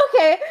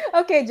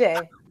 Okay, Jay.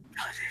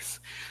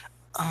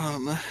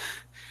 I'm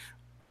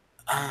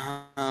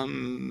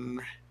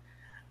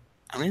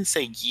gonna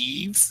say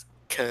Yeeves,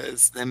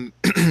 because them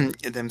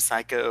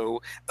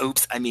psycho.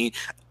 Oops, I mean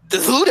the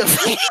Huda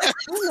fans.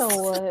 You know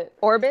what?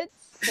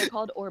 Orbits. They're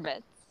called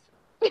orbits.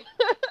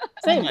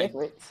 Same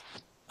difference.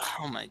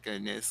 Oh my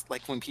goodness!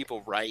 Like when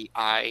people write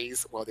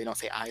eyes, well, they don't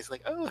say eyes.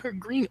 Like, oh, her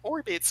green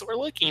orbits were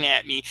looking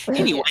at me.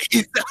 Anyway,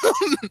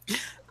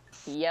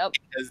 Yep.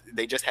 because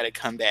they just had a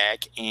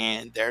comeback,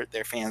 and their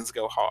fans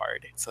go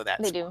hard. So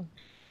that's They do.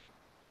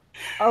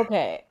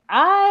 Okay,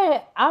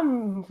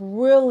 I'm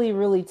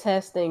really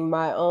testing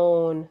my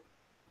own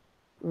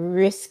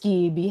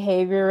risky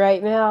behavior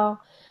right now,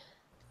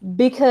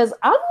 because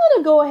I'm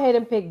gonna go ahead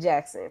and pick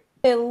Jackson.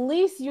 At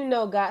least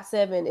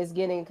GOT7 is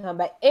getting a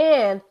comeback,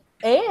 and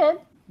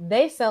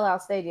they sell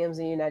out stadiums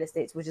in the United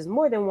States, which is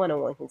more than one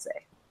can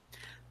say.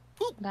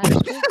 That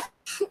is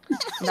true.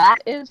 That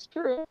is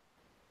true.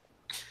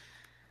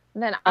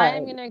 And then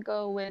I'm gonna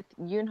go with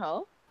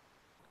Yoonho.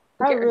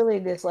 I really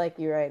dislike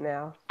you right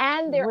now.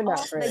 And they're We're not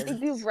all friends. they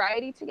do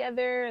variety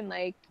together, and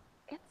I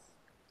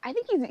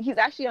think he's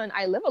actually on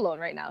I Live Alone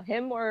right now.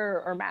 Him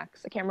or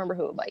Max. I can't remember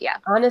who, but yeah.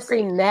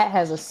 Honestly, great. Nat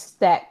has a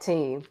stacked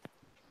team.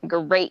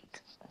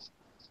 Great.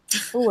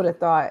 Who would have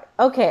thought?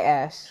 Okay,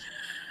 Ash.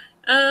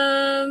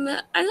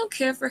 I don't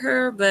care for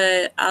her,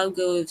 but I'll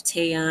go with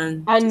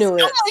Taeyeon. I knew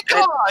it. Oh my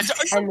gosh!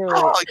 I knew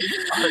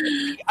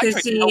it.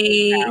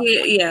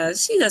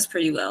 Because she does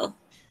pretty well,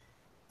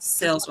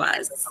 sales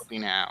wise.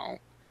 Helping out.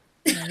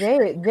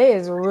 Jay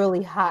is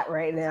really hot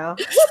right now.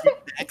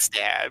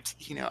 Backstabbed.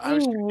 I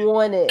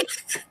want it.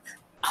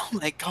 Oh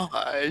my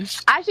gosh!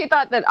 I actually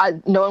thought that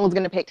no one was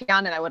gonna pick Taeyeon,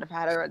 and I would have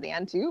had her at the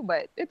end too,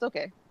 but it's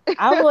okay.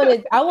 I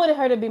wanted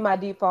her to be my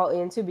default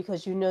in too,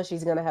 because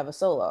she's gonna have a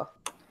solo.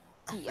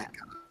 Oh Yeah.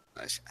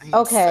 my gosh!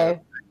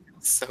 Okay.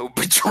 So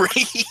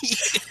betrayed.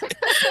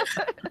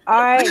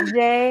 All right,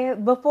 Jay.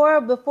 Before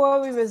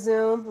we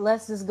resume,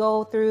 let's just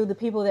go through the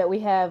people that we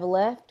have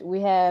left. We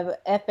have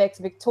FX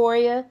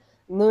Victoria,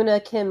 Luna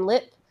Kim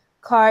Lip,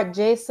 Card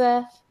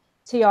Jasef,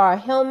 TR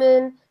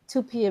Hillman,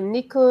 2PM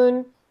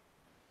Nikun,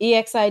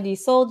 EXID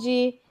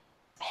Solji,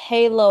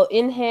 Halo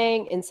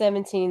Inhang, and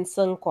 17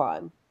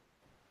 Sungkwan.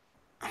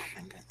 Oh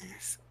my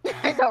goodness!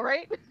 I know,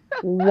 right?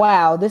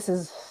 Wow, this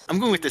is. I'm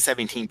going with the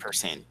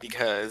 17%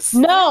 because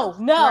No,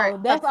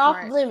 Smart. that's off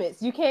smart.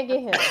 limits. You can't get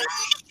him.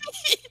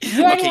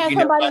 You already Okay, had you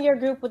know somebody what? in your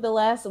group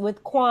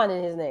with Quan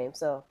in his name,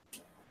 so.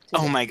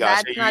 Oh my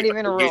gosh, That's not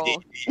even a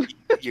role.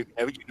 you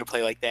can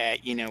play like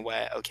that. You know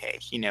what? Okay,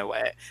 you know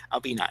what? I'll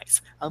be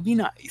nice. I'll be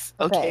nice.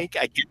 Okay. Okay,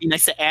 I can't be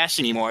nice to Ash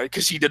anymore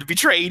because she done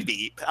betrayed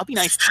me. But I'll be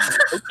nice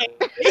to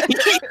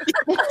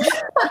you.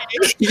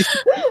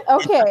 Okay.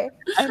 Okay.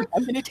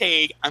 I'm gonna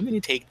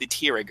take the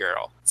Tira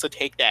girl. So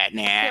take that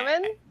now.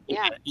 Human?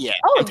 Yeah. Yeah, I'm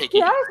Oh,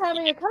 taking Kiara's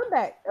having a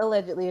comeback,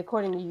 allegedly,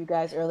 according to you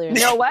guys earlier. You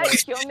know what?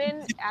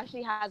 Human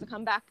actually has a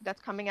comeback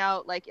that's coming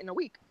out like in a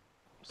week.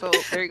 So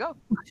there you go.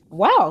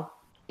 Wow.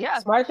 Yeah.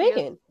 Smart she is-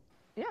 thinking.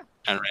 Yeah.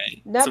 All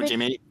right. Now, So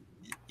Jimmy,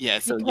 yeah.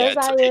 So because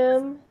yeah. So I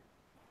am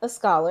a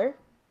scholar,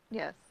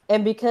 Yes.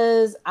 and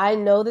because I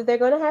know that they're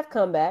going to have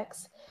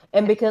comebacks,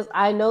 and because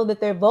I know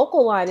that their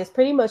vocal line is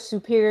pretty much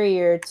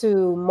superior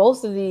to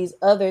most of these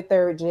other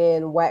third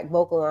gen whack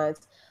vocal lines,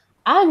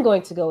 I'm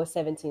going to go with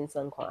 17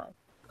 Sun Quan.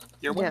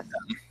 you're Yes.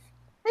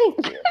 welcome.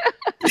 Thank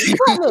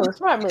you.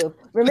 Smart move.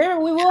 Remember,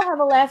 we will have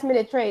a last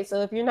minute trade.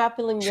 So if you're not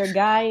feeling your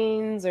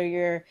Guyan's or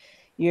your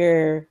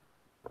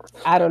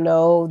I don't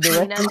know, the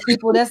rest of these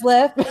people that's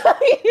left,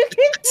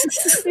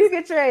 you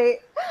can trade.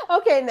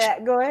 Okay,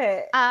 Nat, go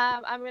ahead.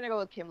 I'm gonna go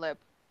with Kim Lip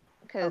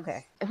because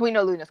Okay. we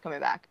know Luna's coming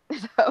back.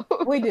 So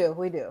We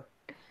do.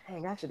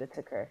 Dang, I should have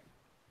took her.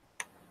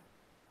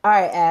 All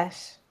right,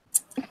 Ash.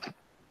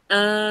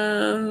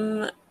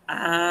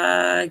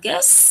 I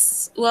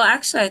guess. Well,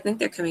 actually, I think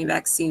they're coming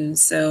back soon,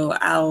 so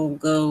I'll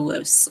go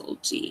with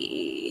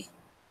Solji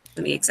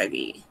from the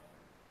XIV.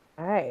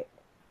 All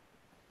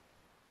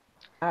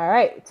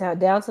right. So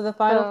down to the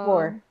final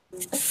four.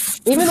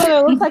 Even though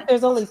it looks like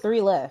there's only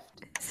 3 left.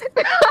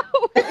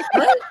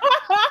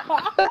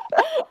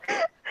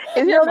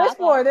 There's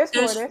four.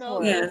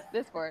 Yeah.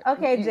 There's 4.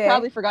 Okay, you Jay.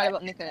 probably forgot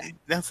about Nikon.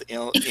 That's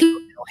ill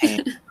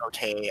hand.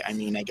 Okay, I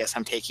mean, I guess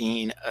I'm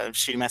taking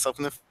shooting myself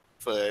in the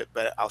foot,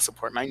 but I'll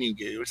support my new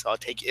goo, so I'll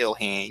take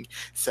Ilhang.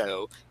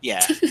 So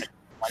yeah,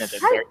 one of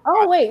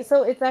the wait,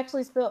 so it's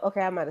actually spelled.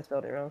 Okay, I might have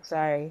spelled it wrong.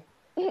 Sorry.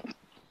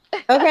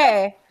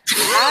 Okay,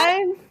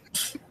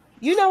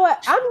 You know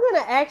what? I'm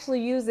gonna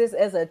actually use this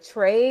as a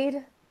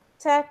trade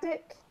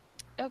tactic.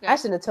 Okay. I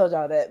shouldn't have told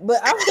y'all that, but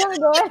I'm gonna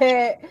go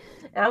ahead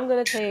and I'm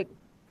gonna take.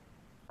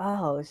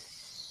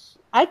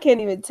 I can't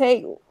even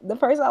take the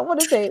person I want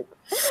to take.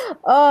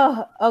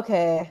 Oh,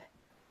 okay.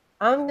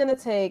 I'm gonna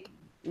take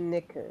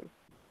Nikon.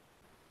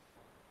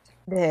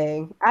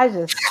 Dang, I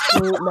just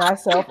screwed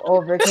myself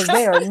over because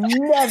they are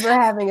never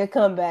having a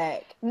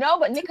comeback. No,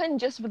 but Nikon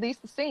just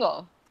released the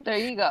single. There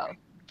you go.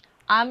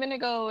 I'm gonna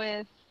go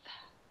with.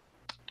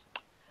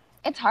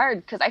 It's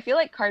hard because I feel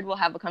like Card will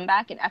have a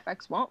comeback and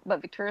FX won't, but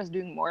Victoria's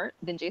doing more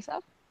than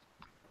JSF.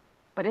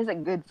 But is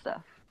it good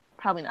stuff?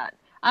 Probably not.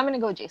 I'm gonna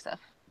go with JSF.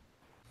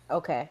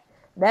 Okay,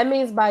 that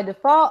means by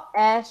default,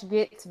 Ash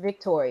gets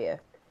Victoria.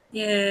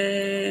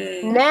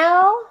 Yay!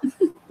 Now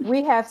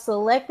we have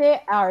selected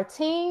our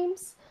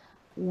teams.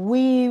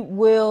 I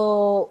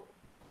will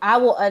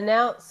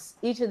announce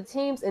each of the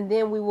teams and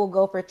then we will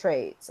go for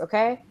trades.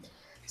 Okay.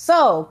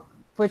 So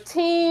for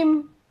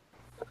team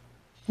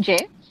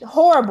Jay?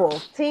 Horrible.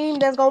 Team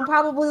that's gonna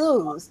probably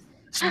lose.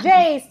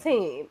 Jay's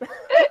team.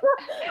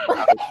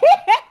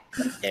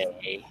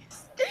 Okay.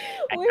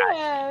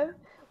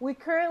 We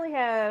currently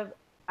have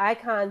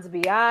Icons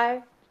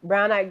BI,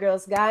 Brown Eyed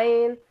Girls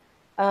Guyan,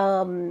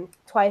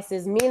 Twice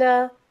is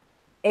Mina,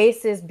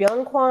 Aces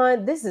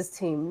Byungkwan. This is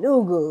Team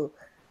Nugu.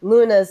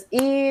 Luna's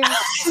Eve.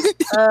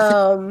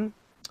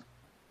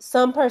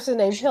 Some person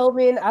named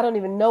Hillman. I don't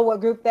even know what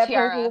group that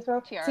person is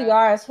from.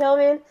 Tiara's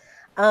Hillman.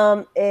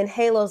 And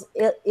Halo's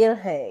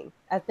Ilhang.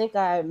 I think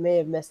I may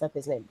have messed up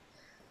his name.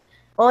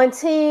 On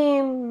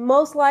team,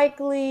 most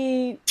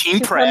likely Team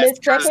to Press,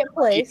 come in second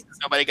place.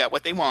 Nobody got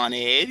what they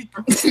wanted.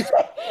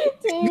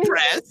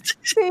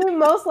 team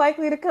most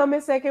likely to come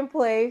in second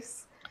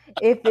place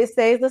if it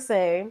stays the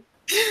same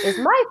is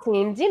my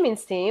team,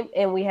 Jimin's team,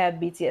 and we have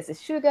BTS's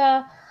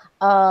Suga,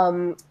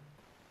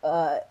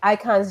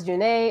 Icon's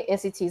Janae,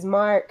 NCT's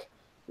Mark,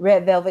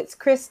 Red Velvet's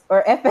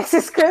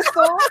FX's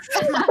Crystal,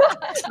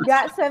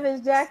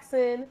 GOT7's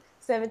Jackson,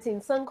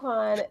 17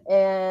 Sunquan,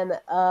 and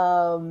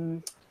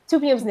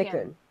 2PM's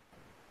Nickun.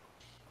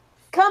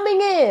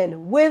 Coming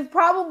in with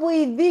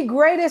probably the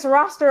greatest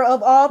roster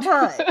of all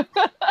time.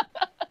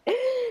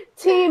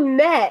 Team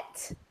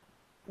Net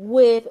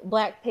with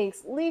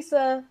Blackpink's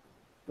Lisa,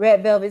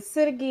 Red Velvet's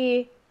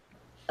Tsurugi,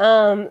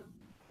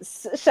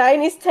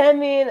 Shiny's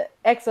Taemin,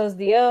 EXO's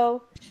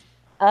Dio,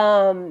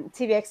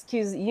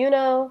 TVXQ's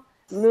Yuno,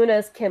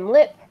 Luna's Kim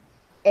Lip,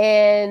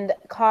 and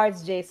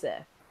Card's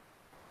J-Seth.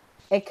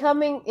 And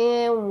coming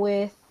in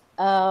with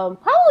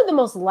probably the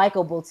most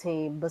likable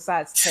team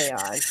besides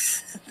Taeyeon.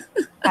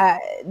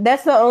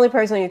 That's the only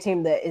person on your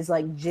team that is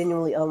like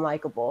genuinely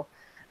unlikable.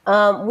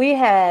 We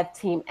have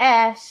Team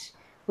Ash,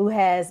 who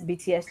has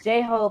BTS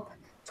J-Hope,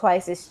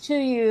 Twice's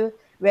Chuyu,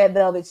 Red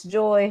Velvet's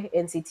Joy,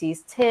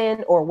 NCT's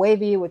 10 or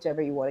Wavy,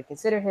 whichever you want to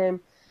consider him.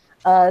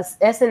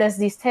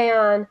 SNSD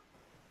Taeyeon,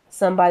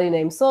 somebody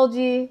named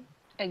Solji,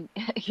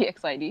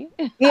 EXID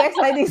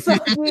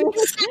Solji,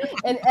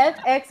 and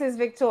FX's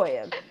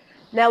Victoria.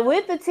 Now,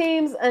 with the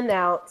teams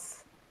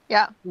announced,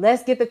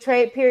 let's get the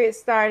trade period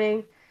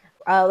starting.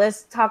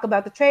 Let's talk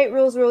about the trade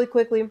rules really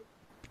quickly.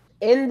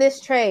 In this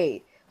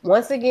trade,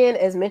 once again,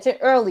 as mentioned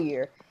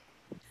earlier,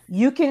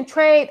 you can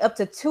trade up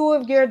to 2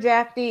 of your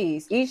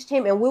draftees, each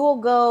team, and we will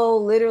go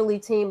literally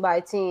team by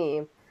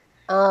team.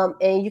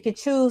 And you can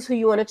choose who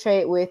you want to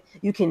trade with.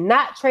 You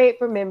cannot trade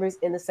for members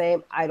in the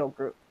same idol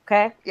group.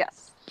 Okay.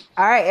 Yes.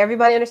 All right.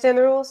 Everybody understand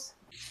the rules?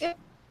 Yep.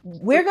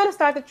 We're going to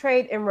start the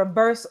trade in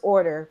reverse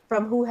order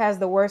from who has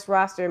the worst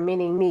roster,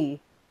 meaning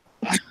me.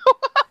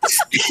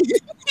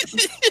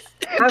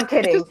 I'm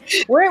kidding.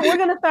 We're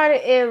gonna start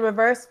it in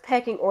reverse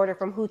pecking order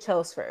from who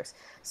chose first.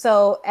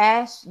 So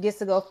Ash gets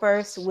to go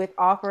first with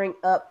offering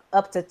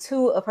up to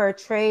 2 of her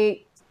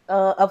trade,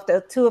 up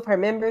to 2 of her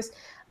members.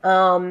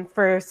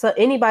 For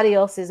anybody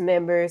else's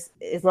members,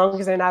 as long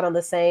as they're not on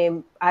the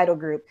same idol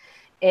group.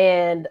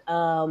 And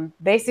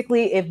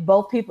basically, if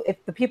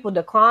the people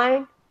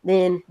decline,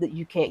 then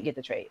you can't get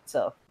the trade.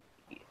 So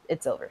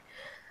it's over.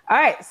 All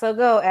right, so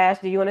go, Ash.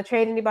 Do you want to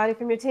trade anybody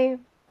from your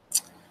team?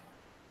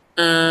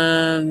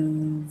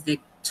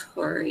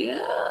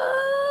 Victoria.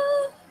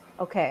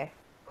 Okay.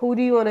 Who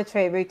do you want to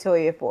trade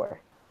Victoria for?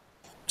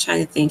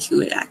 Trying to think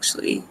who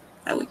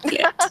I would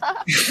get.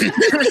 She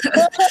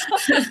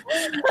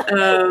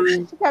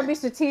gotta be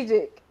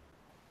strategic.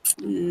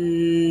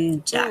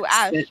 Ooh,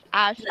 Ash.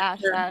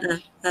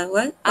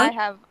 What?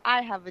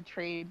 I have a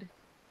trade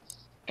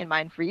in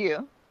mind for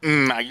you.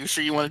 Are you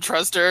sure you want to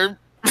trust her?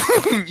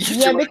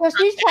 Yeah, because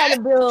she's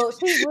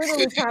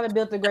literally trying to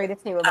build the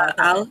greatest team of all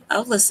time.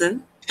 I'll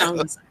listen.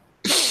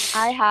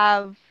 I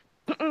have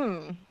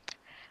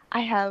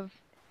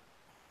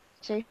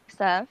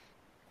Joseph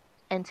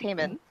and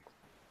Taemin,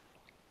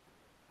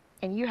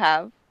 and you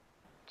have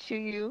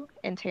Chuyu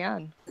and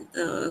Taeyeon.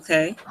 Oh,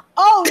 okay.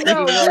 Oh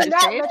no! Do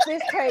not let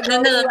this trade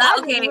go. No, not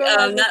okay.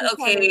 Not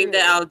okay.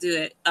 That I'll do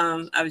it.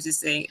 I was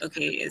just saying.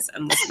 Okay,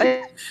 I'm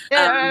listening.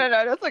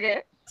 No, that's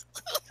okay.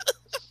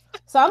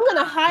 So I'm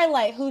gonna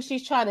highlight who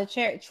she's trying to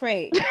trade.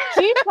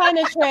 She's trying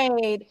to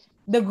trade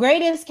the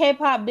greatest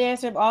K-pop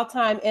dancer of all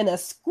time in a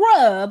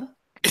scrub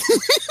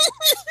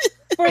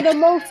for the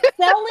most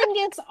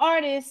sellingest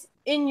artist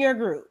in your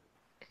group,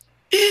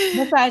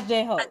 besides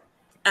J-Hope.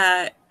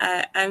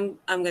 I'm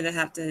gonna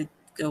have to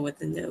go with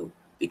the no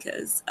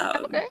because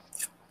okay.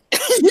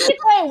 You can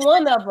trade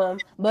one of them,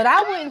 but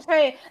I wouldn't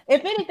trade.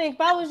 If anything,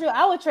 if I was you,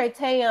 I would trade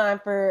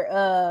Taeyeon for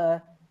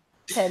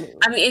Taemin.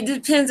 I mean, it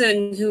depends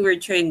on who we're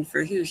trading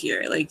for who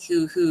here. Like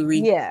who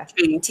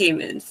trading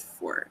Taemin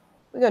for.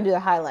 We're gonna do the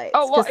highlights.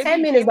 Oh, well, because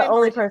Taemin is the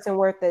only person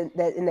worth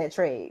that in that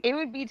trade. It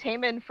would be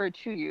Taemin for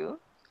Chuyu,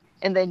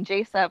 and then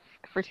J-Sep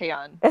for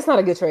Taeyeon. That's not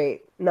a good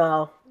trade.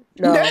 No.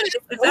 If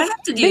I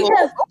have to do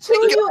because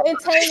Chuyu and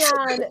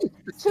Taeyeon,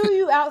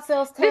 Chuyu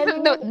outsells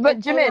Taemin. No, but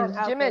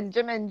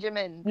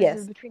Jimin. Yes.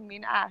 This is between me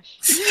and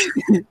Ash.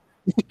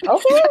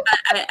 Okay.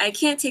 I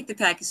can't take the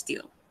package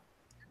deal.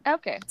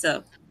 Okay.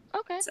 So.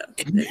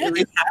 It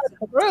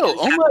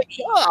oh my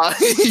god.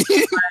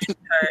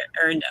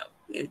 or no.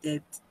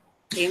 It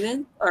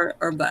Taemin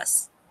or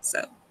bus.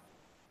 So.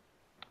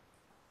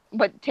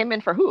 But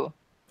Taemin for who?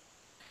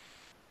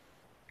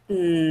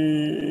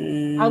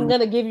 I'm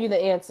gonna give you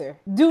the answer.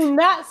 Do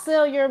not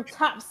sell your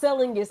top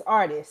sellingest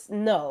artist.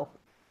 No.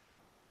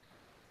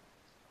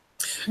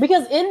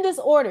 Because in this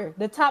order,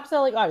 the top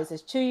selling artist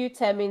is Chuyu,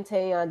 Taemin,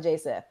 Taeyeon,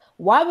 J-Sep.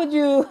 Why would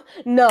you?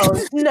 No,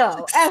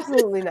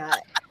 absolutely not.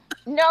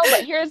 No,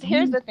 but here's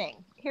the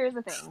thing.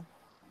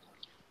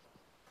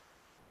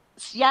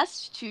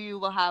 Yes, Chuyu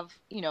will have,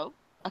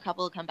 a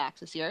couple of comebacks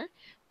this year,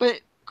 but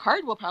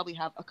Card will probably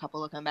have a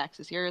couple of comebacks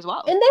this year as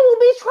well. And they will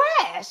be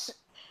trash.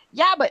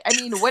 Yeah, but I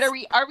mean, what are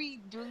we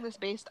doing this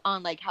based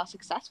on like how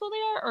successful they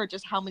are or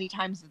just how many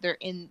times they're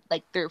in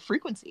like their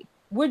frequency?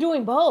 We're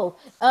doing both.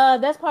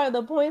 That's part of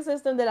the point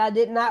system that I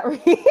did not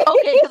read.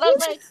 Okay, because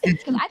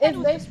I thought it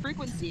was just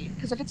frequency.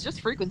 Because if it's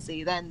just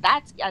frequency, then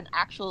that's an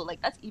actual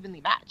that's evenly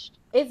matched.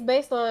 It's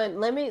based on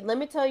let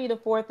me tell you the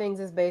 4 things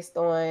it's based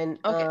on.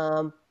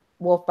 Okay.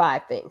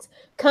 5 things: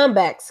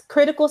 comebacks,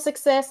 critical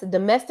success,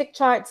 domestic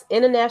charts,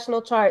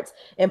 international charts,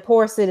 and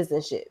poor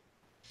citizenship.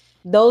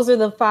 Those are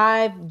the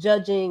 5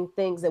 judging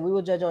things that we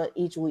will judge on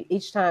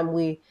each time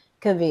we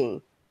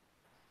convene.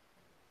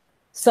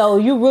 So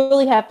you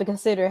really have to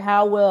consider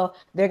how well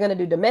they're going to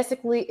do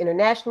domestically,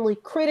 internationally,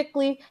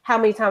 critically, how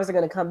many times they're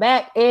going to come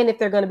back, and if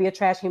they're going to be a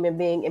trash human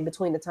being in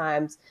between the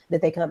times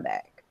that they come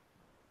back.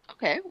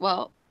 Okay,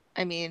 well,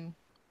 I mean,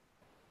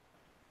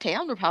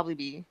 Taeyeon would probably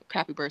be a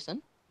crappy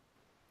person.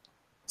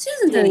 She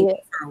hasn't done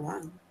it for a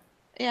while.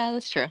 Yeah,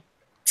 that's true.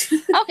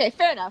 Okay,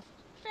 fair enough.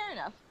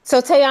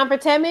 So Taeyeon for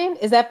Taemin,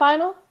 is that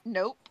final?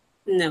 Nope.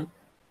 No.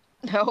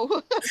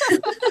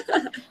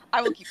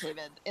 I will keep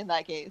Taemin in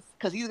that case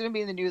because he's going to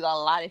be in the news a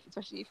lot,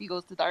 especially if he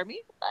goes to the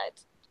army.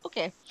 But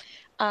okay,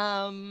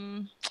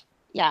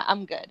 yeah,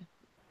 I'm good.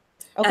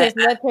 Okay, so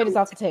that trade is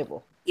off the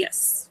table.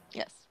 Yes.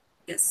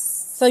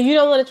 So you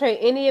don't want to trade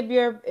any of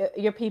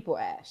your people,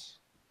 Ash?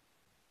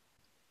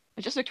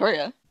 Just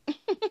Victoria.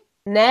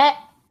 Nat,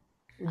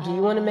 do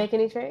you want to make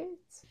any trades?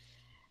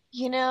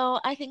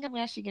 I think I'm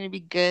actually going to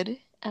be good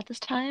at this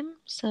time.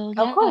 So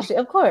yeah. Of course,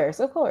 of course,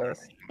 of course.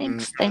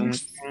 Thanks.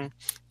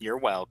 You're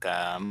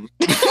welcome.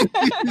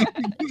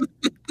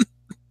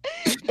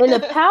 In a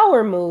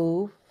power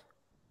move,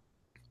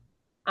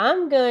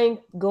 I'm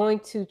going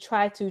to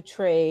try to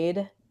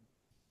trade.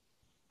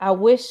 I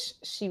wish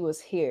she was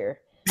here.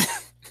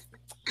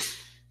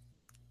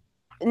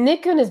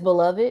 Nickun is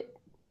beloved.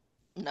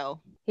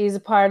 No. He's a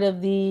part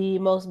of the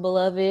most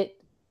beloved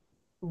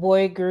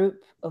boy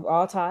group of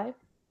all time.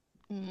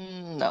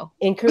 No.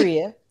 In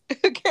Korea.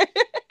 Okay.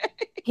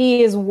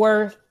 He is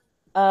worth,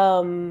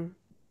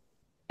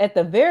 at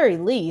the very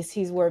least,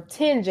 he's worth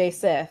 10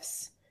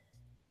 JSEFs.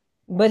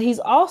 But he's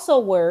also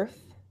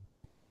worth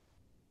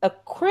a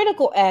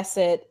critical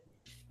asset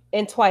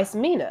in twice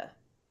Mina.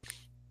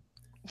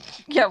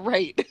 Yeah,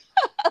 right.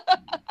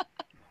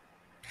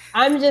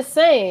 I'm just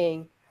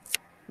saying,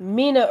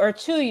 Mina or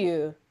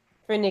Chuyu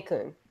for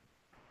Nickun.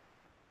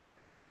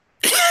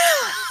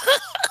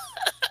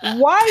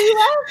 Why are you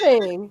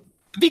laughing?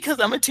 Because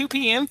I'm a 2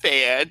 p.m.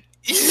 fan.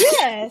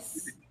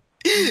 Yes.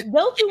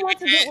 Don't you want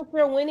to get with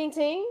your winning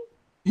team?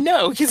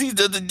 No, because he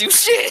doesn't do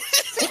shit.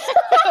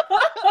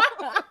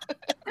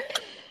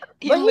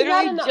 He But he's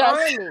literally not in the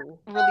just army.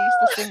 released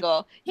the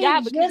single. He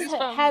Yeah, because just he's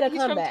from had a he's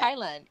from comeback.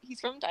 Thailand. He's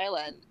from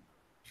Thailand.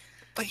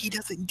 But he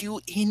doesn't do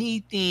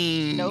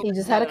anything. Nope. He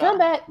just not had a at all.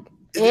 comeback.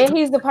 And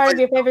he's the part of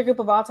your favorite group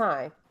of all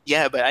time.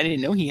 Yeah, but I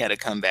didn't know he had a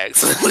comeback,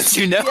 so I'll let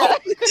you know. Yeah.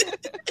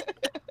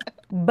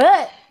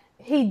 But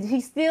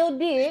he still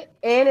did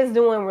and is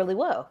doing really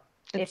well.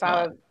 It's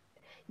not.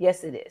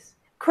 Yes, it is.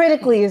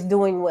 Critically is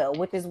doing well,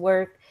 which is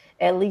worth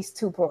at least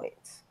 2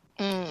 points.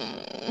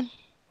 Mm.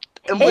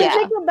 And Yeah.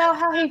 think about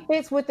how he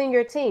fits within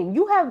your team.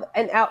 You have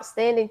an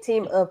outstanding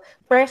team of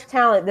fresh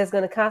talent that's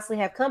going to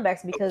constantly have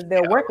comebacks because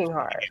they're working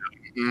hard.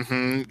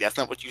 Mm-hmm. That's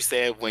not what you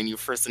said when you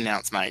first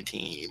announced my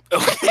team.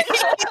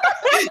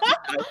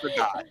 I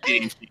forgot,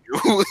 didn't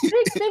you?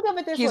 Think of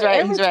it this He's way.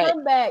 right, he's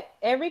right.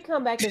 Every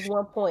comeback is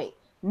 1 point.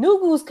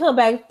 Nugu's come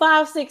back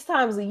 5-6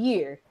 times a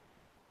year.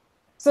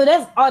 So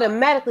that's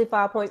automatically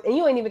 5 points, and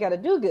you ain't even got to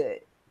do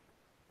good.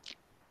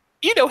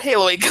 You know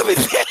Halo ain't coming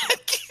back.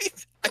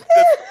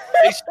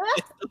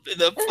 In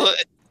the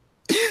foot.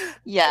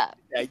 Yeah.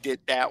 I did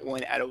that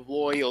one out of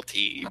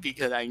loyalty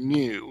because I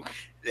knew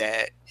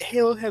that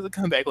Halo has a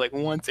comeback like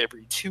once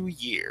every 2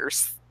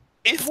 years.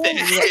 If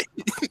that.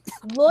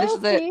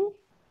 Loyalty.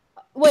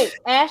 Wait,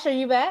 Ash, are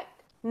you back?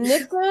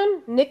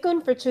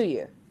 Nickun for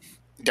Chuyu.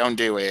 Don't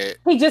do it.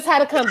 He just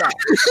had a comeback.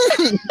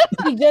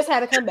 Don't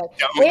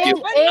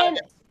do And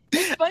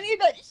It's funny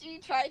that she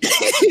tried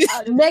to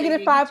out of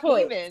negative 5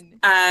 points.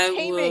 I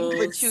Taming will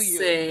for Chuyu.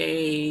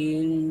 say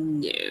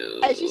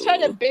no. And she's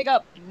trying to big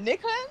up Nickun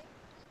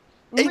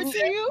for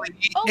Chuyu.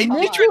 Oh my god.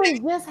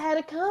 Nickun just had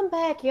a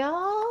comeback, y'all.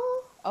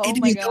 Oh it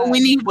my didn't god. go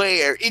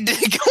anywhere. It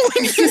didn't go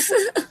anywhere.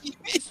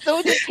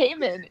 So did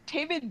Taman.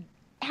 Taman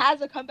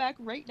has a comeback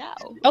right now.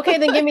 Okay,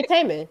 then give me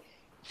Taman.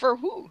 For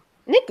who?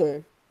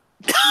 Nickun.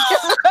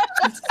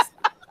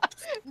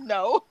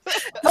 No.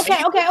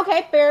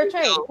 Okay. Fair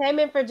trade.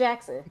 Taman for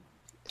Jackson.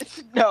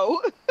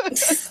 No.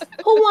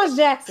 Who wants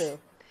Jackson?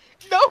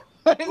 No.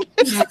 Come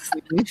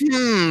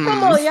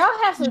on, y'all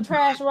have some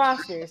trash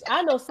rosters.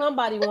 I know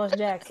somebody wants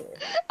Jackson.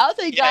 I'll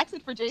say Jackson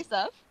for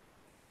J-Stuff.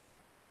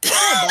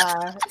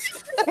 Bye.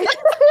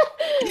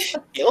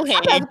 Ill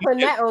I have to put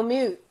that on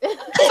mute.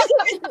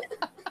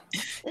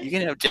 You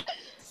can have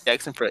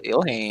Jackson for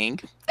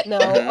Ilhang. No,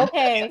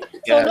 okay.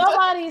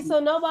 So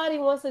nobody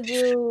wants to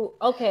do.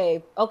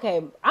 Okay.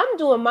 I'm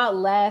doing my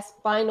last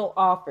final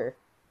offer.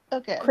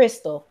 Okay.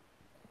 Crystal.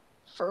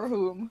 For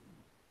whom?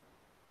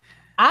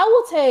 I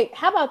will take.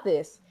 How about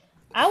this?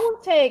 I will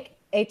take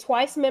a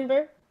Twice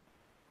member,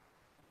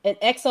 an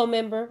EXO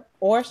member,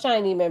 or a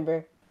Shiny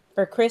member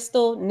for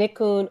Crystal,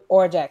 Nickun,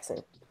 or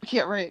Jackson.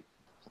 Yeah, right.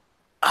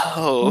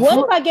 Oh. What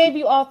if I gave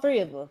you all 3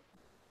 of them?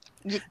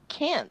 You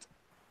can't.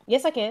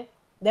 Yes, I can.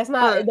 That's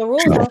not the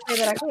rules. Don't say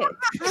that I can't.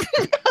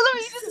 Let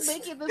me just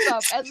making this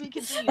up as we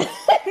continue.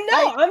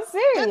 No, I'm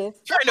serious.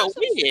 Trying to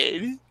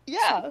win.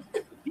 Yeah.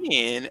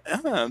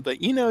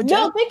 But you know,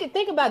 No,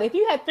 think about it. If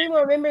you had 3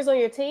 more members on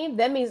your team,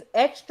 that means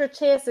extra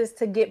chances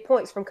to get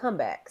points from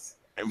comebacks.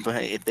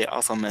 But if they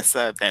also mess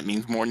up, that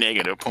means more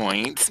negative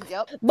points.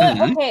 Yep. But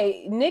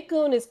okay,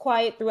 Nickun is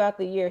quiet throughout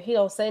the year. He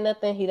don't say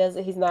nothing. He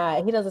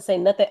doesn't say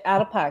nothing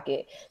out of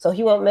pocket, so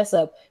he won't mess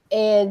up.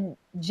 And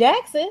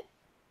Jackson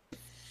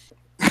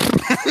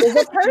is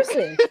a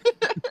person.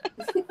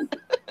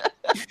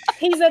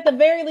 He's at the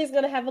very least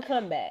going to have a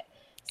comeback.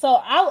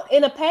 So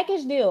in a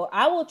package deal,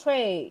 I will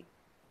trade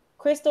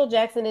Crystal,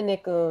 Jackson, and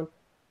Nickun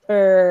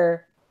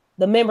for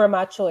the member of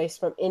my choice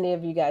from any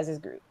of you guys'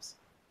 groups.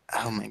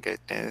 Oh my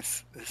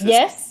goodness.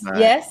 Yes.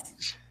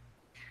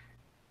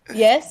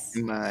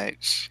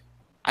 Much.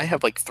 I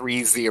have like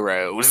 3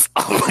 zeros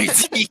on my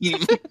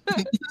team.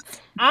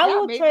 I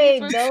will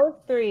trade those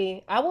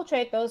 3. I will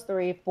trade those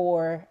 3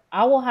 for.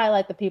 I will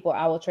highlight the people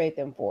I will trade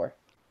them for.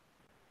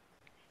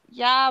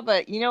 Yeah,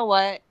 but you know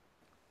what?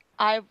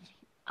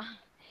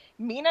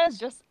 Mina's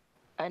just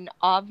an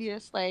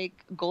obvious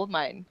like gold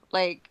mine.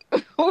 Like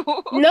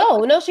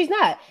No, she's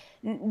not.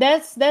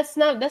 That's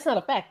not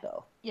a fact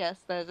though. Yes,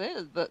 that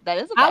is. That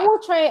is a I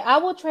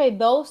fact. will trade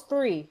those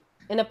three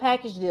in a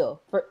package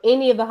deal for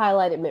any of the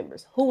highlighted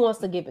members. Who wants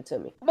to give it to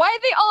me? Why are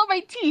they all on my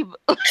team?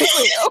 Wait,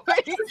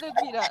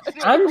 let me not.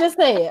 I'm just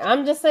saying.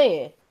 I'm just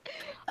saying.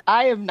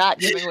 I am not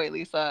giving away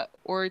Lisa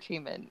or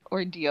Taemin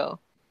or Dio.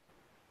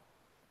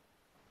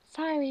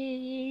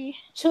 Sorry.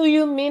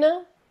 Chuyu,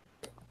 Mina.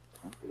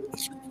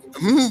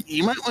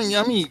 You might want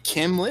yummy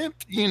Kim Lip.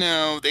 You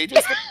know, they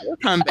just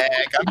come back.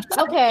 I'm just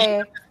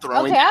Okay.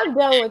 throwing. Okay, I'm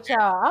done with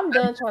y'all. I'm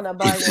done trying to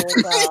bargain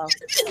with y'all.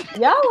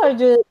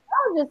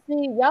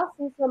 Y'all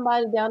see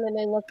somebody down in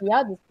their lucky.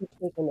 Y'all just keep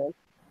picking them.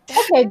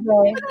 Okay,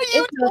 Jay.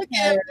 It's your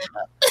turn.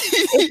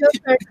 It's your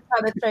turn to try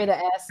to trade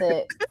an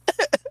asset.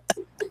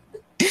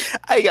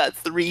 I got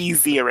 3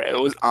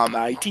 zeros on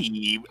my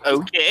team.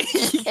 Okay.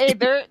 Hey,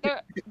 they're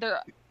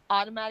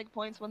automatic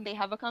points when they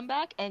have a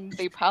comeback, and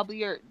they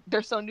probably are.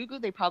 They're so new,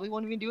 they probably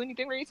won't even do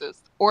anything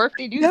racist. Or if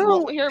they do, you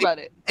won't hear about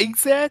it.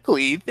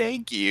 Exactly.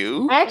 Thank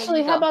you.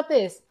 Actually, how about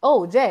this?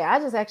 Oh, Jay, I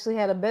just actually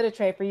had a better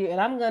trade for you, and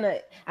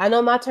I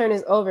know my turn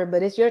is over,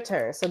 but it's your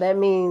turn, so that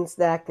means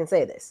that I can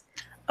say this.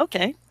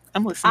 Okay,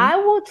 I'm listening. I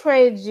will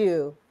trade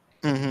you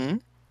Mm-hmm.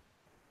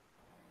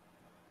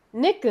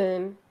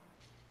 Nickun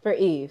for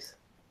Eves.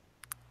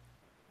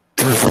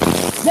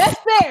 That's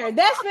fair.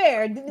 That's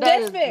fair.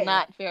 That's fair.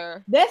 Not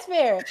fair. That's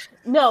fair.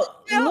 No,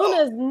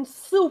 Luna's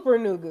super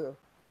Nugu.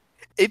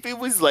 If it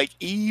was like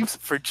Eves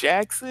for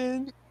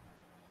Jackson,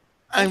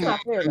 that's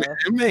not fair though.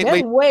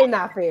 That's way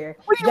not fair.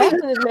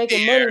 Jackson is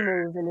making money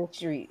moves in the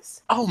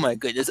streets. Oh my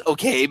goodness.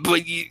 Okay,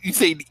 but you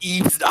say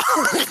Eves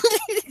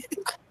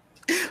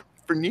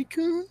for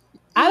Niku?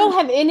 I don't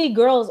have any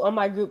girls on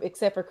my group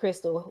except for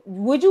Crystal.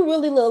 Would you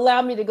really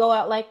allow me to go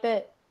out like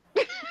that?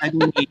 I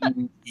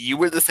mean, you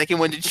were the second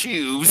one to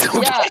choose.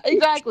 Okay? Yeah,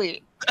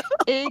 exactly.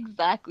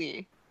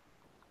 Exactly.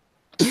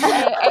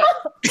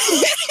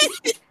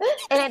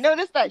 And I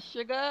noticed that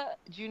Suga,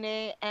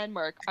 June, and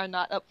Mark are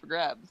not up for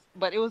grabs,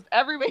 but it was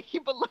everybody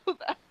below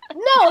that.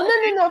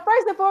 No.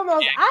 First and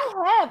foremost,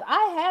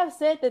 I have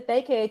said that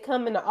they can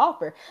come in the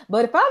offer,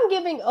 but if I'm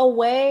giving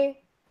away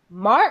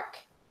Mark,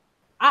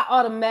 I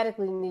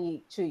automatically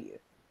need Chuyu.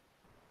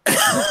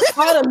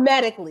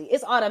 Automatically,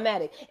 it's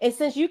automatic. And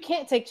since you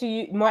can't take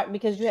Chuyu, Mark,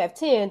 because you have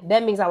 10,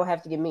 that means I will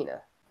have to give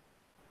Mina.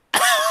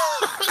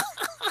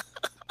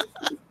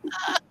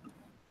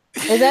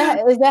 Is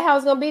that how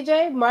it's gonna be,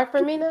 Jay? Mark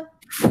for Mina?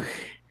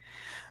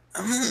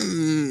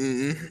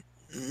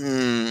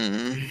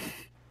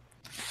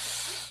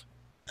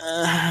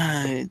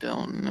 I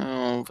don't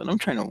know, but I'm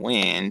trying to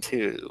win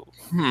too.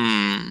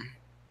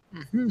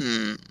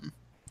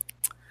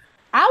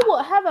 How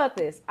about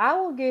this? I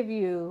will give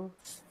you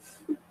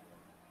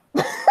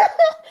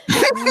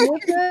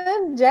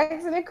Nickun,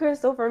 Jackson, and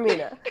Crystal for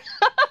Mina.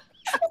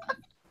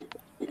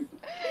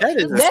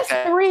 That's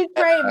 3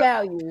 trade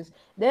values.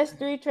 That's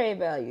 3 trade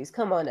values.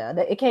 Come on now.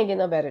 It can't get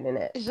no better than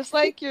that. It's just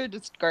like you're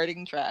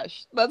discarding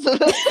trash. That's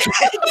what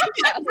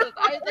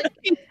I like.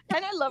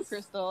 And I love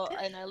Crystal,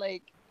 and I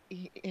like.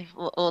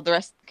 Well, the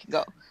rest can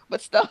go,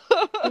 but still.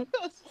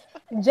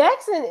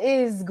 Jackson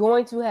is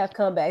going to have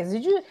comebacks.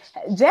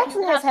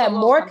 Jackson has had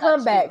more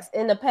comebacks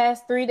in the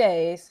past 3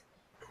 days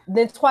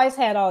than twice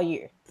had all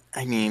year.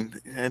 I mean,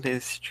 that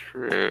is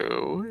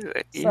true.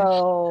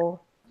 So,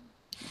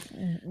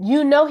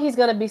 you know he's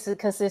going to be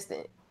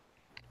consistent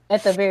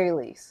at the very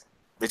least.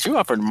 But you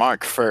offered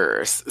Mark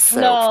first. So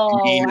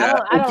no,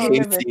 I don't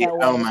remember it that way.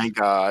 Oh my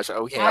gosh.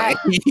 Okay.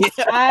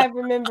 I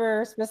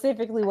remember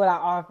specifically what I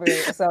offered.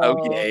 So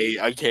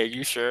Okay.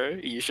 You sure?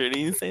 You sure you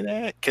didn't say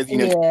that? Because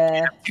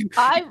yeah,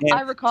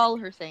 I recall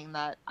her saying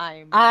that.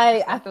 I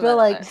feel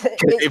like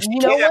you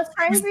know what's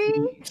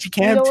crazy? She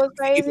can't. You know what's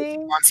crazy?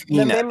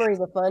 The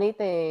memory's a funny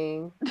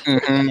thing.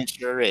 It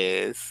sure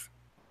is.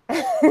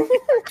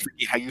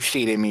 How you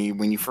shaded me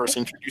when you first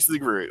introduced the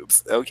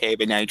groups. Okay,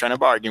 but now you're trying to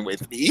bargain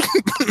with me.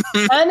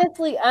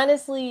 honestly,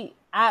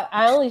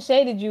 I only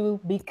shaded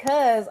you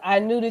because I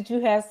knew that you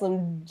had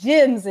some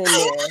gems in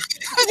there,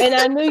 and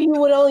I knew you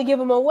would only give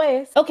them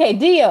away. Okay,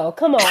 Dio,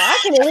 come on, I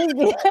can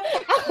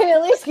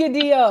at least get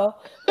Dio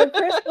for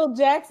Crystal,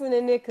 Jackson,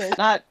 and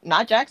Nickun.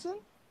 Not Jackson.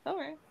 All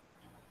right.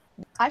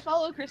 I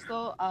follow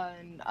Crystal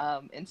on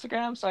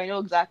Instagram, so I know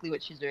exactly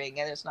what she's doing,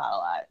 and it's not a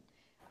lot.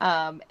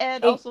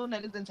 And also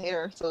netizens hate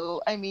her,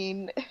 so I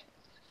mean,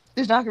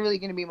 there's not really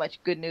going to be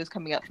much good news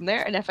coming up from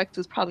there, and FX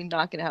is probably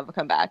not going to have a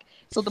comeback.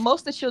 So the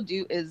most that she'll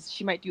do is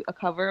she might do a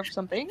cover of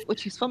something,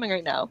 which she's filming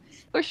right now,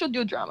 or she'll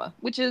do a drama,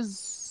 which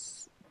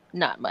is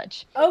not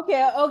much.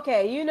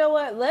 Okay. You know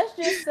what? Let's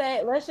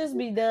just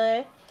be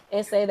done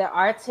and say that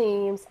our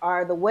teams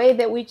are the way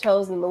that we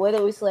chose them, the way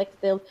that we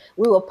selected them.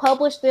 We will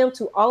publish them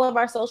to all of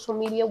our social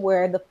media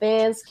where the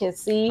fans can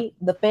see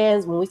the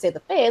fans. When we say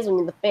the fans, we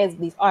mean the fans of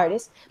these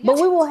artists. But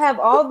we will have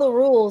all the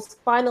rules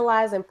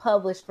finalized and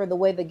published for the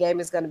way the game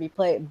is going to be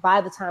played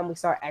by the time we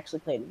start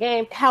actually playing the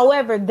game.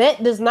 However,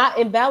 that does not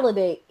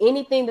invalidate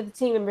anything that the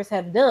team members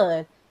have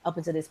done up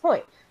until this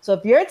point. So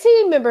if your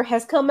team member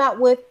has come out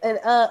with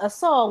a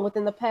song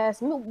within the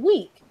past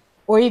week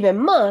or even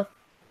month,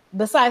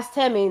 besides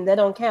Taemin, that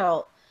don't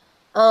count.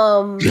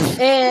 And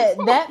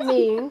that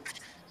means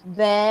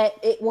that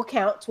it will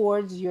count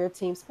towards your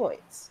team's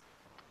points.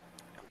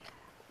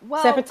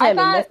 Except for Well, Taemin,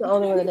 that's the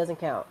only one that doesn't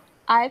count.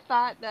 I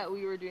thought that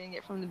we were doing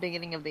it from the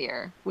beginning of the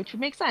year, which would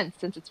make sense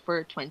since it's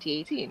for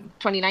 2018.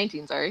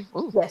 2019, sorry.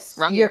 Ooh, Yes,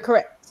 wrong you're year.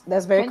 correct.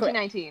 That's very correct.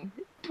 2019.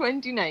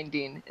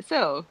 2019.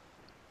 So,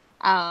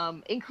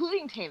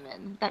 including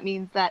Taemin, that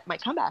means that my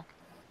comeback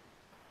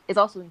is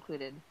also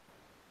included,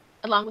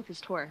 along with his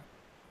tour.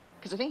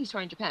 Because I think he's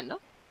touring Japan, no?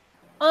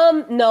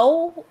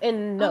 No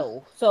and Oh.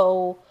 no.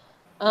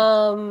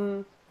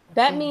 So,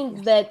 that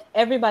means that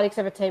everybody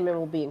except for Taemin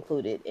will be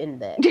included in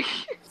that.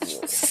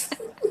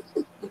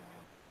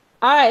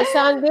 All right,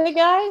 sound good,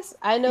 guys?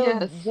 I know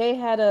Yes. Jay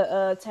had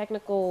a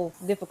technical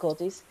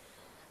difficulties,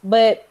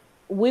 but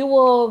we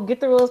will get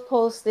the rules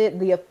posted,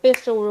 the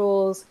official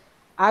rules.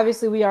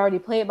 Obviously, we already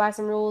played by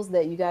some rules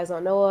that you guys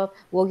don't know of.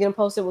 We'll get them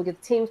posted. We'll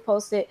get the teams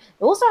posted. And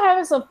we'll start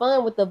having some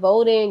fun with the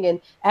voting and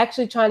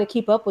actually trying to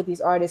keep up with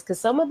these artists because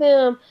some of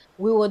them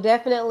we will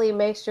definitely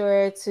make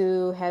sure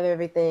to have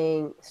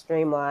everything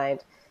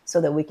streamlined so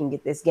that we can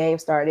get this game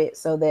started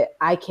so that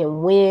I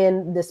can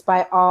win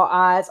despite all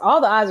odds. All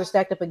the odds are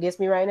stacked up against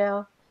me right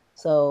now.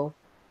 So,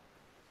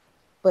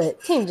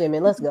 but Team Jimmy,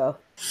 let's go.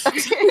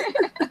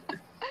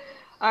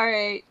 All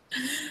right.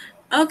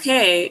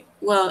 Okay.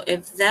 Well,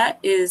 if that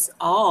is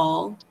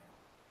all,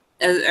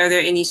 are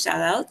there any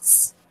shout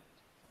outs?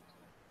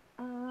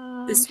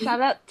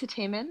 Shout out to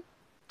Taemin,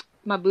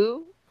 my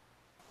boo.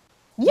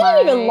 You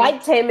didn't even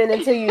like Taemin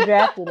until you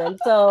drafted him,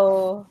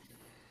 so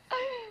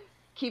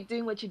keep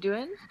doing what you're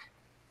doing.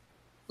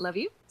 Love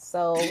you.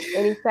 So,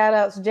 any shout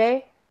outs,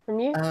 Jay,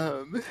 from you?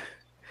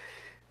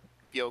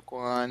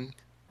 Byeokwan,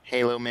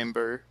 Halo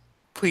member,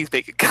 please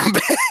make a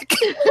comeback.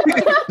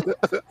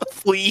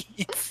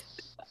 Please.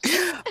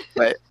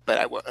 But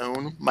I will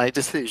own my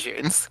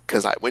decisions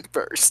because I went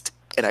first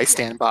and I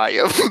stand by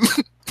them.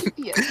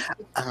 Yes.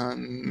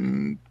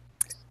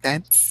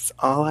 That's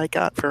all I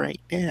got for right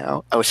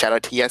now. Oh, shout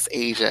out to Yes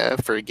Asia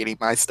for getting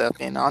my stuff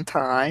in on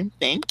time.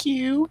 Thank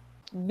you.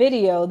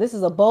 Video. This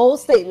is a bold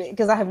statement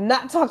because I have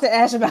not talked to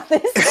Ash about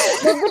this.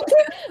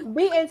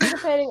 Be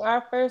anticipating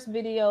our first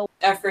video.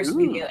 Our first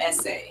video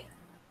essay.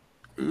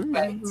 Ooh.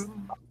 Right.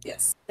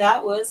 Yes.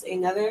 That was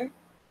another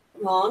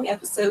long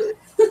episode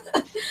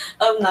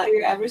of Not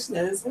Your Average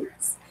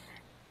Netizens.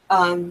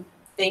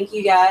 Thank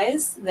you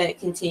guys that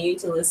continue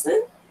to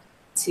listen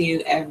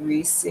to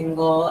every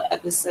single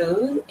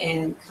episode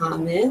and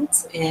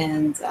comment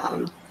and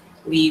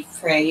leave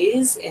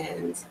praise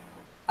and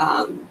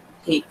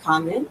hate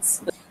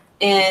comments.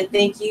 And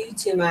thank you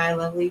to my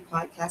lovely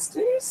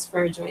podcasters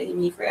for joining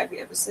me for every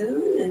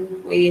episode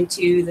and way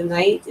into the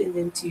night and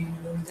into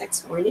the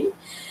next morning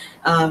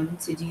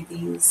to do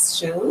these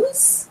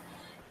shows.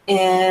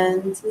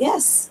 And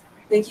yes,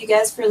 thank you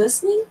guys for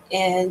listening,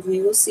 and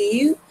we will see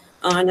you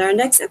on our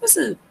next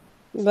episode.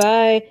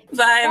 Bye.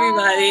 Bye,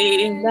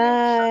 everybody.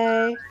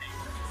 Bye.